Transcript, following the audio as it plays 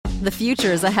The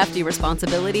future is a hefty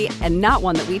responsibility and not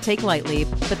one that we take lightly,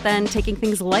 but then taking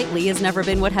things lightly has never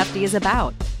been what Hefty is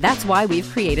about. That's why we've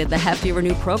created the Hefty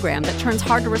Renew program that turns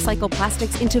hard-to-recycle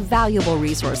plastics into valuable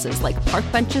resources like park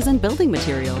benches and building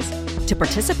materials. To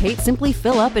participate, simply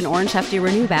fill up an orange Hefty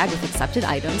Renew bag with accepted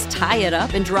items, tie it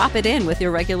up, and drop it in with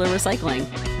your regular recycling.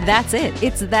 That's it.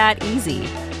 It's that easy.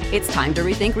 It's time to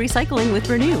rethink recycling with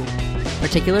Renew.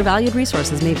 Particular valued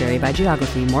resources may vary by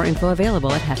geography. More info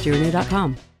available at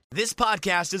heftyrenew.com. This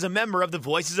podcast is a member of the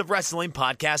Voices of Wrestling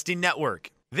Podcasting Network.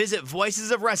 Visit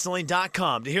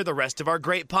voicesofwrestling.com to hear the rest of our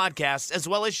great podcasts, as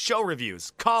well as show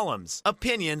reviews, columns,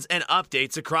 opinions, and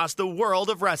updates across the world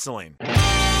of wrestling.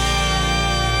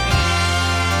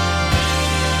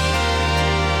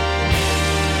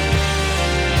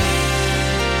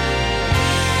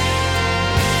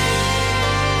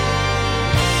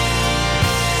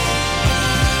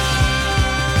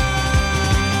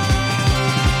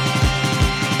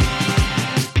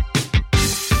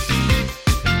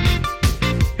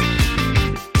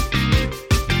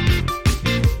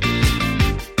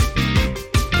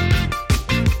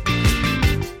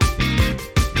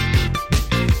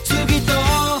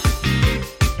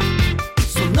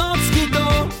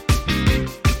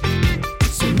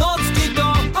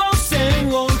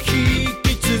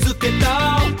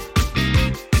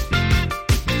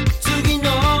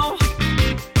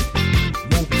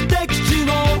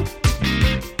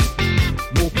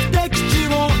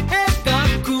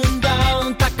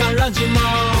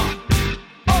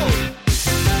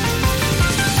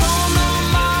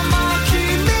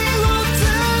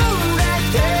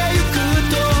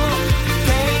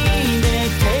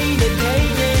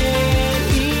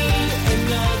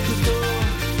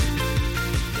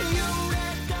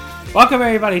 Welcome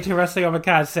everybody to Wrestling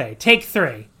Omakase, Take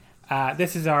 3.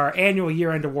 This is our annual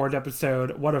year-end award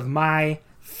episode, one of my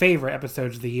favorite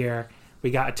episodes of the year.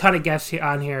 We got a ton of guests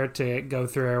on here to go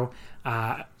through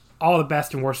all the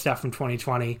best and worst stuff from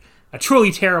 2020. A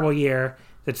truly terrible year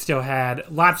that still had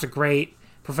lots of great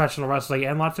professional wrestling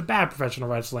and lots of bad professional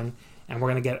wrestling, and we're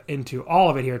going to get into all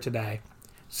of it here today.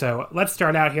 So let's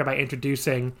start out here by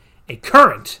introducing a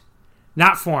current,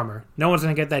 not former. No one's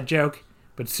going to get that joke,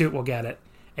 but Suit will get it.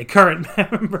 A current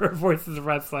member of Voices of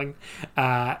Wrestling,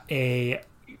 a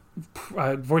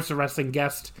Voices of Wrestling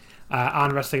guest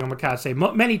on Wrestling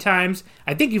Omakase many times.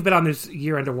 I think you've been on this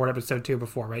year-end award episode too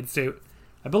before, right, Suit?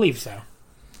 I believe so.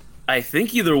 I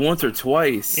think either once or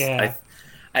twice. Yeah.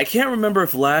 I can't remember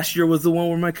if last year was the one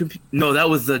where my computer... No, that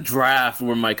was the draft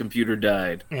where my computer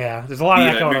died. Yeah, there's a lot of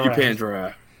that going around. Japan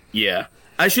draft. Yeah.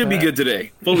 I should be good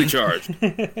today. Fully charged.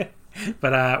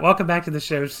 But welcome back to the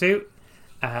show, Suit.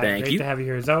 Thank great you. to have you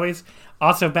here as always.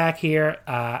 Also back here,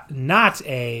 not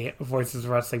a Voices of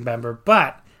Wrestling member,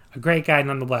 but a great guy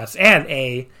nonetheless,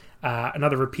 and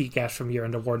another repeat guest from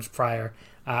year-end awards prior,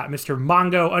 Mr.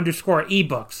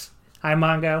 Mongo_ebooks. Hi,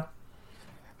 Mongo.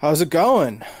 How's it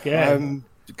going? Good. I'm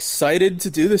excited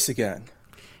to do this again.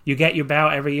 You get your bow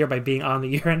every year by being on the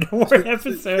year-end award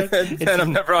episode. And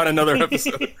I'm never on another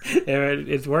episode.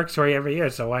 It works for you every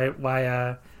year, so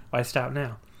why stop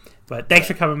now? But thanks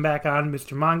for coming back on,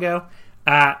 Mr. Mongo.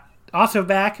 Also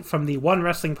back from the One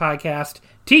Wrestling Podcast,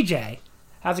 TJ.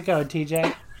 How's it going,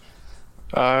 TJ?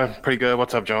 Pretty good.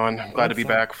 What's up, John? Glad to be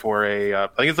back for I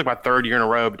think it's like my third year in a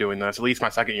row of doing this, at least my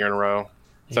second year in a row.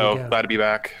 So glad to be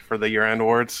back for the year-end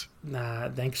awards.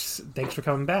 Thanks for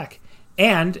coming back.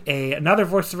 And another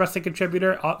Voice of Wrestling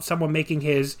contributor, someone making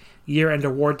his year-end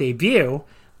award debut,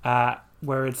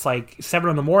 where it's like 7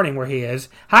 in the morning where he is.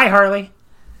 Hi, Harley.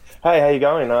 Hey, how you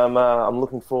going? I'm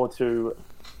looking forward to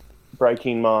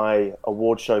breaking my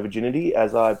award show virginity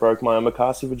as I broke my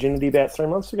Omakase virginity about 3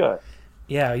 months ago.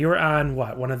 Yeah, you were on,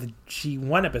 one of the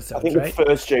G1 episodes, I think right? the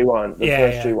first G1.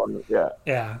 G1, yeah.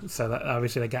 Yeah, so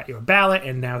obviously they got you a ballot,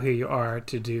 and now here you are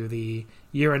to do the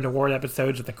year-end award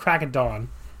episodes at the crack of dawn.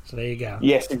 So there you go.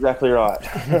 Yes, exactly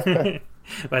right.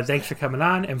 But thanks for coming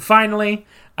on. And finally,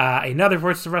 another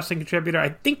Voices of Wrestling contributor. I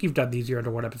think you've done these year-end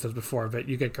award episodes before, but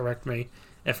you could correct me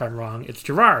if I'm wrong. It's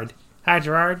Gerard. Hi,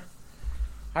 Gerard.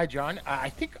 Hi, John. I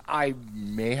think I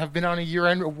may have been on a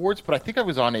year-end awards, but I think I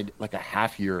was on a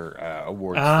half-year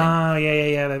awards thing. Oh,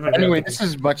 yeah. Anyway, this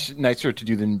is much nicer to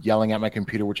do than yelling at my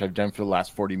computer, which I've done for the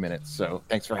last 40 minutes. So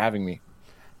thanks for having me.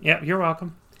 Yeah, you're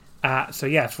welcome. So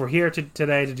yes, we're here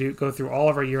today to go through all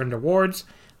of our year-end awards.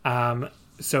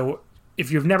 So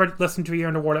if you've never listened to a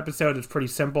year-end award episode, it's pretty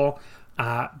simple.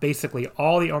 Basically,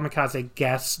 all the Omakase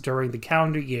guests during the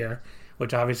calendar year,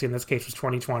 which obviously in this case was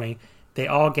 2020, they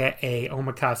all get a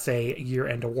Omakase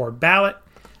year-end award ballot.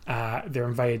 They're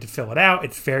invited to fill it out.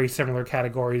 It's very similar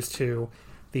categories to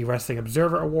the Wrestling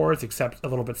Observer Awards, except a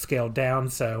little bit scaled down.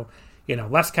 So,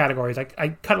 less categories. I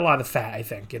cut a lot of the fat, I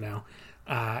think,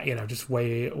 just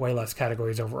way less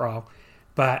categories overall.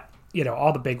 But,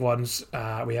 all the big ones,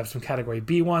 we have some category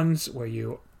B ones where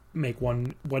you make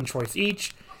one choice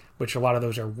each, which a lot of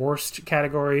those are worst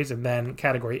categories. And then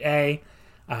category A,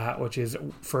 which is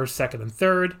first, second, and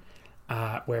third,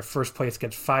 where first place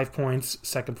gets 5 points,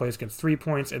 second place gets 3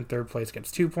 points, and third place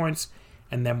gets 2 points.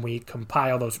 And then we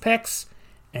compile those picks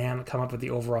and come up with the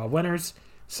overall winners.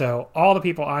 So all the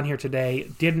people on here today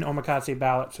did an Omakase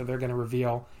ballot, so they're going to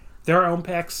reveal their own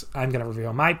picks. I'm going to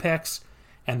reveal my picks,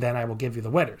 and then I will give you the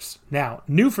winners. Now,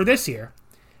 new for this year,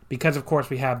 because of course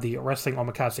we have the Wrestling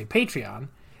Omakase Patreon,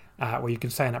 where you can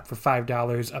sign up for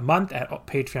 $5 a month at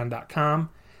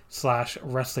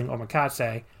patreon.com/Wrestling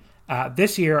Omakase.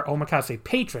 This year, Omakase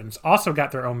patrons also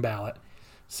got their own ballot.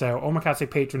 So Omakase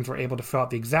patrons were able to fill out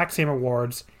the exact same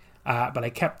awards, but I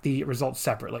kept the results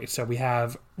separately. So we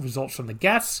have results from the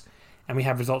guests, and we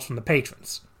have results from the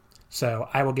patrons. So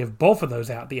I will give both of those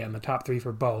out at the end, the top 3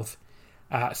 for both.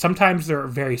 Sometimes they're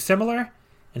very similar,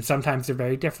 and sometimes they're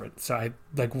very different. So I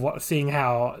like seeing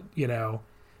how,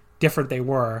 different they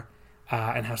were,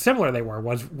 and how similar they were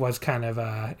was kind of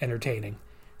entertaining.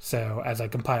 So as I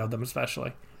compiled them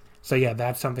especially. So yeah,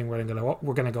 that's something we're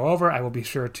gonna go over. I will be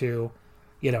sure to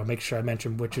make sure I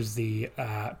mention which is the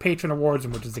patron awards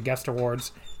and which is the guest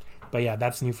awards. But yeah,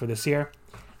 that's new for this year.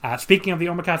 Speaking of the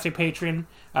Omakase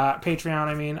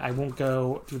Patreon, I won't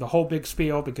go through the whole big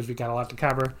spiel because we got a lot to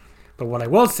cover. But what I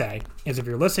will say is if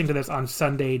you're listening to this on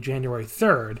Sunday, January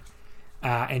 3rd,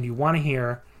 and you want to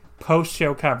hear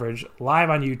post-show coverage live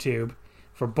on YouTube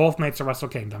for both nights of Wrestle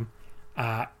Kingdom,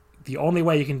 the only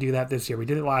way you can do that this year, we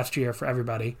did it last year for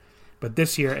everybody, but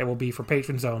this year it will be for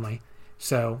patrons only.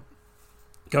 So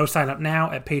go sign up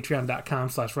now at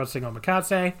patreon.com/Wrestling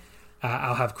Omakase.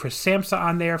 I'll have Chris Samsa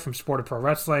on there from Sport of Pro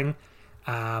Wrestling.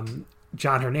 John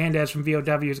Hernandez from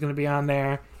VOW is going to be on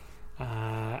there.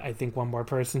 I think one more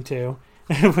person too,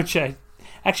 which I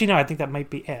think that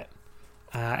might be it.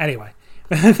 Anyway,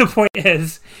 the point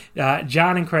is,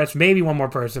 John and Chris, maybe one more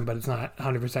person, but it's not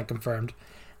 100% confirmed.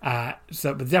 But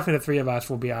definitely the 3 of us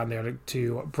will be on there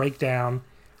to break down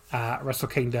Wrestle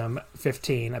Kingdom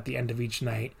 15 at the end of each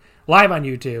night, live on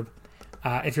YouTube.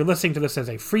 If you're listening to this as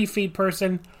a free feed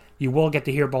person, you will get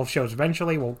to hear both shows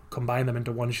eventually. We'll combine them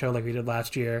into one show like we did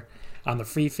last year on the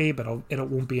free feed, but it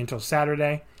won't be until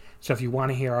Saturday. So if you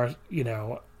want to hear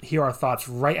our thoughts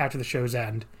right after the show's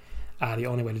end, the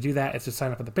only way to do that is to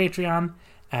sign up for the Patreon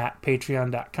at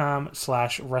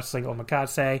patreon.com/Wrestling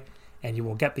Omakase, and you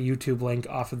will get the YouTube link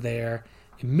off of there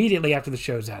immediately after the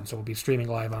show's end. So we'll be streaming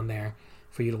live on there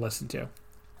for you to listen to.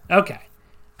 Okay.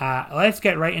 Let's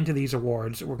get right into these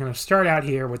awards. We're going to start out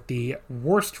here with the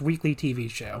worst weekly TV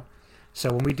show. So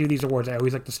when we do these awards, I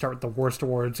always like to start with the worst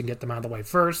awards and get them out of the way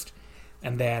first,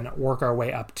 and then work our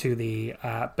way up to the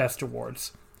best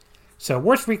awards. So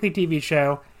worst weekly TV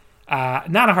show,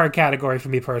 not a hard category for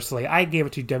me personally. I gave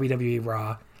it to WWE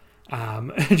Raw.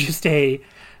 Just a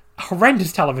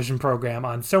horrendous television program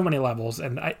on so many levels,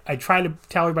 and I try to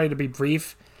tell everybody to be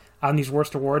brief on these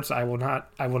worst awards. I will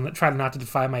try not to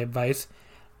defy my advice.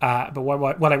 But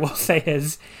what I will say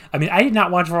is, I did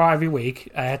not watch Raw every week.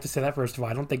 I have to say that first of all.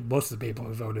 I don't think most of the people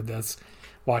who voted this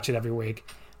watch it every week.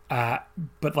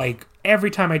 But like every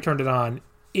time I turned it on,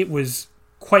 it was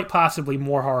quite possibly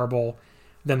more horrible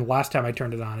than the last time I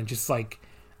turned it on. And just like,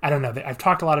 I don't know. I've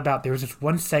talked a lot about, there was this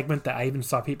one segment that I even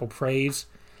saw people praise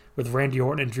with Randy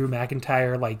Orton and Drew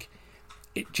McIntyre. Like,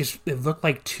 it looked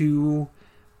like two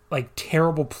like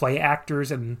terrible play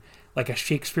actors and like a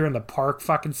Shakespeare in the Park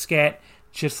fucking skit,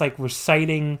 just like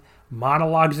reciting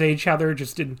monologues at each other.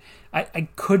 I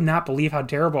could not believe how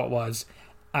terrible it was.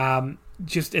 And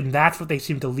that's what they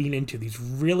seem to lean into, these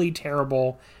really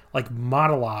terrible like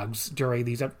monologues during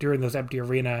those empty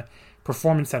arena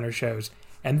performance center shows.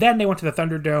 And then they went to the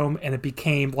Thunderdome and it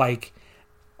became like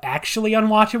actually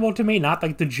unwatchable to me. Not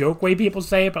like the joke way people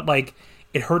say it, but like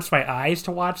it hurts my eyes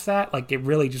to watch that. Like it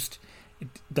really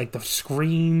like the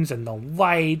screens and the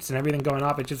lights and everything going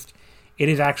off. It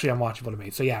is actually unwatchable to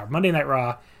me. So yeah, Monday Night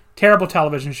Raw, terrible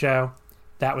television show.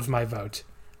 That was my vote.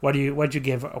 What'd you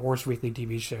give a worst weekly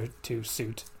TV show to,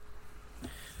 Suit?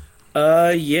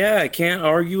 Yeah, I can't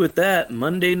argue with that.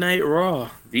 Monday Night Raw,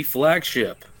 the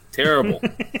flagship. Terrible.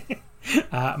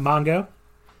 Mongo?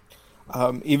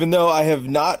 Even though I have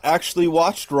not actually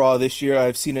watched Raw this year,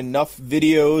 I've seen enough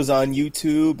videos on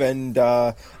YouTube and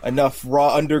enough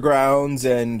Raw Undergrounds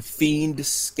and Fiend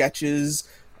sketches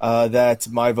that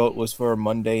my vote was for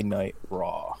Monday Night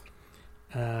Raw.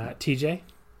 TJ?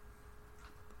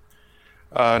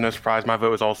 No surprise, my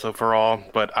vote was also for Raw,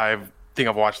 but I think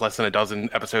I've watched less than a dozen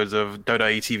episodes of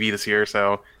Dota TV this year,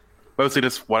 so Mostly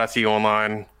just what I see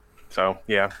online. So,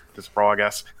 yeah, just Raw, I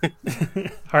guess.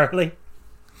 Harley?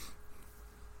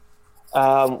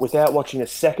 Without watching a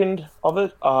second of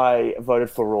it, I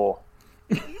voted for Raw.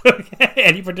 Okay.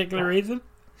 Any particular reason?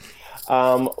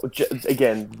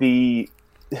 Again, the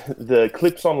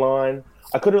clips online.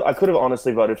 I could have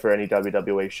honestly voted for any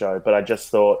WWE show, but I just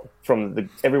thought from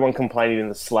everyone complaining in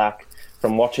the Slack,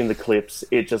 from watching the clips,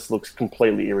 it just looks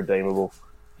completely irredeemable.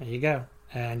 There you go.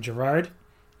 And Gerard,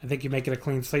 I think you're making a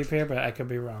clean sweep here, but I could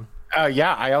be wrong.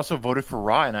 Yeah, I also voted for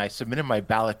Raw, and I submitted my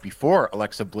ballot before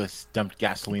Alexa Bliss dumped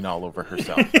gasoline all over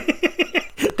herself.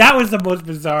 That was the most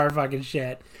bizarre fucking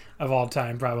shit of all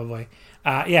time, probably.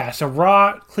 So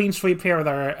Raw, clean sweep here with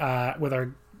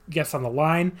our guests on the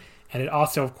line, and it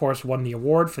also, of course, won the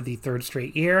award for the third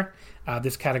straight year.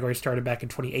 This category started back in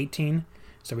 2018,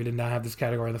 so we did not have this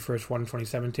category the first one in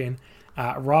 2017.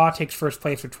 Raw takes first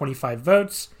place with 25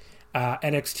 votes.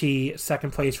 NXT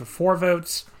second place with 4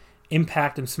 votes.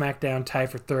 Impact and SmackDown tie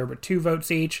for third with 2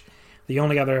 votes each. The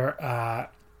only other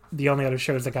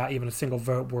shows that got even a single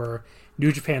vote were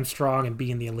New Japan Strong and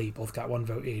Being the Elite. Both got 1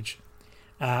 vote each.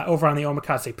 Over on the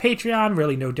Omakase Patreon,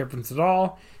 really no difference at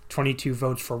all. 22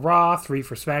 votes for Raw, 3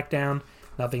 for SmackDown.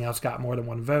 Nothing else got more than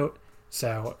 1 vote.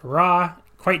 So Raw,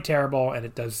 quite terrible, and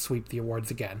it does sweep the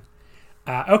awards again.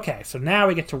 Okay, so now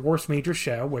we get to Worst Major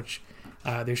Show, which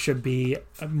there should be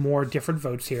more different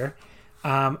votes here.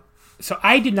 So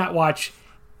I did not watch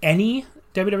any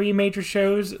WWE major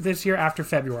shows this year after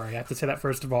February. I have to say that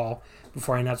first of all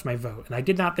before I announce my vote. And I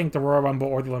did not think the Royal Rumble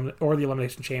or the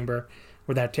Elimination Chamber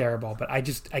were that terrible. But I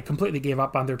completely gave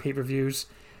up on their pay-per-views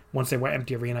once they went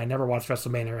empty arena. I never watched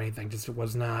WrestleMania or anything. Just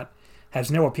has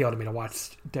no appeal to me to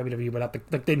watch WWE without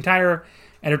the entire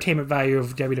entertainment value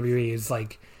of WWE is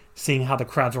like seeing how the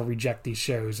crowds will reject these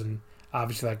shows, and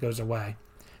obviously that goes away.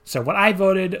 So what I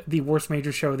voted the worst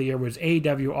major show of the year was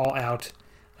AEW All Out,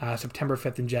 September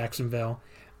 5th in Jacksonville.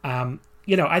 I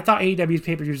thought AEW's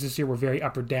pay-per-views this year were very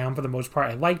up or down for the most part.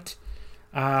 I liked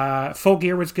Full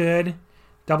Gear was good,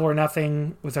 Double or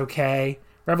Nothing was okay,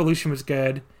 Revolution was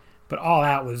good, but All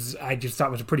Out I just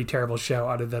thought was a pretty terrible show.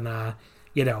 Other than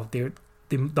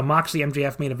the Moxley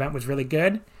MJF main event was really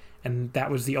good, and that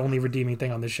was the only redeeming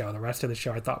thing on the show. The rest of the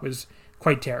show I thought was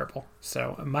quite terrible.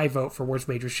 So my vote for worst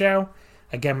major show.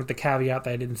 Again, with the caveat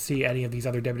that I didn't see any of these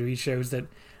other WWE shows that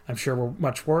I'm sure were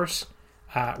much worse,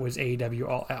 was AEW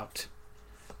All Out.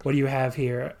 What do you have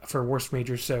here for worst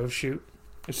major show suit?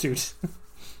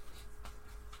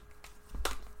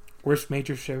 Worst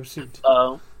major show suit.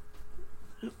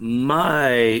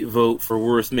 My vote for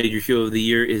worst major show of the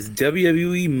year is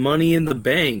WWE Money in the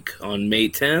Bank on May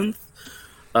 10th.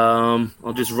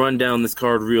 I'll just run down this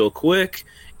card real quick.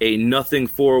 A nothing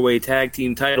 4-way tag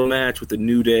team title match with the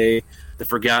New Day, the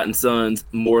Forgotten Sons,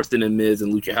 Morrison and Miz,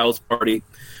 and Lucha House Party.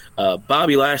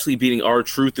 Bobby Lashley beating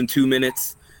R-Truth in 2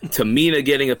 minutes. Tamina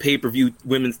getting a pay-per-view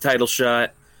women's title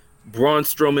shot. Braun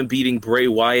Strowman beating Bray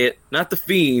Wyatt. Not the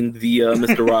Fiend, the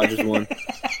Mr. Rogers one.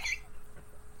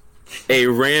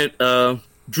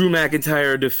 Drew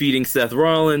McIntyre defeating Seth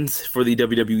Rollins for the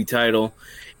WWE title.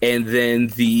 And then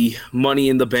the Money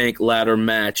in the Bank ladder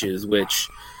matches, which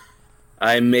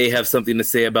I may have something to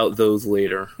say about those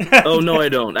later. Oh, no, I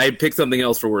don't. I picked something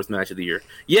else for worst match of the year.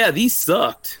 Yeah, these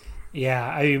sucked.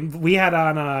 Yeah, we had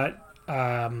on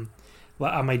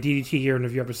my DDT year in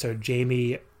review episode,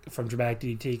 Jamie from Dramatic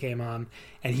DDT came on,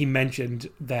 and he mentioned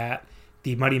that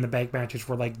the Money in the Bank matches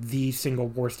were like the single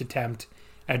worst attempt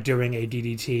at doing a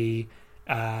DDT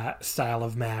style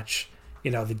of match. The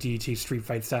DDT street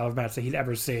fight style of match that he'd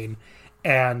ever seen.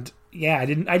 And yeah, I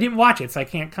didn't watch it, so I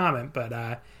can't comment,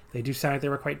 but they do sound like they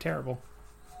were quite terrible.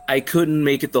 I couldn't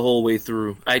make it the whole way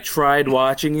through. I tried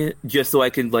watching it just so I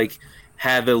could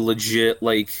have a legit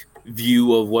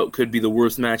view of what could be the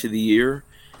worst match of the year.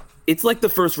 It's like the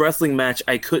first wrestling match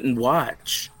I couldn't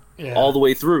watch all the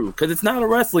way through because it's not a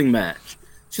wrestling match.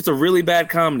 It's just a really bad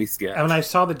comedy sketch. And when I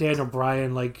saw the Daniel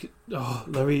Bryan let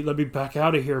me back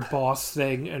out of here, boss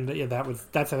thing, and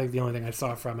that's I think the only thing I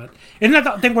saw from it. Isn't that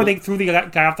the thing where they threw the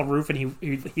guy off the roof and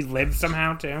he lived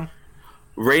somehow too?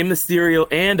 Rey Mysterio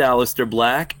and Aleister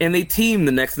Black, and they team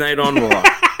the next night on Raw.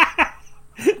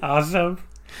 Awesome.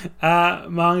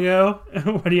 Mongo,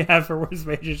 what do you have for worst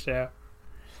major show?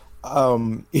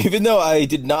 Even though I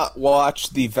did not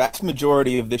watch the vast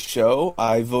majority of this show,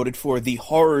 I voted for the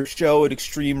horror show at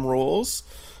Extreme Rules.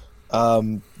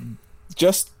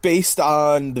 Just based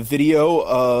on the video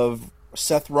of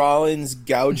Seth Rollins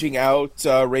gouging out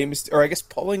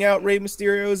pulling out Rey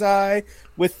Mysterio's eye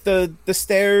with the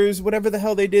stairs, whatever the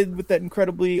hell they did with that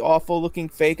incredibly awful looking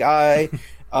fake eye,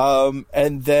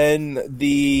 And then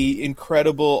the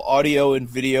incredible audio and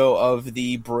video of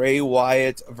the Bray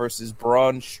Wyatt versus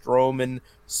Braun Strowman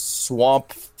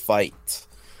swamp fight.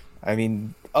 I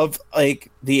mean, of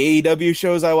like the AEW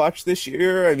shows I watched this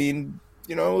year, I mean,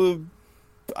 you know,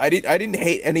 I didn't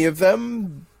hate any of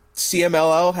them.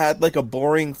 CMLL had like a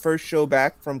boring first show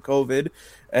back from COVID,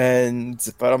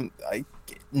 but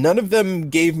none of them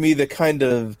gave me the kind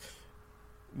of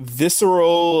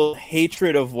visceral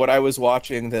hatred of what I was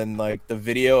watching than like the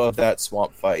video of that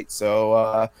swamp fight.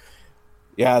 So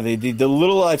the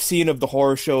little I've seen of the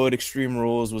horror show at Extreme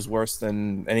Rules was worse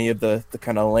than any of the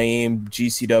kind of lame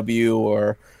GCW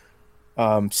or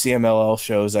CMLL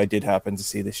shows I did happen to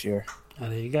see this year. Oh,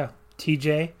 there you go.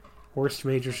 TJ, worst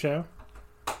major show?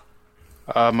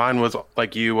 Mine was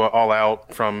like you, All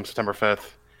Out from September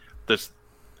 5th. This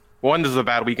is a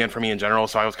bad weekend for me in general,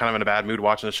 so I was kind of in a bad mood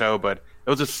watching the show, but it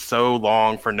was just so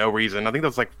long for no reason. I think that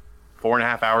was like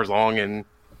 4.5 hours long, and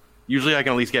usually I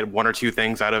can at least get one or two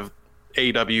things out of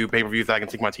AEW pay-per-views that I can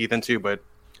sink my teeth into, but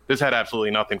this had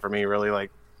absolutely nothing for me, really.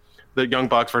 Like, the Young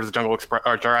Bucks versus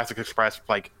Jurassic Express,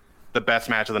 like, the best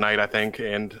match of the night, I think,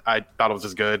 and I thought it was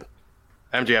just good.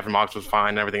 MJF and Mox was fine,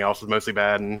 and everything else was mostly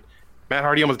bad, and Matt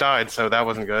Hardy almost died, so that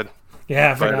wasn't good.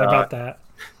 Yeah, I forgot about that.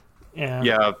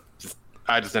 Yeah.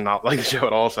 I just did not like the show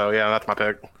at all, so yeah, that's my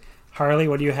pick. Harley,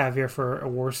 what do you have here for a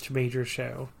worst major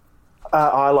show?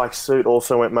 I, like Suit,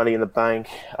 also went Money in the Bank.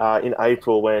 In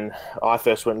April, when I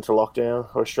first went into lockdown,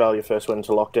 or Australia first went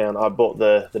into lockdown, I bought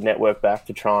the network back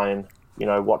to try and, you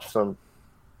know, watch some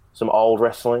old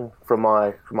wrestling from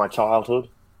my childhood.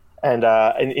 And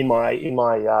in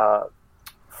my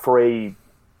free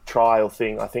trial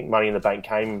thing, I think Money in the Bank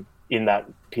came in that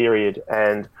period,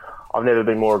 and I've never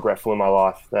been more regretful in my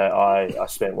life that I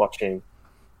spent watching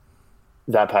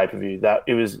that pay-per-view. That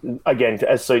it was, again,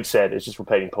 as Suit said, it's just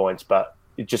repeating points, but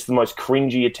it's just the most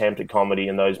cringy attempt at comedy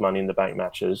in those Money in the Bank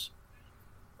matches.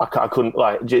 I couldn't,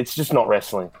 like, it's just not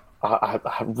wrestling. I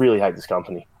really hate this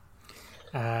company.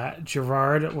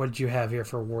 Gerard, what did you have here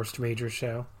for worst major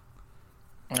show?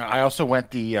 I also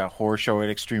went the horror show at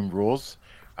Extreme Rules.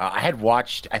 I had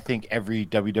watched, I think, every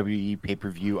WWE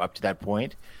pay-per-view up to that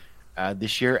point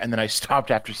this year, and then I stopped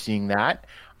after seeing that.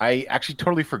 I actually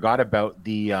totally forgot about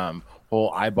the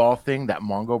whole eyeball thing that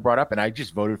Mongo brought up, and I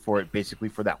just voted for it basically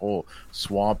for that whole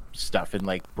swamp stuff and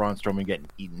like Braun Strowman getting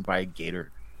eaten by a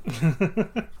gator.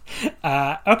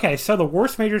 Okay, so the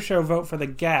worst major show vote for the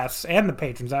guests and the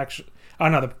patrons, actually. Oh,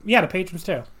 no, the patrons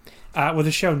too. Was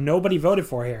a show nobody voted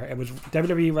for here. It was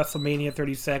WWE WrestleMania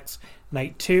 36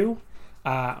 Night 2,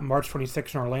 March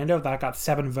 26th in Orlando. That got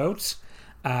 7 votes.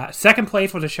 Second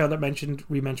place was a show that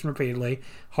we mentioned repeatedly.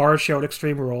 Horror Show at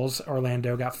Extreme Rules,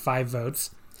 Orlando, got 5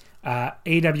 votes.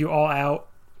 AEW All Out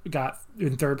got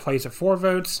in third place at 4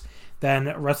 votes. Then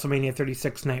WrestleMania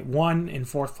 36 Night 1 in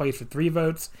fourth place with 3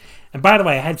 votes. And by the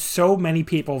way, I had so many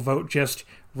people vote just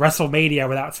WrestleMania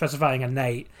without specifying a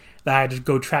night that I had to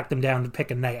go track them down to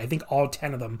pick a night. I think all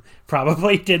 10 of them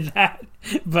probably did that.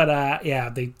 But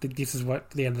this is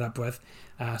what they ended up with.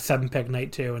 7 pick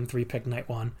Night 2 and 3 pick Night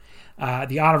 1.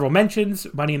 The honorable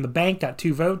mentions, Money in the Bank got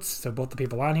 2 votes, so both the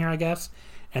people on here, I guess.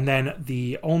 And then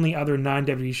the only other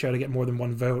non-WWE show to get more than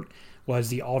 1 vote was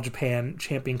the All Japan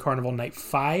Champion Carnival Night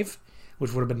 5,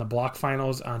 which would have been the block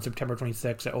finals on September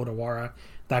 26th at Odawara.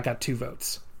 That got 2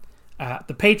 votes.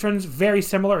 The patrons, very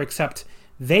similar, except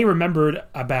they remembered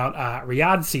about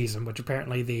Riyadh season, which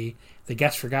apparently the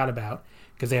guests forgot about,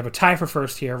 because they have a tie for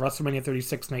first here, WrestleMania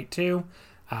 36 Night 2,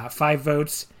 5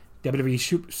 votes.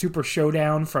 WWE Super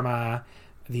Showdown from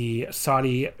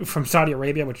Saudi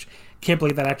Arabia, which can't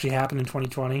believe that actually happened in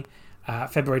 2020.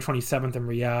 February 27th in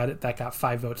Riyadh, that got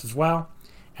 5 votes as well.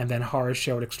 And then Horror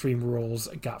Show at Extreme Rules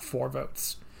got 4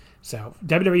 votes. So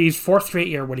WWE's 4th straight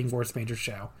year winning worst major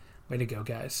show. Way to go,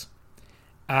 guys.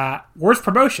 Worst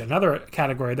promotion, another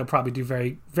category they'll probably do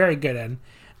very, very good in.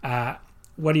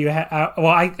 What do you have? Well,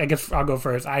 I guess I'll go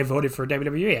first. I voted for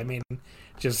WWE. I mean,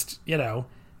 just, you know,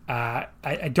 I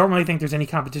don't really think there's any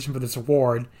competition for this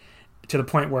award, to the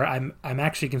point where I'm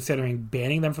actually considering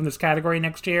banning them from this category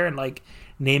next year and like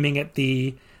naming it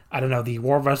the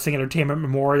World Wrestling Entertainment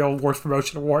Memorial Worst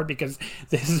Promotion Award, because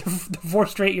this is the 4th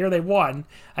straight year they won.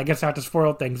 I guess not to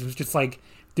spoil things. It's just like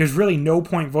there's really no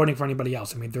point voting for anybody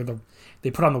else. I mean,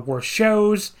 they put on the worst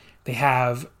shows. They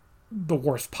have the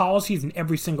worst policies in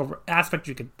every single aspect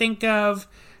you could think of.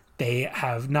 They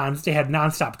had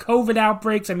nonstop COVID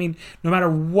outbreaks. I mean, no matter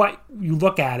what you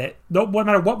look at it, no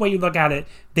matter what way you look at it,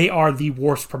 they are the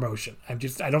worst promotion. I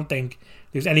don't think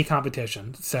there's any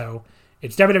competition. So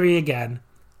it's WWE again.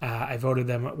 I voted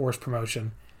them worst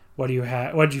promotion. What do you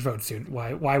have? What did you vote, Soon?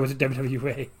 Why was it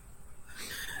WWE?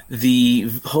 the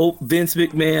Vince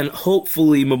McMahon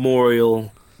hopefully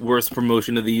memorial Worst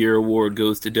Promotion of the Year award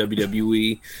goes to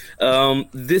WWE.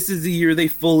 This is the year they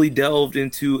fully delved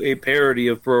into a parody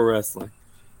of pro wrestling.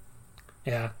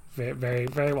 Yeah, very, very,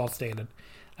 very well stated.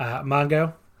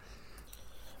 Mongo?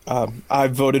 I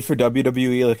voted for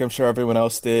WWE like I'm sure everyone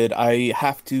else did. I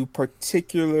have to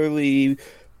particularly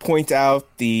point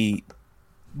out the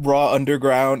Raw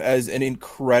Underground as an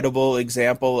incredible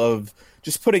example of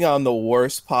just putting on the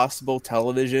worst possible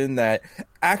television that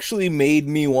actually made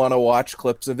me want to watch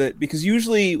clips of it, because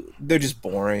usually they're just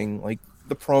boring. Like,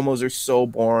 the promos are so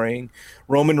boring.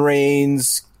 Roman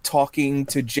Reigns talking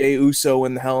to Jey Uso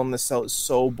in the Hell in the Cell is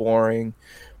so boring.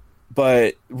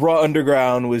 But Raw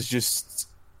Underground was just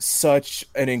such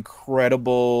an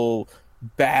incredible,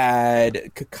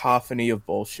 bad cacophony of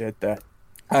bullshit that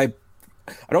I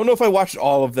don't know if I watched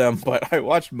all of them, but I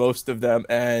watched most of them,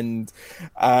 and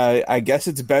I guess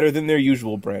it's better than their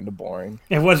usual brand of boring.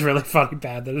 It was really fucking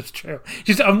bad, that is true.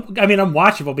 Just, I mean,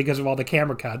 unwatchable because of all the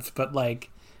camera cuts, but, like,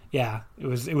 yeah, it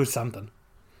was something.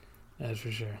 That's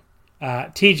for sure.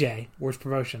 TJ, worst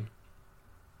promotion.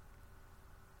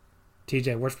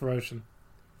 TJ, worst promotion.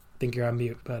 I think you're on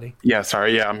mute, buddy. Yeah,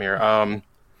 sorry. Yeah, I'm here.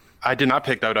 I did not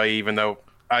pick WWE, even though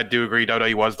I do agree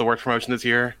WWE was the worst promotion this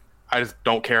year. I just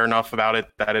don't care enough about it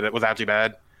that it was actually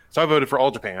bad. So I voted for All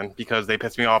Japan because they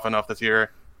pissed me off enough this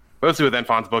year, mostly with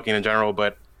Enfon's booking in general,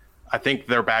 but I think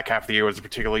their back half of the year was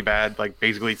particularly bad. Like,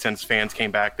 basically, since fans came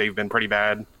back, they've been pretty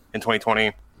bad in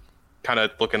 2020. Kind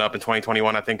of looking up in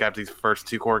 2021, I think, after these first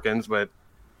two Corkins. But,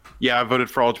 yeah, I voted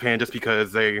for All Japan just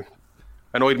because they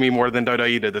annoyed me more than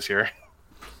WWE did this year.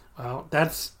 Well,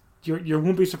 that's... You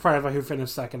won't be surprised by who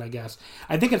finished second, I guess.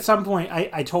 I think at some point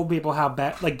I told people how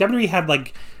bad... Like, WWE had,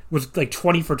 was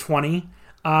 20 for 20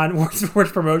 on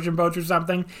worst promotion votes or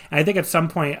something. And I think at some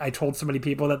point I told so many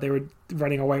people that they were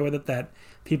running away with it that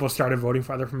people started voting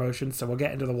for other promotions. So we'll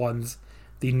get into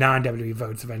the non-WWE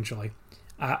votes eventually.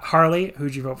 Harley,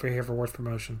 who'd you vote for here for worst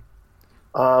promotion?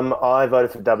 I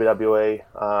voted for WWE.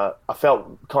 I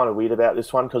felt kind of weird about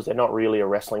this one because they're not really a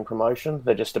wrestling promotion.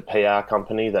 They're just a PR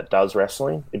company that does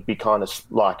wrestling. It'd be kind of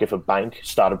like if a bank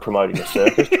started promoting a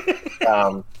circus.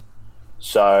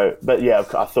 But yeah,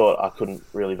 I thought I couldn't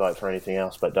really vote for anything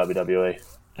else but WWE.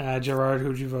 Gerard,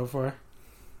 who'd you vote for?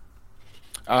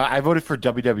 I voted for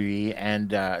WWE,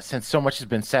 and since so much has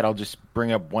been said, I'll just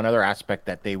bring up one other aspect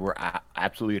that they were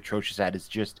absolutely atrocious at. Is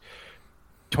just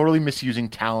totally misusing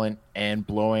talent and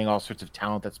blowing all sorts of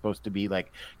talent that's supposed to be,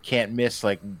 like, can't miss,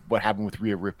 like what happened with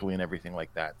Rhea Ripley and everything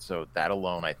like that. So that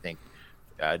alone, I think,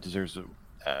 deserves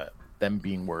them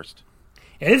being worst.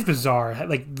 It is bizarre.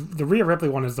 Like, the Rhea Ripley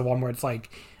one is the one where it's like,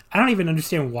 I don't even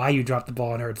understand why you dropped the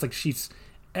ball on her. It's like she's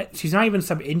not even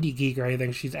some indie geek or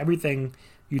anything. She's everything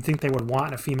you'd think they would want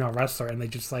in a female wrestler, and they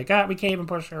just like, we can't even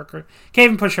push her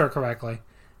correctly.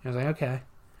 I was like, okay.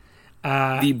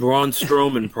 The Braun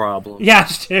Strowman problem. Yeah,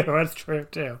 that's true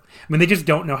too. I mean, they just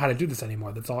don't know how to do this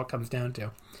anymore. That's all it comes down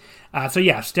to. So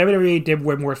yes, WWE did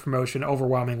win worst promotion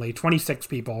overwhelmingly. 26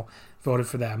 people voted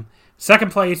for them.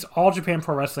 Second place, All Japan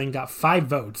Pro Wrestling got 5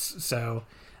 votes. So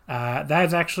that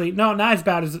is actually not as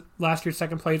bad as last year's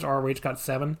second place. ROH got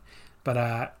 7,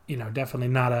 but definitely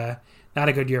not a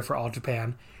good year for All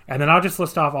Japan. And then I'll just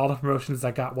list off all the promotions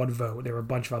that got 1 vote. There were a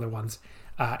bunch of other ones.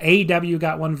 AEW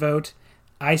got 1 vote.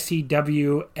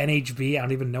 ICW NHB, I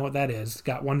don't even know what that is,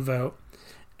 got 1 vote.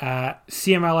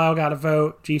 CMLL got a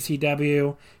vote.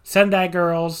 GCW, Sendai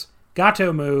Girls,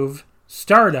 Gato Move,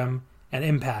 Stardom, and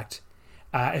Impact.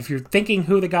 If you're thinking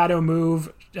who the Gato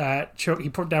Move, he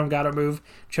put down Gato Move,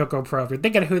 Choco Pro. If you're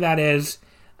thinking who that is,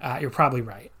 you're probably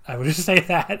right. I would just say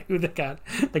that, who the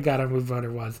Gato Move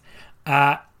voter was.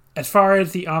 As far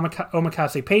as the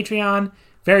Omakase Patreon,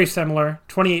 very similar.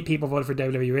 28 people voted for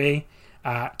WWE.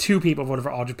 2 people voted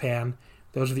for All Japan.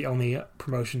 Those are the only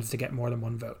promotions to get more than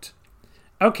 1 vote.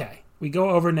 Okay, we go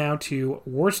over now to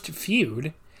Worst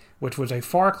Feud, which was a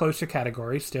far closer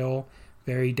category, still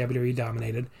very WWE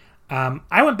dominated.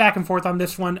 I went back and forth on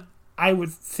this one. I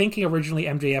was thinking originally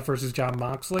MJF versus Jon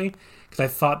Moxley, because I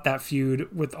thought that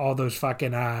feud with all those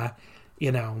fucking, that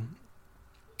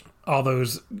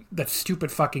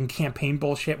stupid fucking campaign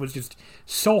bullshit was just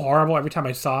so horrible every time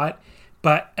I saw it.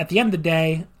 But at the end of the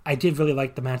day, I did really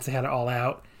like the match they had it all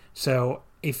out. So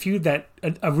a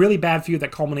really bad feud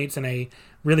that culminates in a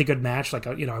really good match, I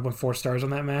went 4 stars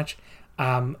on that match.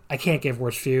 I can't give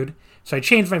worst feud. So I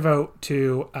changed my vote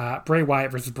to Bray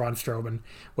Wyatt versus Braun Strowman,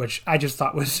 which I just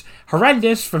thought was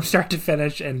horrendous from start to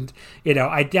finish. And,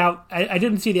 I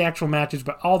didn't see the actual matches,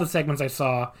 but all the segments I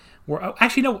saw were...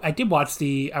 Actually, no, I watched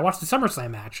the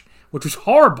SummerSlam match, which was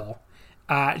horrible.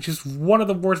 Just one of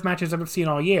the worst matches I've seen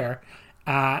all year.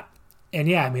 And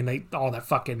yeah, I mean, like all that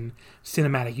fucking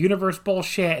cinematic universe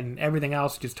bullshit and everything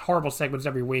else, just horrible segments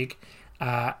every week.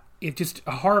 It's just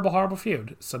a horrible, horrible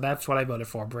feud. So that's what I voted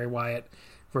for: Bray Wyatt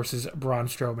versus Braun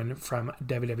Strowman from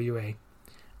WWE.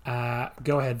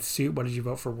 Go ahead, Suit. What did you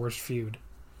vote for worst feud?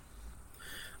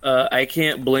 I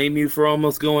can't blame you for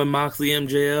almost going Moxley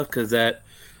MJF because that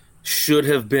should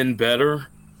have been better.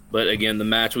 But again, the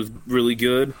match was really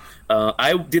good.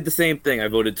 I did the same thing. I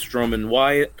voted Strowman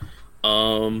Wyatt.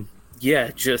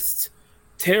 Yeah, just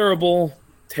terrible,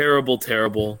 terrible,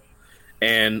 terrible.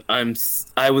 And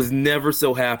I was never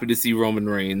so happy to see Roman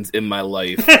Reigns in my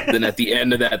life than at the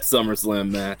end of that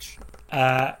SummerSlam match.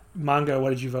 Mongo,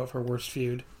 what did you vote for worst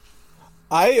feud?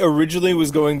 I originally was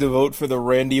going to vote for the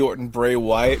Randy Orton Bray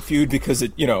Wyatt feud because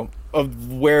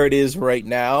of where it is right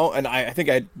now, and I think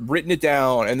I'd written it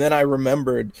down, and then I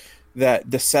remembered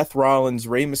that the Seth Rollins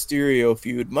Rey Mysterio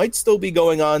feud might still be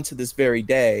going on to this very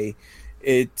day.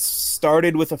 It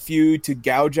started with a feud to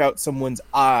gouge out someone's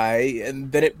eye,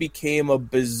 and then it became a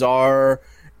bizarre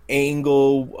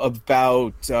angle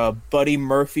about Buddy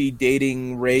Murphy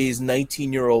dating Ray's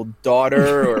 19-year-old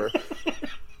daughter,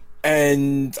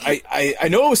 and I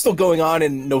know it was still going on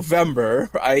in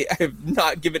November. I have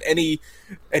not given any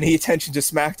attention to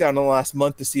SmackDown in the last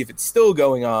month to see if it's still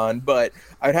going on, but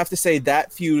I'd have to say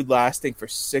that feud lasting for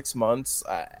 6 months.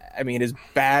 I mean, as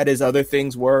bad as other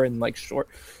things were in like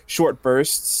short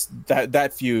bursts,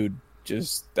 that feud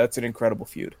that's an incredible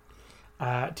feud.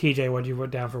 TJ, what did you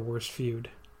vote down for worst feud?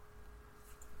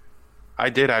 I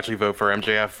did actually vote for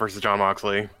MJF versus Jon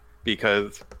Moxley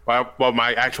because, well,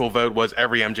 my actual vote was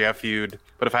every MJF feud,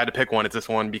 but if I had to pick one, it's this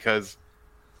one because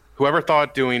whoever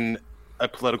thought doing a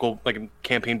political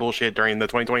campaign bullshit during the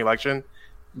 2020 election,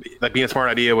 like being a smart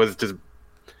idea, was just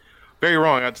very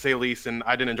wrong, I'd say the least, and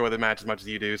I didn't enjoy the match as much as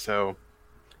you do,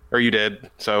 or you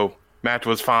did, so match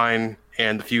was fine,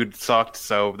 and the feud sucked,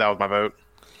 so that was my vote.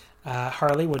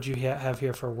 Harley, what'd you have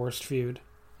here for worst feud?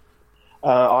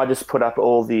 I just put up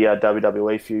all the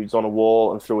WWE feuds on a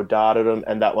wall and threw a dart at them,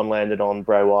 and that one landed on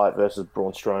Bray Wyatt versus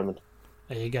Braun Strowman.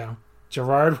 There you go.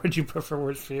 Gerard, what'd you put for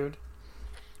worst feud?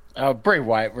 Bray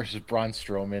Wyatt versus Braun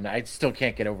Strowman. I still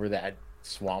can't get over that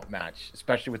swamp match,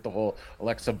 especially with the whole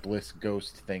Alexa Bliss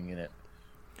ghost thing in it.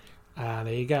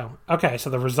 There you go. Okay, so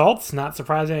the results, not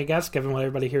surprising, I guess, given what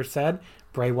everybody here said.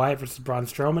 Bray Wyatt versus Braun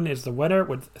Strowman is the winner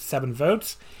with 7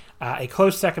 votes. A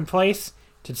close second place,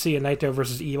 Tetsuya Naito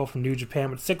versus Evil from New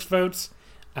Japan with 6 votes.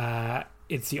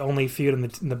 It's the only feud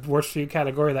in the worst feud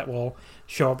category that will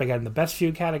show up again in the best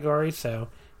feud category, so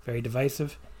very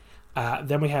divisive.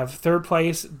 Then we have third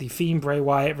place, The Fiend Bray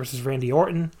Wyatt versus Randy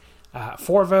Orton,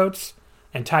 4 votes.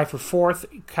 And tied for fourth,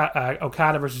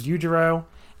 Okada versus Yujiro,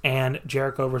 and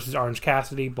Jericho versus Orange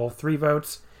Cassidy, both 3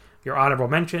 votes. Your honorable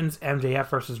mentions, MJF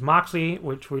versus Moxley,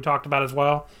 which we talked about as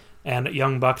well, and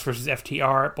Young Bucks versus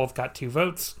FTR, both got 2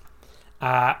 votes.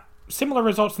 Similar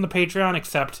results in the Patreon,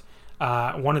 except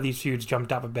one of these feuds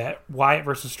jumped up a bit. Wyatt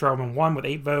versus Strowman won with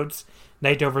 8 votes.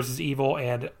 Naito versus Evil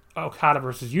and Okada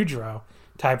versus Yujiro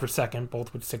tied for second,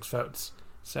 both with 6 votes.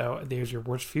 So there's your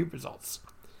worst feud results.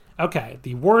 Okay,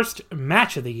 the worst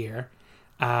match of the year.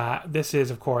 This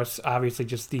is, of course, obviously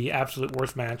just the absolute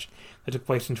worst match that took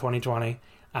place in 2020.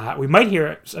 We might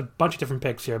hear a bunch of different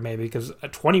picks here, maybe, because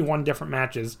 21 different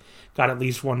matches got at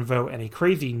least 1 vote, and a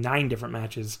crazy 9 different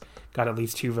matches got at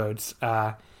least 2 votes.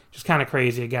 Just kind of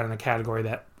crazy, again, in a category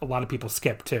that a lot of people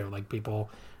skip, too. Like, people,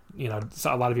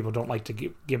 a lot of people don't like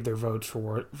to give their votes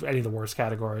for any of the worst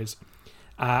categories.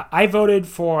 I voted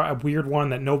for a weird one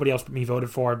that nobody else but me voted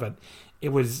for, but it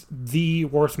was the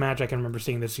worst match I can remember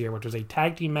seeing this year, which was a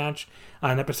tag team match on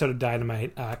an episode of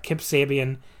Dynamite. Kip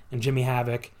Sabian and Jimmy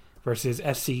Havoc versus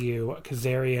SCU,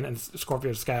 Kazarian, and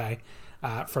Scorpio Sky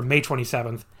from May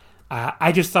 27th.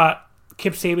 I just thought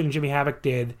Kip Sabian and Jimmy Havoc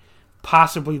did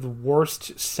possibly the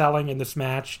worst selling in this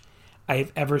match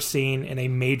I've ever seen in a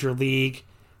major league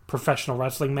professional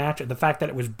wrestling match. And the fact that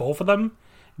it was both of them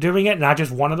doing it, not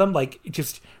just one of them, it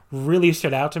just really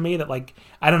stood out to me that,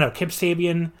 I don't know, Kip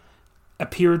Sabian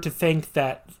appeared to think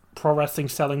that pro wrestling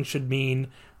selling should mean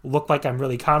look like I'm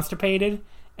really constipated,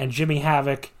 and Jimmy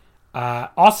Havoc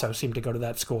also seemed to go to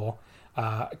that school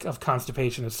of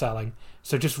constipation of selling.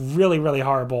 So just really, really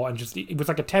horrible, and just it was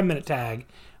like a 10-minute tag,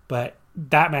 but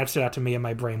that match stood out to me in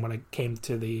my brain when it came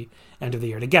to the end of the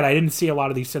year. And again, I didn't see a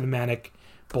lot of these cinematic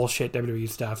bullshit WWE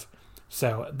stuff,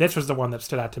 so this was the one that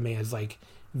stood out to me as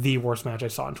the worst match I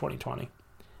saw in 2020.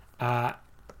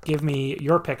 Give me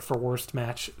your pick for worst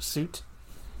match, Suit.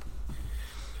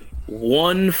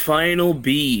 One final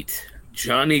beat.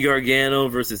 Johnny Gargano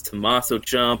versus Tommaso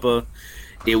Ciampa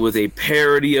It was a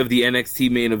parody of the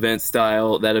NXT main event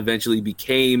style that eventually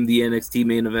became the NXT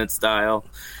main event style.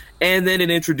 And then it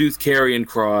introduced Karrion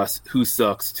Kross, who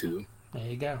sucks too. There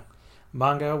you go.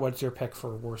 Mongo, what's your pick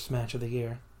for worst match of the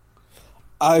year?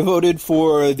 I voted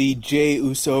for the Jey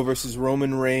Uso versus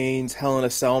Roman Reigns Hell in a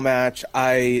Cell match.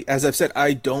 As I've said,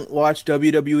 I don't watch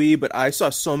WWE, but I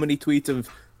saw so many tweets of,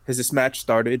 has this match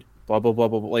started? Blah, blah, blah,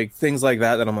 blah, blah, like things like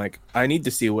that I'm like, I need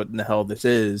to see what in the hell this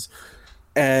is.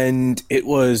 And it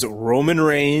was Roman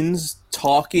Reigns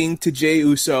talking to Jey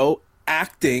Uso,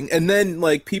 acting, and then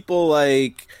like people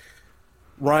like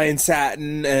Ryan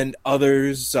Satin and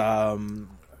others,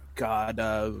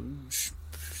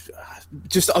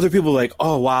 just other people like,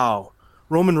 oh wow,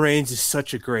 Roman Reigns is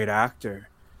such a great actor.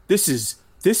 This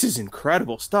is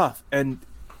incredible stuff. And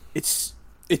it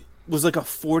was like a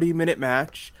 40-minute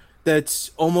match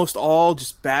that's almost all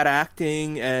just bad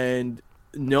acting and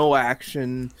no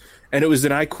action. And it was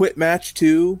an I Quit match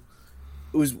too.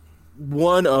 It was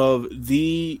one of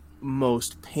the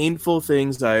most painful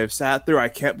things I have sat through. I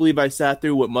can't believe I sat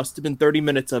through what must have been 30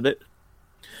 minutes of it.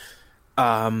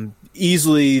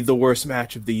 Easily the worst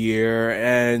match of the year,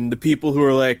 and the people who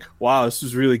are like, wow, this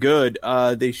was really good,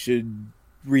 they should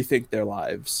rethink their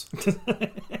lives.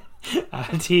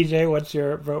 TJ, what's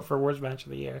your vote for worst match of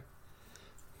the year?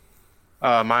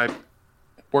 My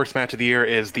worst match of the year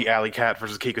is the Alley Cat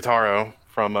versus Kikutaro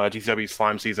from GCW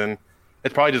Slime season.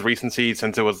 It's probably just recency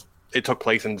since it took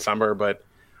place in December, but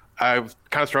I was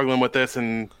kind of struggling with this,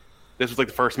 and this was like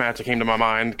the first match that came to my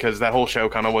mind because that whole show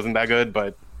kind of wasn't that good,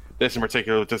 but this in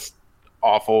particular was just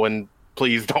awful, and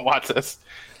please don't watch this.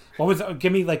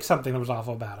 Give me like something that was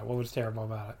awful about it. What was terrible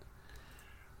about it?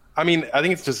 I mean, I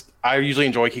think it's just, I usually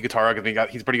enjoy Kikutaro because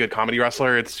he's a pretty good comedy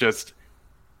wrestler. It's just,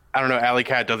 I don't know, Alley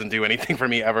Cat doesn't do anything for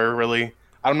me ever, really.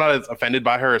 I'm not as offended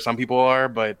by her as some people are,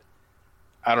 but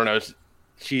I don't know.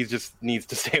 She just needs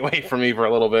to stay away from me for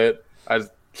a little bit.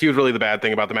 She was really the bad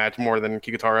thing about the match more than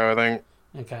Kikutaro, I think.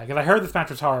 Okay, because I heard this match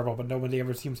was horrible, but nobody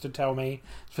ever seems to tell me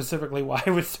specifically why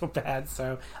it was so bad,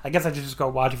 so I guess I should just go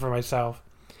watch it for myself.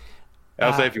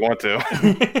 I'll say if you want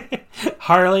to.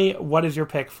 Harley, what is your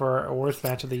pick for a worst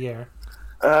match of the year?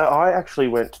 I actually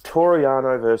went Toru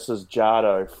Yano versus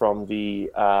Jado from the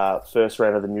first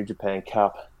round of the New Japan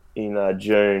Cup in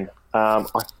June. I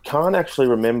can't actually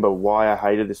remember why I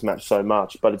hated this match so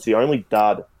much, but it's the only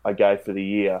dud I gave for the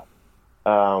year.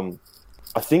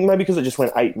 I think maybe because it just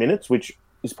went 8 minutes, which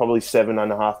is probably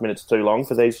 7.5 minutes too long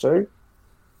for these two.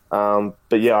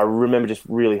 But yeah, I remember just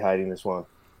really hating this one.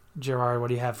 Gerard, what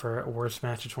do you have for a worst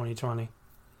match of 2020?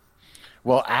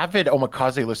 Well, avid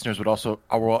Omakase listeners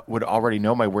would already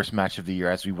know my worst match of the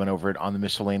year as we went over it on the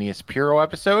miscellaneous Puro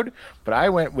episode. But I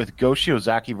went with Go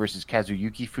Shiozaki versus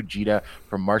Kazuyuki Fujita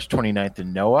from March 29th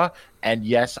in Noah. And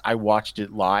yes, I watched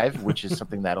it live, which is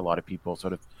something that a lot of people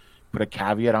sort of put a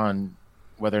caveat on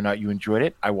whether or not you enjoyed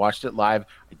it. I watched it live.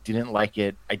 I didn't like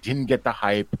it. I didn't get the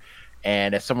hype.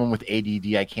 And as someone with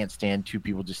ADD, I can't stand two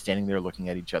people just standing there looking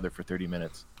at each other for 30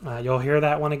 minutes. You'll hear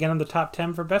that one again in the top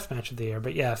 10 for best match of the year.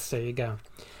 But yes, there you go.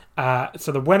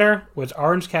 So the winner was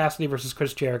Orange Cassidy versus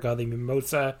Chris Jericho, the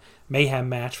Mimosa Mayhem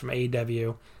match from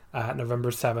AEW, November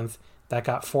 7th. That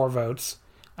got 4 votes.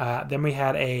 Then we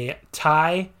had a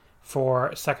tie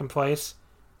for second place,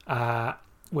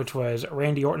 which was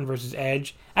Randy Orton versus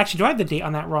Edge. Actually, do I have the date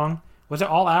on that wrong? Was it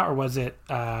All Out or was it...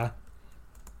 I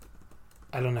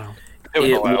don't know.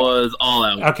 It was All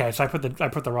Out. Okay, so I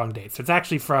put the wrong date. So it's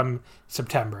actually from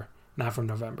September, not from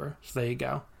November. So there you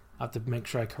go. I'll have to make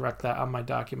sure I correct that on my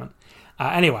document.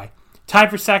 Anyway, tied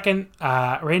for second,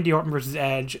 Randy Orton versus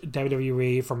Edge,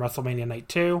 WWE from WrestleMania Night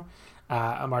 2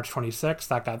 on March 26th.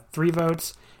 That got 3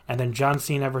 votes. And then John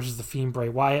Cena versus The Fiend Bray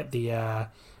Wyatt, the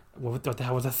what the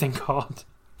hell was that thing called?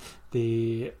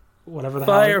 The whatever the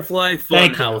Firefly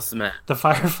Funhouse match. The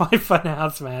Firefly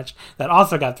Funhouse match that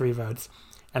also got 3 votes.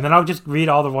 And then I'll just read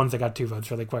all the ones that got 2 votes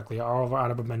really quickly, all of our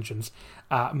honorable mentions.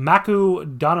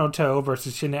 Maku Donoto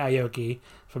versus Shinya Aoki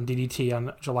from DDT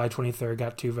on July 23rd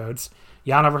got 2 votes.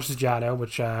 Yano versus Jado,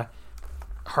 which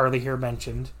Harley here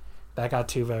mentioned, that got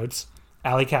 2 votes.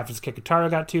 Alley Cat versus Kikutaro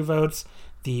got 2 votes.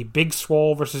 The Big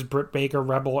Swole versus Britt Baker,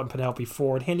 Rebel, and Penelope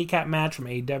Ford handicap match from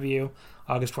AEW,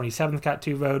 August 27th got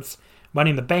 2 votes.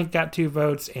 Money in the Bank got 2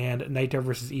 votes. And Naito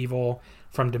versus Evil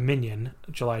from Dominion,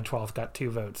 July 12th, got 2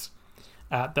 votes.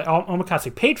 The Omakase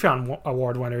Patreon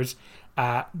Award winners,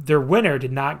 their winner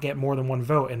did not get more than 1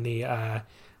 vote in the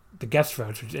guest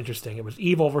votes, which is interesting. It was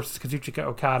Evil versus Kazuchika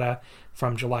Okada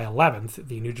from July 11th,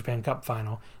 the New Japan Cup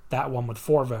final. That one with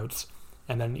 4 votes.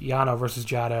 And then Yano versus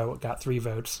Jado got 3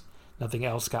 votes. Nothing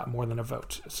else got more than a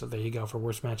vote. So there you go for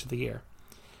worst match of the year.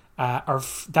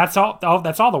 That's all.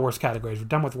 That's all the worst categories. We're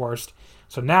done with worst.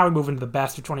 So now we move into the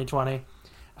best of 2020.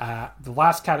 The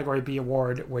last category B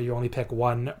award, where you only pick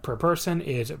one per person,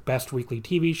 is best weekly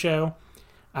TV show.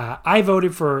 I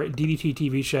voted for DDT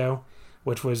TV show,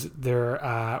 which was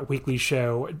their weekly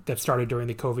show that started during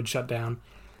the COVID shutdown.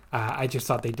 I just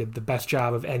thought they did the best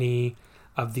job of any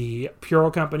of the Puro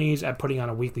companies at putting on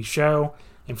a weekly show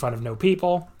in front of no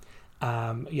people.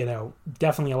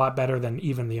 Definitely a lot better than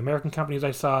even the American companies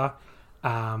I saw.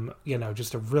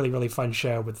 Just a really, really fun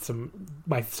show with some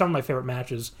of my favorite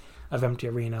matches of Empty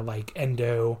Arena, like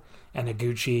Endo and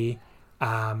Higuchi,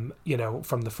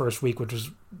 from the first week, which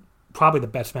was probably the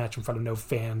best match in front of no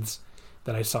fans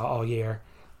that I saw all year.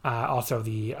 Also,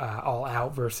 the All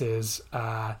Out versus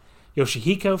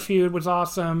Yoshihiko feud was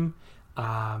awesome.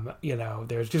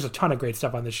 There's just a ton of great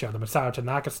stuff on this show. The Masato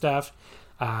Tanaka stuff,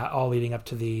 all leading up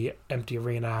to the Empty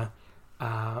Arena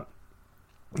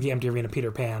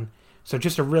Peter Pan. So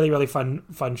just a really, really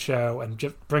fun show, and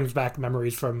just brings back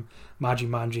memories from Maji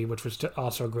Manji, which was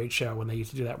also a great show when they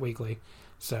used to do that weekly.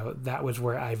 So that was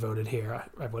where I voted here.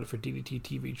 I voted for DDT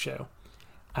TV show.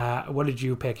 What did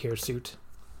you pick here, Suit?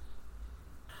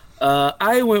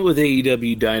 I went with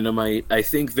AEW Dynamite. I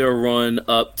think their run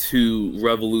up to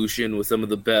Revolution was some of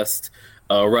the best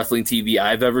wrestling TV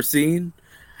I've ever seen.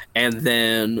 And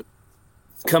then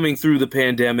coming through the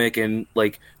pandemic and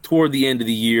toward the end of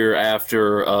the year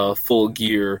after Full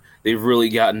Gear, they've really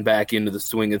gotten back into the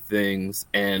swing of things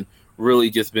and really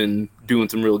just been doing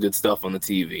some real good stuff on the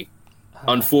TV.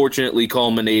 Unfortunately,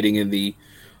 culminating in the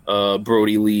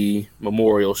Brody Lee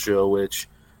Memorial Show, which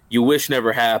you wish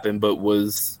never happened, but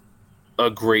was a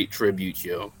great tribute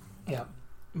show. Yeah.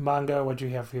 Mongo, what'd you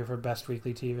have here for best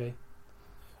weekly TV?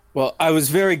 Well, I was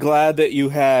very glad that you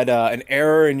had an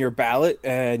error in your ballot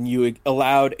and you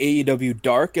allowed AEW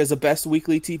Dark as a best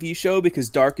weekly TV show, because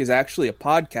Dark is actually a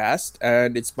podcast,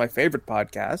 and it's my favorite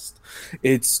podcast.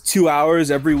 It's 2 hours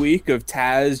every week of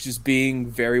Taz just being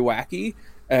very wacky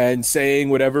and saying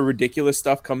whatever ridiculous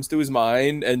stuff comes to his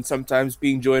mind, and sometimes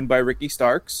being joined by Ricky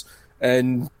Starks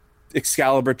and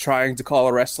Excalibur trying to call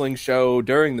a wrestling show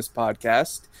during this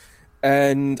podcast.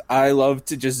 And I love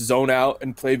to just zone out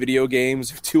and play video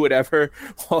games or do whatever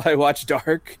while I watch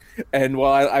Dark. And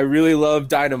while I really love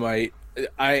Dynamite,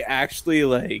 I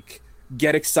actually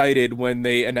get excited when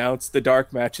they announce the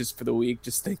Dark matches for the week,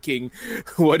 just thinking,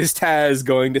 what is Taz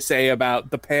going to say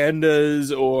about the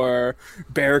Pandas or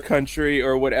Bear Country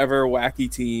or whatever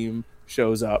wacky team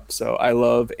shows up. So I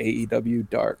love AEW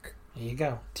Dark. There you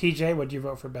go. TJ, what did you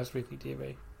vote for best weekly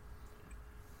TV?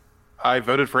 I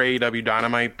voted for AEW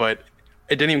Dynamite, but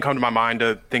it didn't even come to my mind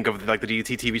to think of the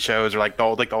DDT TV shows or the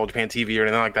old Japan TV or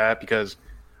anything like that, because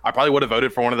I probably would have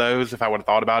voted for one of those if I would have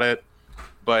thought about it.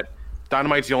 But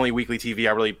Dynamite's the only weekly TV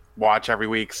I really watch every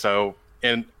week, so,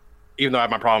 and even though I have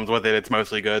my problems with it, it's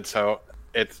mostly good, so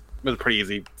it was a pretty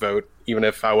easy vote, even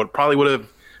if I would have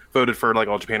voted for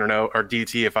All Japan or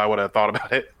DDT if I would have thought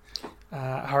about it.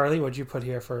 Harley, what'd you put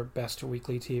here for best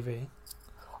weekly TV?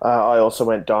 I also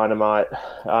went Dynamite.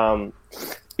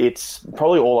 It's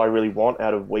probably all I really want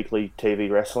out of weekly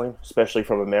TV wrestling, especially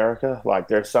from America.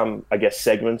 There's some, I guess,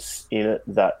 segments in it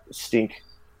that stink,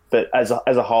 but as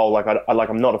a whole,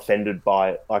 I'm not offended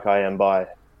by it like I am by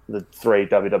the 3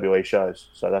 WWE shows.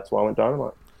 So that's why I went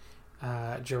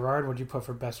Dynamite. Gerard, what'd you put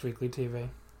for best weekly TV?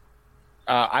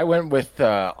 I went with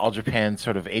All Japan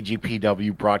sort of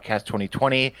AGPW Broadcast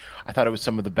 2020. I thought it was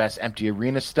some of the best Empty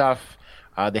Arena stuff.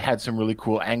 They had some really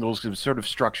cool angles. It was sort of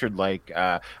structured like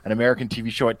an American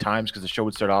TV show at times, because the show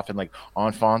would start off and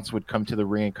Enfants would come to the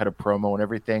ring and cut a promo and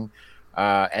everything.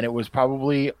 And it was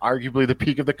probably arguably the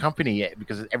peak of the company,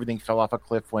 because everything fell off a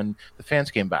cliff when the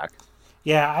fans came back.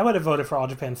 Yeah, I would have voted for All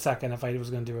Japan second if I was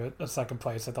going to do a second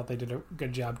place. I thought they did a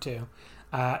good job too.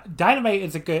 Dynamite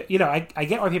is a good, I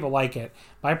get why people like it.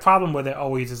 My problem with it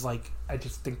always is I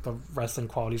just think the wrestling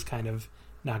quality is kind of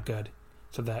not good.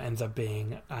 So that ends up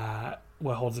being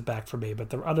what holds it back for me.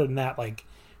 But other than that,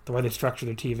 the way they structure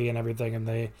their TV and everything, and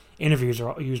the interviews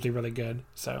are usually really good.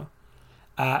 So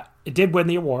it did win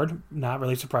the award, not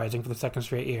really surprising, for the second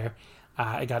straight year.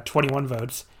 It got 21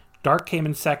 votes. Dark came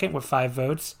in second with 5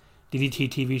 votes. DDT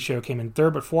TV show came in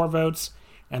third with 4 votes.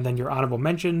 And then your honorable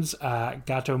mentions,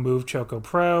 Gato Move Choco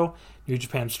Pro, New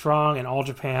Japan Strong, and All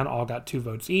Japan all got 2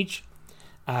 votes each.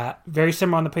 Very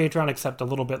similar on the Patreon, except a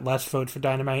little bit less votes for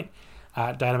Dynamite.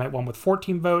 Dynamite won with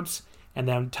 14 votes, and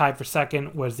then tied for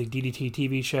second was the DDT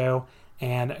TV show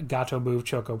and Gato Move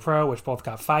Choco Pro, which both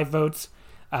got 5 votes.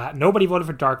 Nobody voted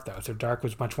for Dark, though, so Dark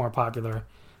was much more popular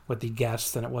with the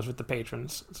guests than it was with the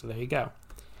patrons. So there you go.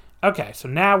 Okay, so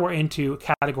now we're into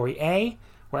Category A,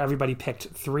 where everybody picked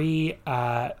three.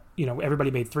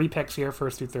 Everybody made 3 picks here,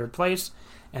 first through third place,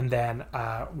 and then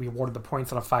we awarded the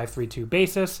points on a 5-3-2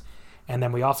 basis, and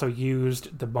then we also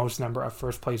used the most number of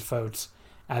first place votes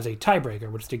as a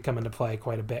tiebreaker, which did come into play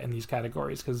quite a bit in these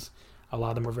categories because a lot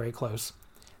of them were very close.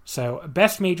 So,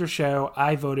 best major show,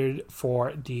 I voted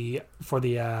for the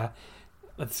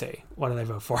let's see, what did I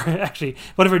vote for? Actually,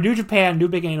 voted for New Japan, New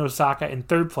Beginning Osaka in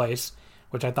third place,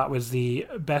 which I thought was the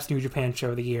best New Japan show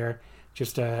of the year.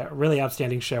 Just a really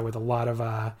outstanding show with a lot of,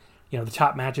 the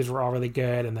top matches were all really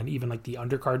good, and then even like the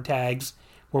undercard tags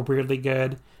were weirdly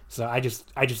good. So I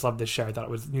just loved this show. I thought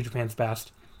it was New Japan's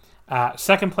best.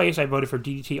 Second place, I voted for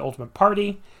DDT Ultimate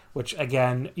Party, which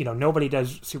again, nobody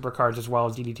does supercards as well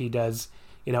as DDT does,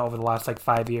 over the last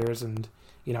 5 years, and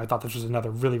I thought this was another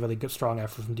really, really good, strong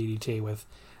effort from DDT with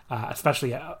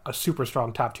especially a super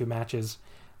strong top 2 matches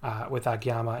with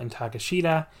Akiyama and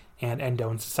Takeshita and Endo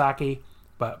and Sasaki,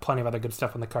 but plenty of other good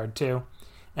stuff on the card too.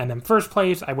 And then first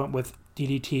place, I went with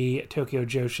DDT Tokyo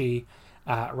Joshi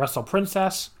Wrestle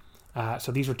Princess.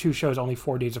 So these were 2 shows only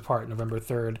 4 days apart, November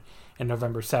 3rd and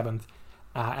November 7th.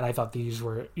 And I thought these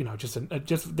were,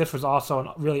 this was also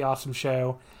a really awesome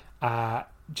show.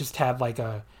 Just had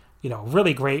a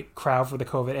really great crowd for the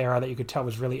COVID era that you could tell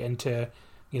was really into,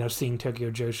 seeing Tokyo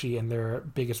Joshi in their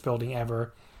biggest building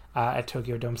ever at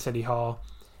Tokyo Dome City Hall.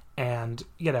 And,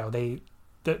 the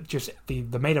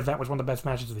main event was one of the best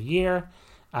matches of the year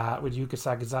with Yuka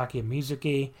Sakazaki and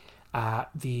Mizuki.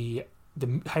 The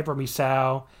Hyper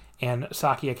Misao and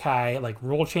Saki Akai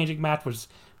rule-changing match was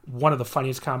one of the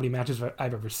funniest comedy matches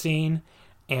I've ever seen.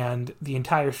 And the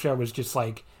entire show was just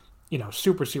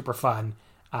super, super fun.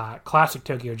 Classic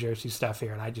Tokyo Joshi stuff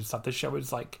here, and I just thought this show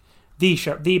was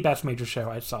the best major show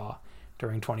I saw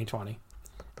during 2020.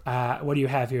 What do you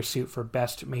have here, Suit, for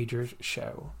best major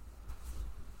show?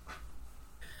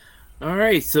 All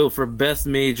right, so for best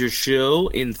major show,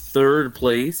 in third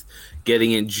place,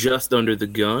 getting it just under the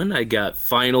gun, I got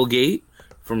Final Gate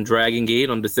from Dragon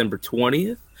Gate on December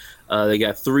 20th. They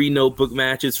got 3 notebook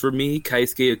matches for me.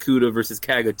 Keisuke Okuda versus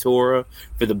Kagetora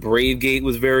for the Brave Gate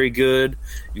was very good.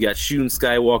 You got Shun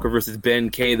Skywalker versus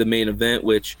Ben K, the main event,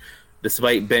 which,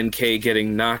 despite Ben K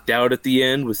getting knocked out at the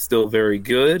end, was still very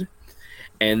good.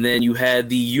 And then you had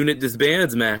the Unit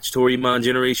Disbands match, Toryumon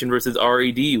Generation versus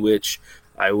RED, which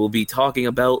I will be talking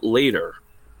about later.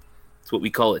 It's what we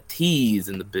call a tease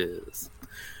in the biz.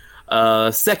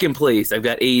 Second place, I've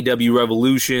got AEW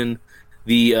Revolution.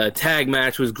 The tag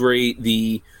match was great.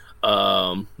 The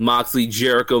Moxley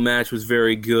Jericho match was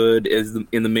very good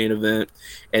in the main event.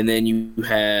 And then you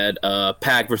had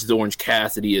Pac versus Orange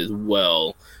Cassidy as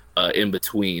well in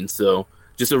between. So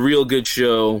just a real good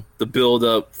show. The build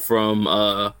up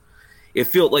from it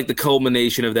felt like the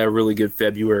culmination of that really good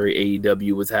February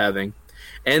AEW was having.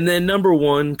 And then number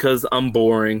 1, because I'm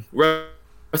boring,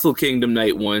 Wrestle Kingdom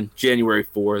Night 1, January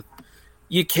 4th.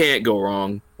 You can't go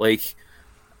wrong.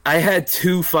 I had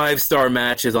 2 5-star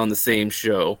matches on the same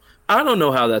show. I don't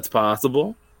know how that's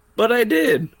possible, but I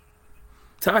did.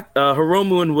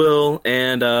 Hiromu and Will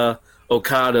and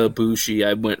Okada Bushi,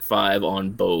 I went 5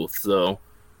 on both. So,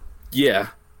 yeah,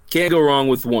 can't go wrong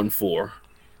with 1-4.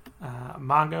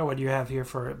 Mongo, what do you have here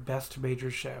for best major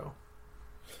show?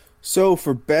 So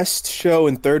for best show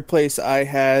in third place, I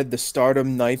had the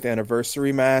Stardom 9th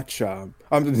anniversary match. The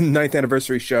 9th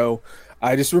anniversary show.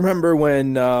 I just remember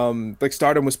when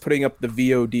Stardom was putting up the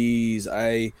VODs.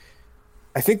 I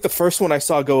think the first one I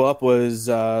saw go up was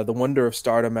the Wonder of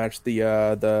Stardom match, the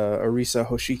Arisa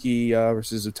Hoshiki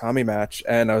versus Utami match,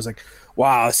 and I was like,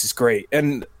 wow, this is great.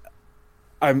 And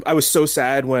I was so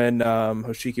sad when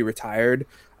Hoshiki retired.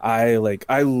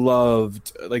 I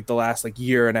loved the last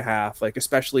year and a half,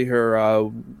 especially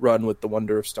her run with the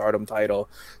Wonder of Stardom title.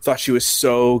 Thought she was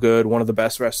so good, one of the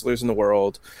best wrestlers in the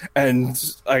world. And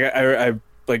I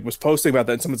was posting about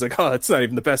that, and someone's like, "Oh, that's not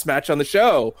even the best match on the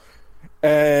show."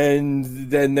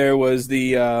 And then there was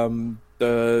the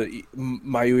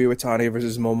Mayuri Watani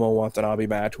versus Momo Watanabe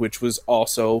match, which was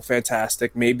also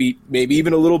fantastic. Maybe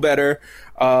even a little better.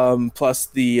 Plus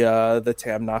the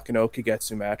Tam Nakano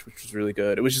Kagetsu match, which was really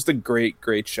good. It was just a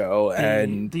great show.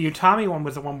 And the Utami one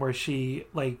was the one where she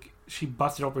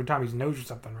busted open Utami's nose or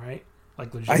something, right?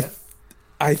 Legit.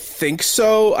 I think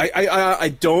so. I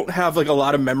don't have a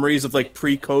lot of memories of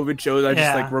pre-COVID shows. I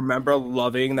just remember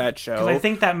loving that show. I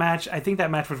think that match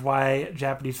was why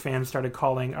Japanese fans started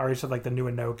calling Arisa the new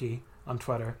Inoki on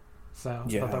Twitter. So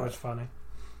I thought that was funny.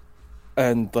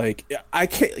 And I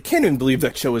can't even believe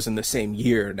that show was in the same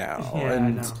year now. Yeah,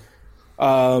 and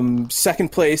I know.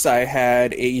 Second place, I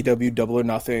had AEW Double or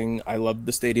Nothing. I loved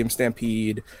the Stadium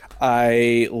Stampede.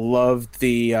 I loved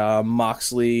the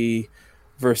Moxley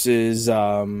versus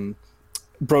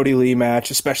Brody Lee match,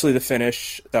 especially the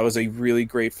finish. That was a really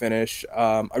great finish.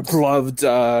 I loved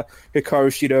Hikaru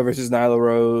Shida versus Nyla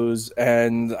Rose,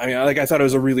 and I thought it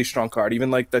was a really strong card.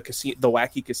 Even like the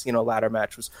wacky casino ladder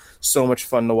match was so much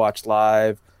fun to watch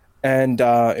live. And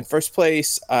in first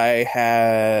place, I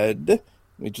had. Let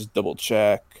me just double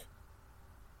check.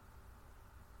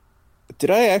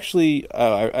 Did I actually?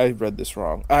 I read this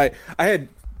wrong. I had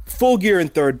Full Gear in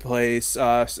third place,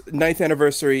 9th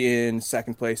Anniversary in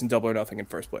second place, and Double or Nothing in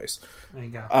first place. There you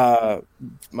go.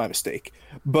 My mistake.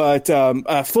 But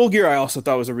Full Gear I also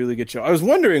thought was a really good show. I was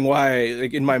wondering why,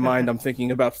 like, in my mind, I'm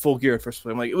thinking about Full Gear in first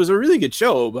place. I'm like, it was a really good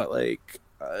show, but like,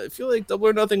 I feel like Double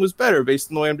or Nothing was better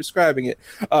based on the way I'm describing it.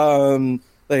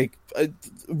 Like a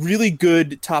really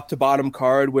good top to bottom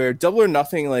card where Double or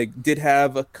Nothing like did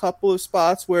have a couple of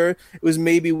spots where it was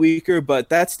maybe weaker, but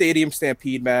that Stadium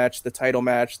Stampede match, the title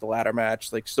match, the ladder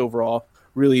match, like just overall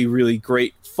really, really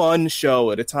great fun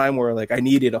show at a time where like I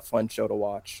needed a fun show to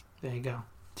watch. There you go.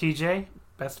 TJ,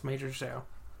 best major show.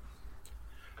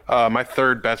 My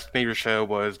third best major show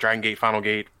was Dragon Gate Final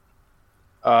Gate.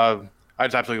 I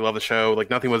just absolutely love the show. Like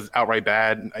nothing was outright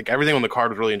bad. Like everything on the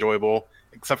card was really enjoyable,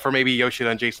 except for maybe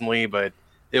Yoshida and Jason Lee, but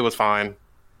it was fine. A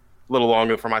little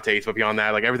longer for my taste, but beyond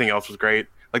that, like everything else was great.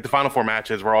 Like the final four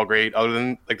matches were all great. Other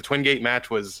than like the Twin Gate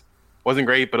match wasn't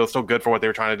great, but it was still good for what they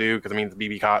were trying to do. Because I mean,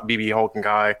 BB Hulk and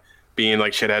Kai being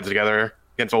like shitheads together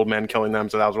against old men, killing them,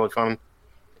 so that was really fun.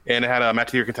 And it had a match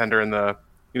of the year contender in the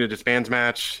Disbands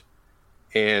match,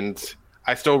 and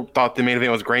I still thought the main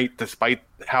event was great despite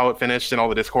how it finished and all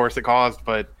the discourse it caused.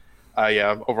 But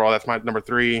yeah, overall, that's my number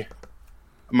 3.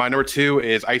 My number 2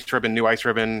 is New Ice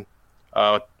Ribbon,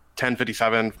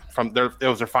 1057. It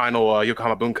was their final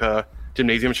Yokohama Bunka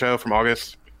Gymnasium show from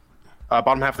August.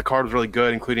 Bottom half of the card was really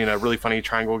good, including a really funny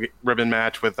triangle ribbon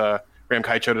match with Ram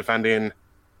Kaicho defending.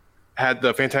 Had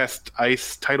the Fantastic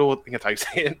Ice title, I think that's how you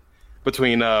say it,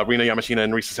 between Rina Yamashina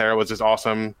and Risa Serra was just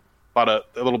awesome. A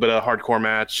little bit of hardcore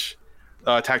match.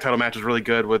 Tag title match was really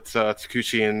good with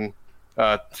Tsukushi and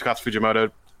Tsukasa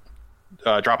Fujimoto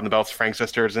dropping the belts to Frank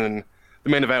Sisters, and the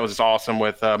main event was just awesome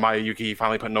with Maya Yuki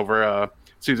finally putting over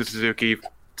Suzu Suzuki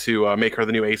to make her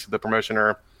the new ace of the promotion,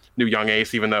 or new young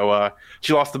ace, even though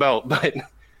she lost the belt. But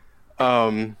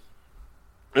and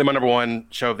my number 1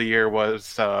 show of the year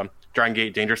was Dragon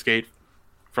Gate Dangerous Gate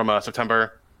from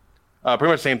September. Pretty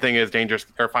much the same thing as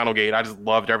Final Gate. I just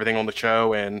loved everything on the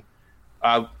show, and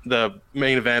the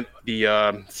main event, the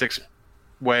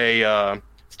 6-way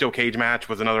steel cage match,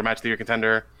 was another match of the year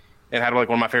contender. It had like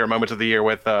one of my favorite moments of the year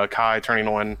with Kai turning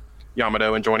on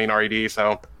Yamato and joining RED.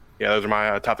 So yeah, those are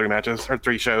my top 3 matches, or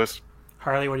 3 shows.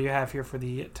 Harley, what do you have here for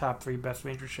the top 3 best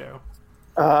major show?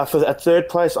 For that third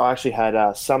place, I actually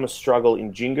had Summer Struggle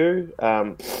in Jingu.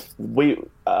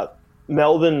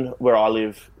 Melbourne, where I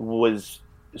live, was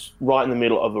right in the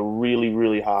middle of a really,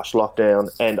 really harsh lockdown,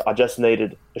 and I just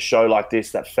needed a show like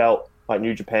this that felt like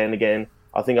New Japan again.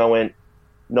 I think I went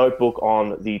notebook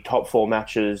on the top 4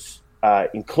 matches,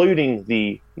 including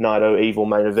the Naito Evil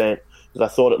main event, because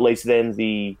I thought at least then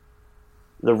the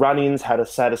run-ins had a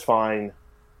satisfying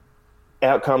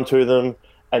outcome to them,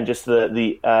 and just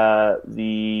the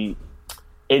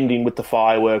ending with the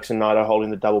fireworks and Naito holding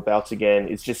the double belts again,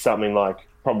 it's just something like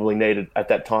probably needed at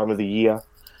that time of the year.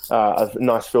 A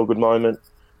nice feel-good moment.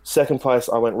 Second place,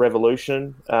 I went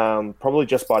Revolution, probably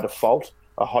just by default,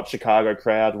 a hot Chicago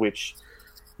crowd, which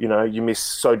you miss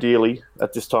so dearly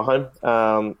at this time,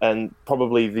 and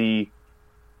probably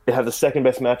it had the second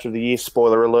best match of the year,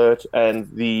 spoiler alert,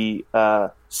 and the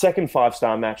second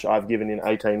 5-star match I've given in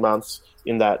 18 months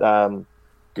in that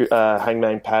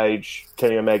Hangman Page,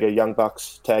 Kenny Omega, Young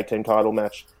Bucks tag team title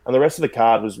match. And the rest of the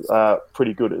card was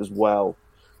pretty good as well.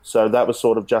 So that was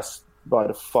sort of just by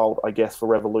default, I guess, for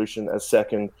Revolution as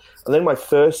second. And then my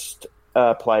first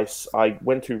place, I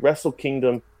went to Wrestle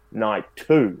Kingdom Night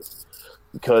 2,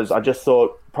 because I just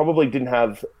thought probably didn't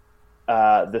have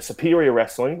the superior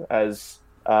wrestling as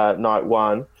Night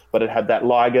 1, but it had that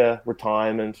Liger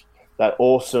retirement, that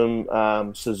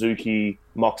awesome Suzuki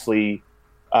Moxley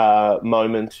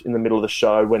moment in the middle of the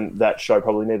show when that show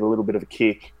probably needed a little bit of a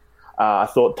kick. I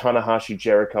thought Tanahashi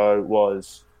Jericho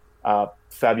was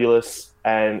fabulous,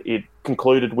 and it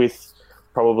concluded with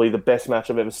probably the best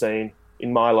match I've ever seen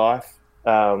in my life,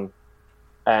 and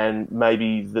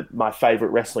maybe my favorite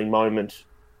wrestling moment,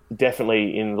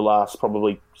 definitely in the last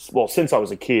since I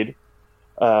was a kid,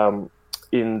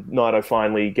 in Naito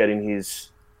finally getting his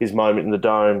moment in the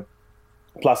Dome,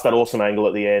 plus that awesome angle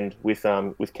at the end with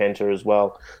Kenta as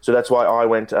well. So that's why I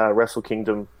went Wrestle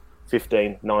Kingdom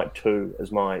 15 Night 2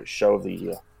 as my show of the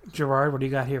year. Gerard, what do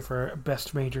you got here for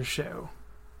best major show?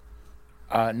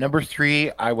 Number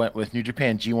 3, I went with New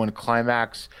Japan G1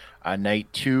 Climax, Night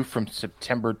 2 from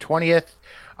September 20th.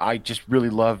 I just really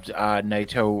loved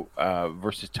Naito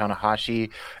versus Tanahashi.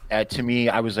 To me,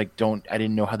 I was like, I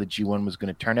didn't know how the G1 was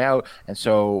going to turn out, and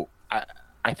so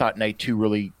I thought Night 2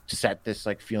 really set this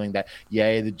like feeling that the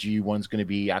G1's going to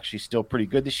be actually still pretty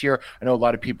good this year. I know a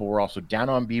lot of people were also down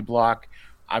on B Block.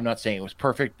 I'm not saying it was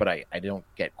perfect, but I don't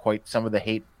get quite some of the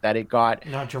hate that it got.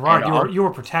 No, Gerard, you were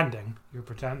pretending. You were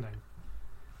pretending.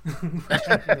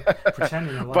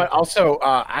 Pretending. But also,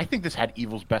 I think this had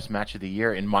Evil's best match of the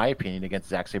year, in my opinion, against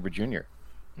Zack Sabre Jr.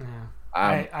 Yeah.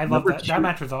 I love that. That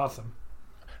match was awesome.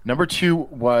 Number 2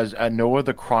 was Noah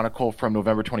the Chronicle from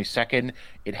November 22nd.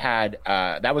 It had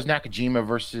that was Nakajima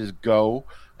versus Go,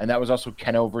 and that was also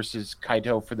Keno versus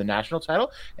Kaito for the national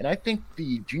title. And I think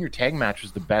the junior tag match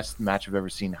was the best match I've ever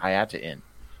seen Hayata in.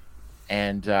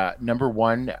 And number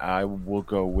 1, I will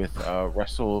go with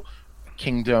Wrestle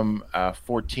Kingdom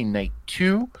 14 Night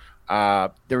 2.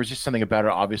 There was just something about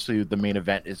it. Obviously, the main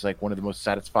event is like one of the most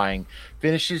satisfying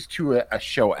finishes to a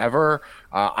show ever.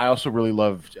 I also really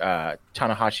loved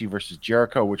Tanahashi versus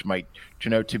Jericho, which might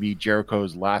turn out to be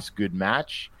Jericho's last good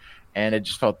match. And it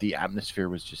just felt the atmosphere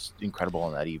was just incredible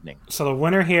on that evening. So the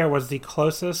winner here was the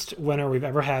closest winner we've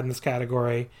ever had in this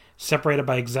category, separated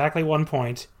by exactly 1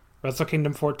 point. Wrestle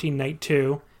Kingdom 14 Night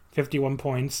 2, 51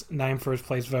 points, 9 first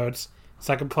place votes.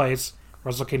 Second place,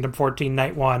 Wrestle Kingdom 14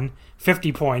 Night 1,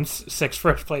 50 points, 6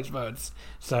 first place votes.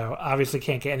 So obviously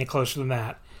can't get any closer than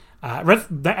that.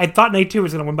 I thought Night 2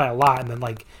 was going to win by a lot, and then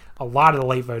like a lot of the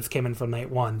late votes came in from Night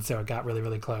 1, so it got really,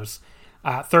 really close.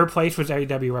 Third place was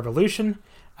AEW Revolution.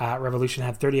 Revolution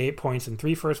had 38 points and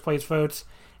 3 first place votes,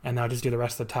 and now just do the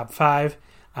rest of the top 5.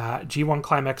 G1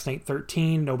 Climax Night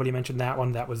 13, nobody mentioned that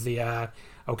one. That was the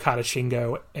Okada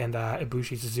Shingo and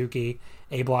Ibushi Suzuki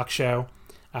A-Block show.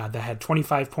 That had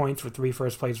 25 points with 3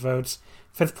 first place votes.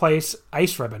 Fifth place,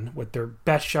 Ice Ribbon, with their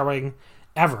best showing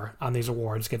ever on these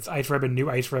awards. Gets Ice Ribbon, new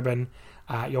Ice Ribbon,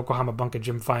 Yokohama Bunka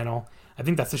Gym Final. I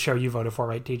think that's the show you voted for,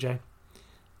 right, TJ?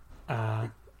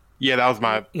 Yeah, that was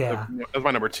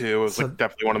my number 2. It was like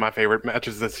definitely one of my favorite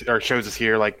matches shows this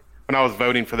year. Like when I was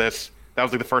voting for this, that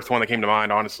was like the first one that came to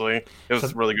mind. Honestly, it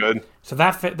was really good. So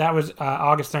that was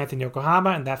August 9th in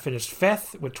Yokohama, and that finished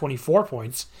 5th with 24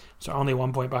 points. So only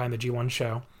 1 point behind the G1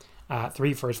 show.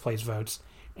 3 first place votes,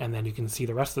 and then you can see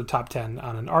the rest of the top 10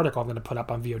 on an article I'm going to put up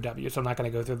on VOW. So I'm not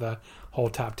going to go through the whole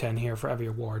top 10 here for every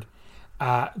award.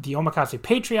 The Omakase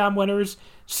Patreon winners,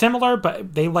 similar,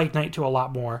 but they like Night 2 a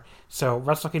lot more. So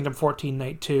Wrestle Kingdom 14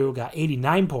 Night 2 got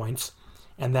 89 points,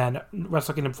 and then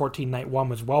Wrestle Kingdom 14 Night 1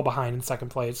 was well behind in second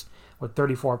place with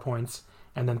 34 points.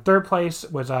 And then third place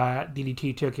was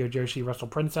DDT Tokyo Joshi Wrestle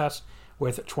Princess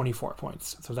with 24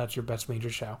 points. So that's your best major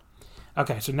show.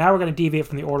 Okay, so now we're going to deviate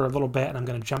from the order a little bit, and I'm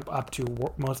going to jump up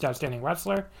to Most Outstanding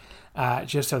Wrestler,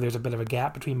 just so there's a bit of a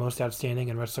gap between Most Outstanding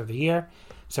and Wrestler of the Year.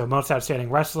 So Most Outstanding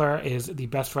Wrestler is the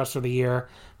best wrestler of the year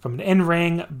from an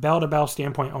in-ring, bell-to-bell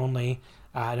standpoint only.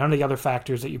 None of the other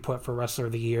factors that you put for Wrestler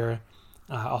of the Year,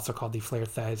 also called the Flair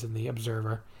Thez and the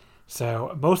Observer.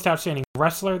 So Most Outstanding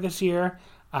Wrestler this year,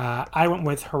 I went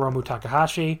with Hiromu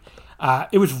Takahashi.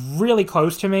 It was really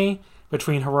close to me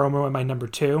between Hiromu and my number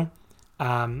 2.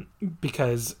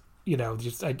 Because, you know,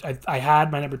 just I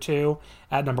had my number 2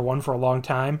 at number 1 for a long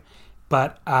time,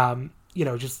 but, you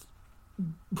know, just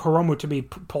Hiromu to me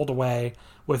pulled away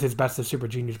with his Best of Super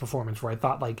Juniors performance, where I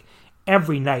thought, like,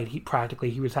 every night he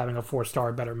was having a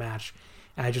 4-star better match,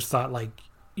 and I just thought, like,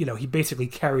 you know, he basically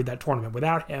carried that tournament.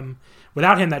 Without him,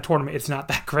 that tournament, it's not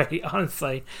that great,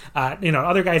 honestly. You know,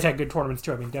 other guys had good tournaments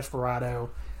too. I mean,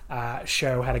 Desperado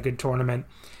Show had a good tournament.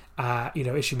 You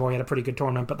know, Ishimori had a pretty good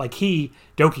tournament, but like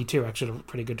Doki too, actually had a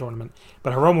pretty good tournament.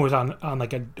 But Hiromu was on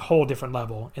like a whole different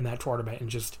level in that tournament, and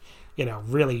just, you know,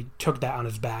 really took that on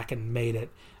his back and made it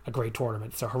a great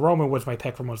tournament. So Hiromu was my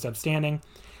pick for Most Outstanding.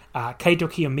 Kaito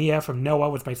Kiyomiya from Noah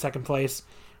was my second place,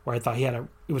 where I thought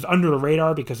it was under the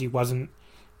radar because he wasn't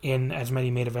in as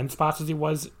many main event spots as he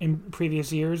was in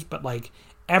previous years, but like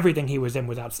everything he was in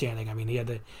was outstanding. I mean,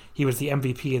 he was the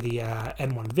MVP of the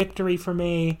N1 victory for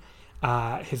me.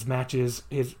 His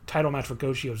title match with Go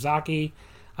Shiozaki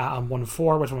on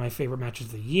 1-4 was one of my favorite matches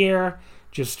of the year.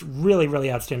 Just really,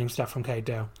 really outstanding stuff from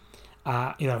Kaito.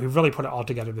 You know, he really put it all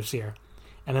together this year.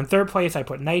 And then third place, I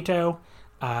put Naito.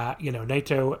 You know,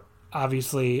 Naito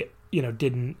obviously, you know,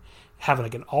 didn't have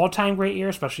like an all-time great year,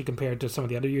 especially compared to some of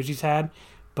the other years he's had.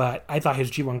 But I thought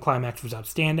his G1 Climax was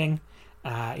outstanding.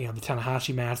 You know, the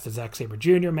Tanahashi match, the Zack Sabre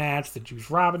Jr. match, the Juice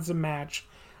Robinson match,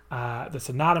 the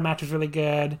Sonata match was really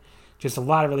good. Just a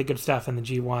lot of really good stuff in the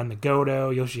G1. The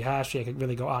Goto, Yoshihashi, I could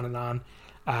really go on and on.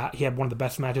 He had one of the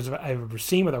best matches I've ever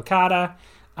seen with Okada.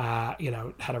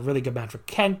 Had a really good match with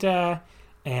Kenta,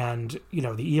 and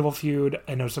the Evil feud.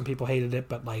 I know some people hated it,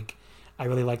 but I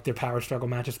really liked their power struggle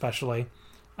match especially.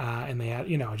 And they had,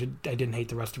 I didn't hate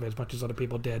the rest of it as much as other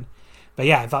people did. But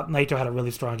yeah, I thought Naito had a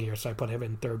really strong year, so I put him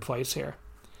in third place here.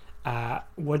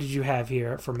 What did you have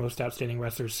here for most outstanding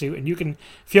wrestler suit? And you can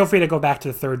feel free to go back to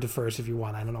the third to first if you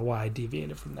want. I don't know why I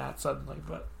deviated from that suddenly,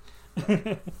 but.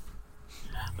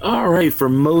 All right, for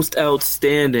most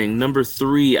outstanding, number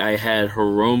 3, I had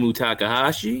Hiromu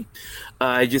Takahashi.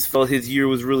 I just felt his year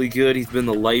was really good. He's been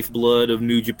the lifeblood of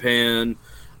New Japan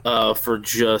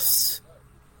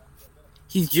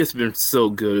he's just been so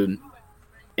good.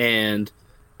 And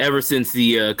ever since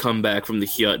the comeback from the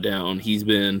shutdown, he's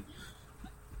been,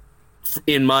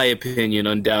 in my opinion,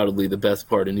 undoubtedly the best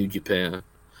part of New Japan.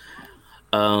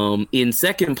 In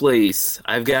second place,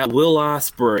 I've got Will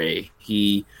Ospreay.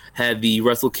 He had the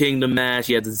Wrestle Kingdom match,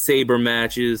 he had the Sabre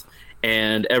matches,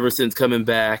 and ever since coming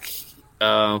back,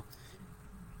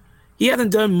 he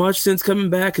hasn't done much since coming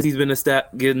back because he's been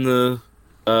getting the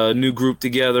new group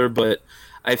together, but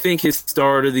I think his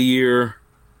start of the year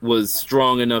was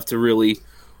strong enough to really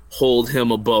hold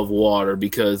him above water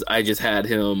because I just had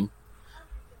him,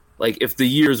 if the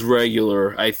year's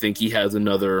regular, I think he has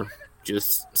another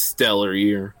just stellar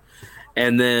year.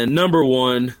 And then number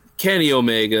 1, Kenny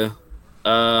Omega.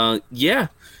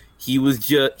 He was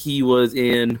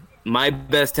in my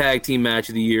best tag team match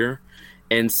of the year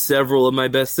and several of my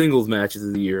best singles matches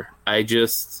of the year. I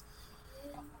don't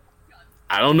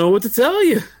know what to tell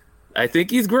you. I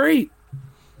think he's great.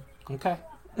 Okay.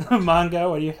 Mongo,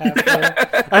 what do you have for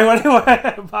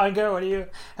Mongo, what do you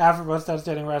have for most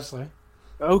outstanding wrestler?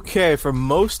 Okay, for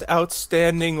most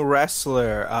outstanding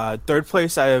wrestler, third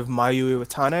place I have Mayu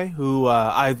Iwatani, who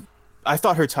I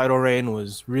thought her title reign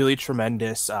was really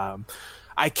tremendous.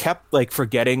 I kept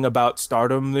forgetting about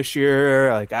Stardom this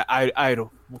year. I'd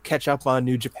catch up on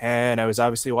New Japan. I was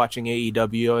obviously watching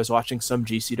AEW. I was watching some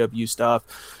GCW stuff.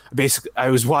 Basically, I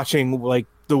was watching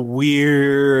the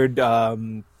weird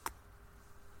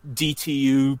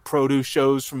DTU produce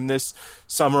shows from this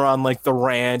summer on the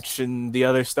Ranch and the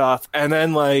other stuff. And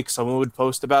then someone would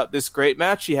post about this great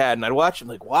match she had, and I'd watch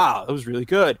it wow, that was really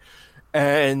good.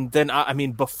 And then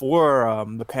before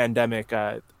the pandemic,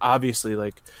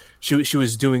 obviously she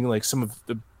was doing some of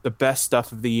the best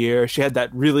stuff of the year. She had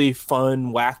that really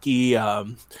fun,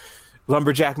 wacky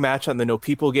lumberjack match on the No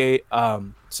People Gate.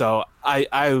 So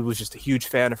I was just a huge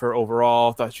fan of her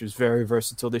overall. Thought she was very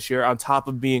versatile this year, on top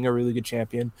of being a really good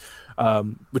champion,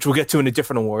 which we'll get to in a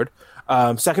different award.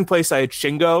 Second place, I had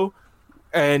Shingo.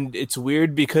 And it's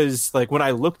weird because when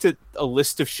I looked at a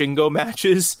list of Shingo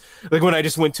matches, when I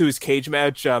just went to his cage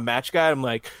match match guide,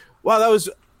 I'm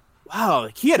wow,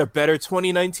 he had a better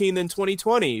 2019 than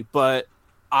 2020. But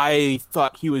I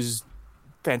thought he was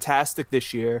fantastic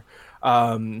this year.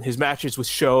 His matches with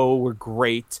Sho were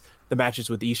great. The matches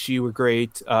with Ishii were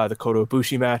great. The Kota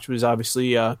Ibushi match was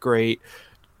obviously great.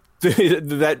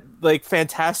 That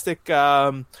fantastic.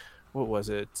 What was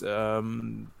it?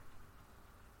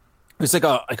 It was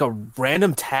a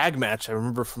random tag match I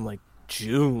remember from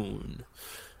June.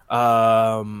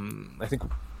 I think,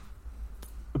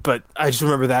 but I just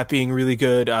remember that being really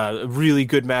good. A really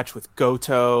good match with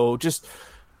Goto.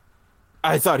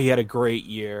 I thought he had a great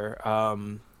year.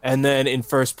 And then in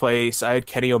first place, I had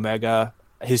Kenny Omega.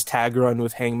 His tag run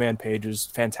with Hangman Page was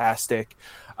fantastic.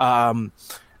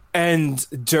 And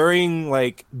during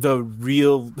the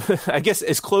real, I guess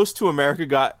as close to America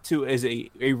got to as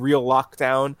a real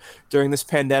lockdown during this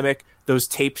pandemic, those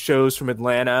tape shows from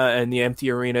Atlanta and the empty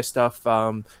arena stuff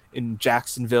in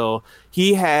Jacksonville,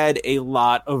 he had a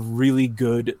lot of really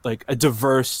good, a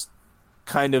diverse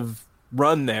kind of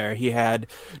run there. He had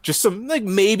just some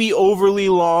maybe overly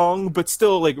long, but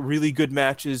still really good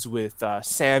matches with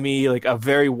Sammy, a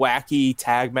very wacky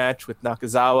tag match with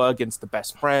Nakazawa against the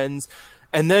Best Friends.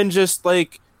 And then just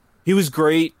he was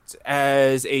great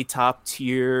as a top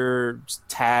tier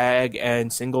tag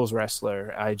and singles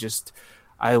wrestler.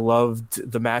 I loved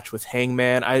the match with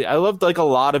Hangman. I loved a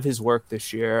lot of his work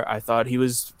this year. I thought he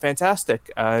was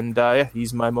fantastic, and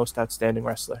he's my most outstanding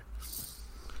wrestler.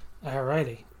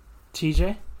 Alrighty,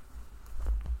 TJ.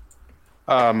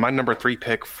 My number 3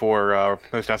 pick for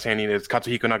most outstanding is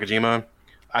Katsuhiko Nakajima.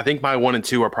 I think my 1 and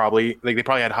 2 are probably they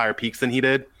probably had higher peaks than he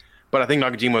did. But I think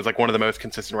Nakajima was one of the most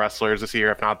consistent wrestlers this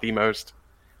year, if not the most.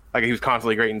 He was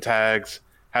constantly great in tags,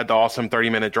 had the awesome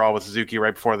 30-minute draw with Suzuki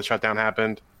right before the shutdown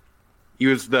happened. He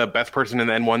was the best person in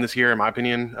the N1 this year, in my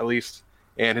opinion, at least.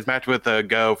 And his match with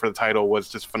Go for the title was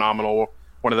just phenomenal.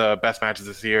 One of the best matches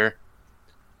this year.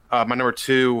 My number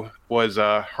 2 was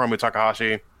Hiromu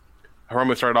Takahashi.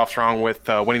 Hiromu started off strong with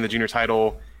winning the junior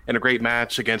title in a great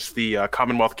match against the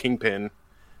Commonwealth Kingpin.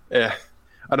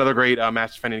 Another great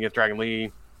match defending against Dragon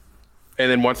Lee. And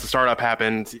then once the startup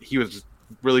happened, he was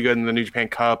really good in the New Japan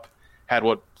Cup, had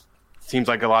what seems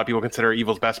like a lot of people consider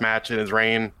Evil's best match in his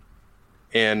reign,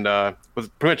 and was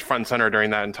pretty much front and center during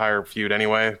that entire feud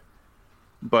anyway.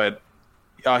 But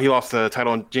he lost the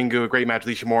title in Jingu, a great match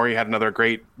with Ishimori, had another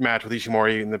great match with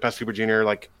Ishimori in the Best Super Junior.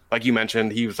 Like you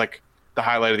mentioned, he was like the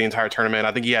highlight of the entire tournament.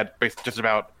 I think he had just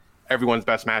about everyone's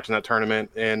best match in that tournament,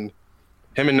 and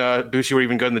him and Bushi were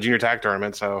even good in the junior tag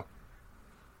tournament. So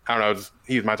I don't know,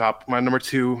 he's my number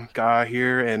 2 guy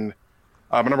here, and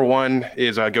my number 1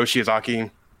 is Go Shiozaki.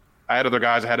 I had other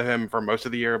guys ahead of him for most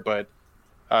of the year, but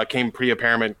came pretty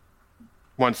apparent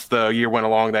once the year went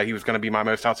along that he was going to be my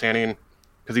most outstanding,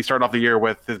 because he started off the year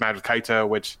with his match with Kaito,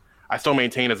 which I still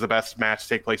maintain is the best match to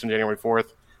take place on January 4th,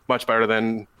 much better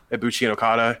than Ibushi and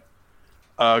Okada.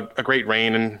 A great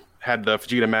reign, and had the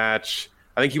Fujita match.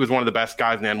 I think he was one of the best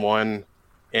guys in N1,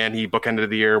 and he bookended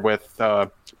the year with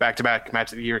back-to-back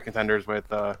match of the year contenders with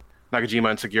Nakajima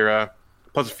and Segura,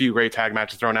 plus a few great tag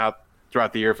matches thrown out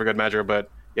throughout the year for good measure. But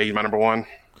yeah, he's my number 1.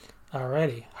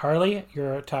 Alrighty. Harley,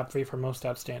 your top 3 for most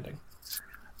outstanding.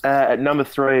 At number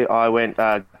 3, I went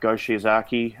Go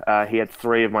Shiozaki. He had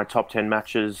 3 of my top 10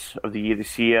 matches of the year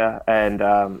this year, and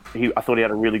I thought he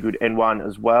had a really good N1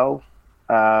 as well.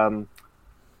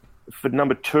 For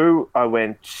number 2, I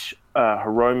went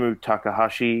Hiromu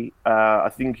Takahashi. I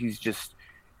think he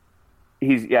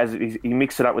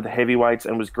mixed it up with the heavyweights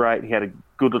and was great. He had a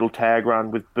good little tag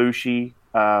run with Bushi,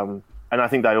 and I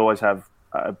think they always have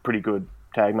pretty good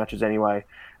tag matches anyway.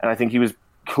 And I think he was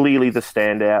clearly the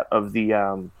standout of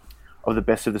the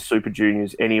best of the Super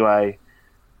Juniors anyway.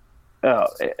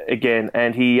 Again,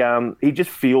 and he just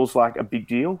feels like a big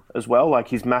deal as well. Like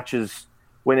his matches,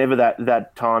 whenever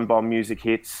that time bomb music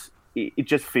hits, it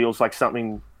just feels like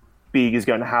something big is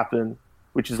going to happen,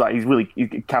 which is like he's really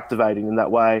captivating in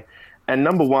that way. And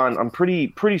number 1, I'm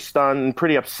pretty stunned and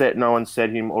pretty upset no one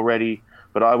said him already,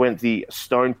 but I went the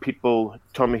Stone Pitbull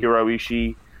Tomohiro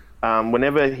Ishii.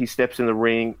 Whenever he steps in the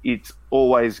ring, it's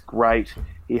always great.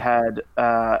 He had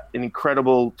an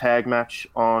incredible tag match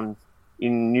in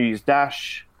New Year's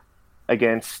Dash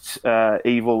against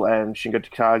Evil and Shingo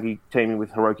Takagi teaming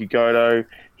with Hiroki Goto.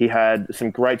 He had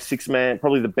some great 6-man,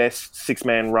 probably the best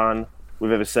 6-man run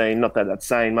we've ever seen. Not that that's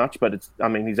saying much, but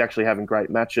he's actually having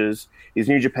great matches. His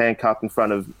New Japan Cup in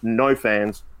front of no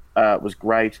fans was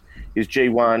great. His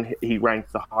G1, he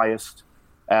ranked the highest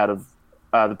out of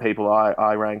the people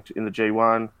I ranked in the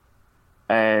G1.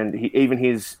 And even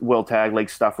his World Tag League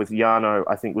stuff with Yano,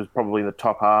 I think, was probably in the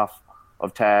top half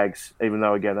of tags, even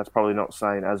though, again, that's probably not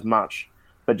saying as much.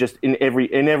 But just in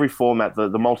every format, the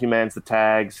multi-mans, the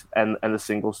tags, and the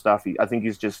single stuff, I think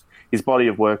his body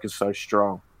of work is so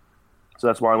strong. So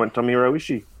that's why I went Tomohiro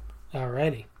Ishii.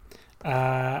 Alrighty.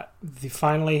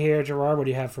 Finally here, Gerard, what do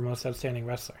you have for most outstanding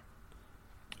wrestler?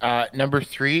 Number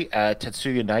 3,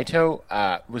 Tetsuya Naito.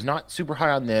 Was not super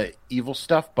high on the Evil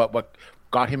stuff, but what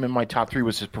got him in my top 3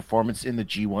 was his performance in the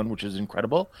G1, which is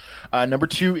incredible. Number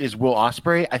 2 is Will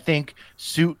Ospreay. I think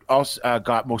Suit also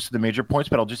got most of the major points,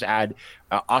 but I'll just add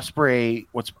Ospreay.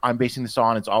 What I'm basing this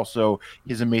on is also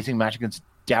his amazing match against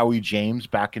Dowie James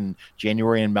back in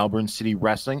January in Melbourne City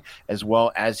Wrestling, as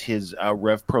well as his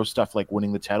Rev Pro stuff like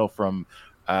winning the title from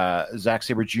Zack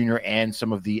Sabre Jr. and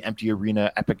some of the Empty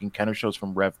Arena Epic Encounter shows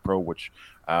from Rev Pro, which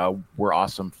were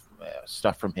awesome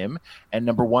stuff from him. And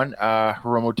number 1,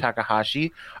 Hiromu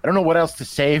Takahashi. I don't know what else to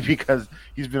say because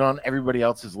he's been on everybody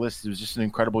else's list. It was just an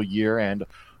incredible year, and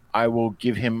I will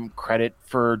give him credit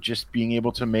for just being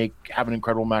able to have an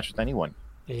incredible match with anyone.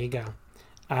 There you go.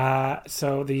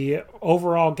 So the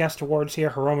overall guest awards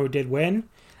here, Hiromu did win.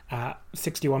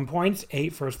 61 points,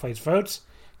 8 first place votes.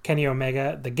 Kenny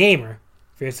Omega, the gamer,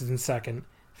 finishes in second,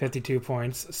 52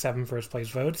 points, 7 first place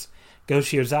votes. Go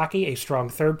Shiozaki, a strong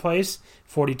third place,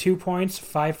 42 points,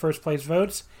 5 first place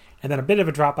votes. And then a bit of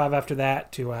a drop off after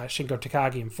that to Shingo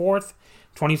Takagi in fourth,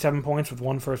 27 points with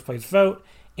 1 first place vote.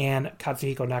 And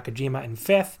Katsuhiko Nakajima in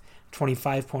fifth,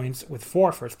 25 points with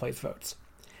 4 first place votes.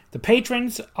 The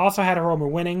patrons also had Hiromu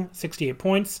winning, 68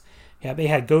 points. Yeah, they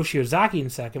had Go Shiozaki in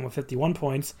second with 51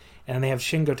 points, and then they have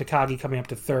Shingo Takagi coming up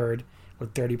to third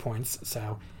with 30 points.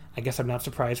 So I guess I'm not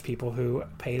surprised people who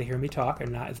pay to hear me talk are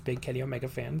not as big Kenny Omega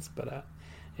fans, but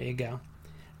there you go.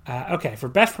 Okay, for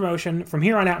best promotion, from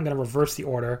here on out I'm going to reverse the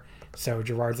order, so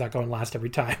Gerard's not going last every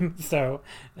time. So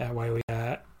that way we,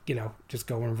 just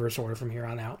go in reverse order from here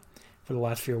on out for the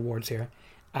last few awards here.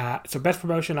 So best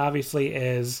promotion obviously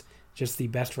is just the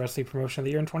best wrestling promotion of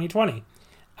the year in 2020.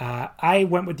 I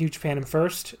went with New Japan in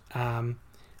first.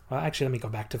 Well, actually, let me go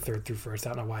back to third through first. I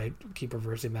don't know why I keep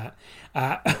reversing that.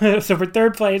 So for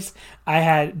third place, I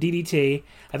had DDT.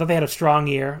 I thought they had a strong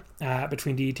year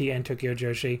between DDT and Tokyo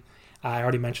Joshi. I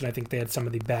already mentioned I think they had some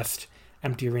of the best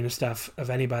empty arena stuff of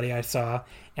anybody I saw,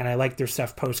 and I liked their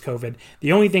stuff post-COVID.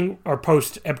 The only thing, or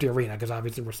post-empty arena, because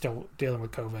obviously we're still dealing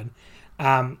with COVID.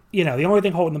 The only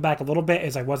thing holding them back a little bit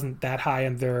is I wasn't that high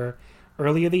on their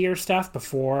early of the year stuff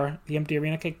before the empty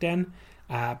arena kicked in.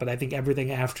 But I think everything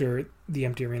after the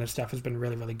empty arena stuff has been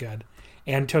really, really good.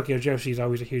 And Tokyo Joshi is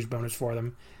always a huge bonus for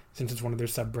them since it's one of their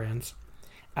sub-brands.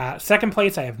 Second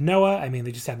place, I have Noah. I mean,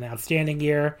 they just had an outstanding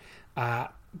year. A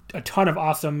ton of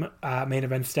awesome main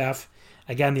event stuff.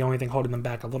 Again, the only thing holding them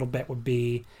back a little bit would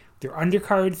be their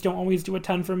undercards don't always do a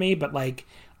ton for me, but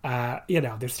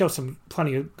there's still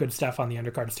plenty of good stuff on the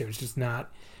undercards too. It's just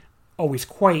not always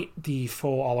quite the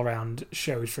full all-around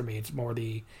shows for me. It's more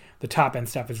the top-end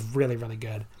stuff is really, really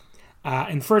good.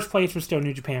 In first place was still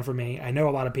New Japan for me. I know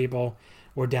a lot of people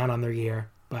were down on their year,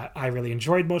 but I really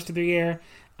enjoyed most of their year.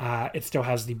 It still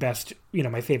has the best,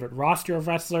 my favorite roster of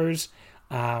wrestlers.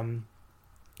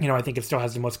 I think it still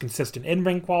has the most consistent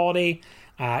in-ring quality,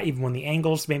 even when the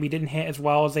angles maybe didn't hit as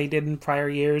well as they did in prior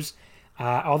years.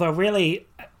 Although really,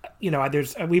 we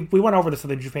went over this in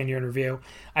the Japan Year in Review.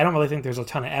 I don't really think there's a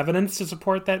ton of evidence to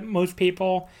support that most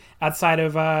people outside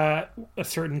of a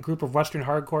certain group of Western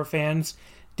hardcore fans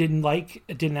didn't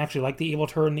actually like the Evil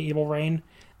Tour and the Evil Reign.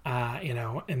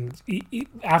 And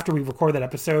after we recorded that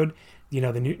episode,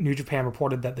 the New Japan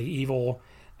reported that the Evil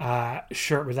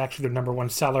shirt was actually their number one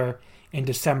seller in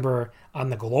December on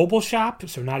the global shop,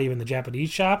 so not even the Japanese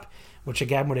shop, which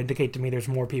again would indicate to me there's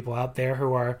more people out there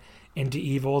who are into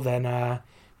Evil than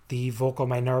the vocal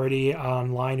minority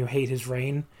online who hate his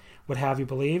reign would have you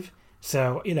believe.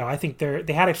 So, I think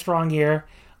they had a strong year.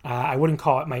 I wouldn't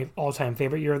call it my all-time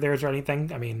favorite year of theirs or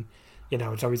anything. I mean,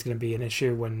 it's always going to be an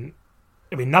issue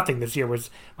nothing this year was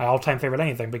my all-time favorite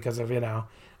anything because of,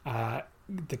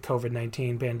 the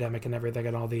COVID-19 pandemic and everything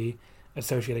and all the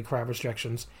associated crowd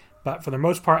restrictions. But for the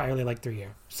most part, I really liked their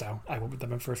year. So I went with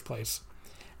them in first place.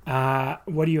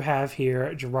 What do you have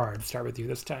here, Gerard? Start with you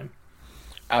this time.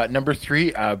 Number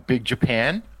 3, Big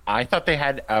Japan. I thought they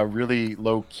had a really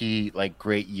low-key,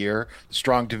 great year. The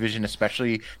strong division,